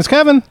 My name is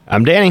Kevin.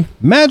 I'm Danny.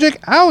 Magic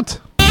out.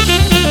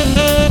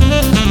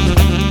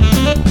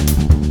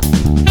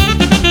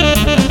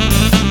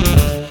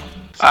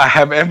 I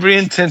have every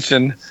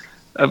intention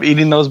of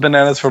eating those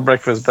bananas for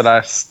breakfast, but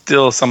I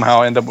still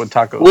somehow end up with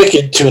tacos.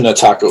 Wicked tuna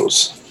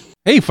tacos.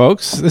 Hey,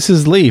 folks, this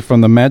is Lee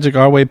from the Magic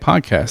Our Way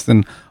podcast,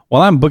 and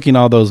while I'm booking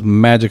all those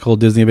magical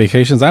Disney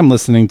vacations, I'm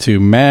listening to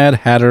Mad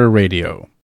Hatter Radio.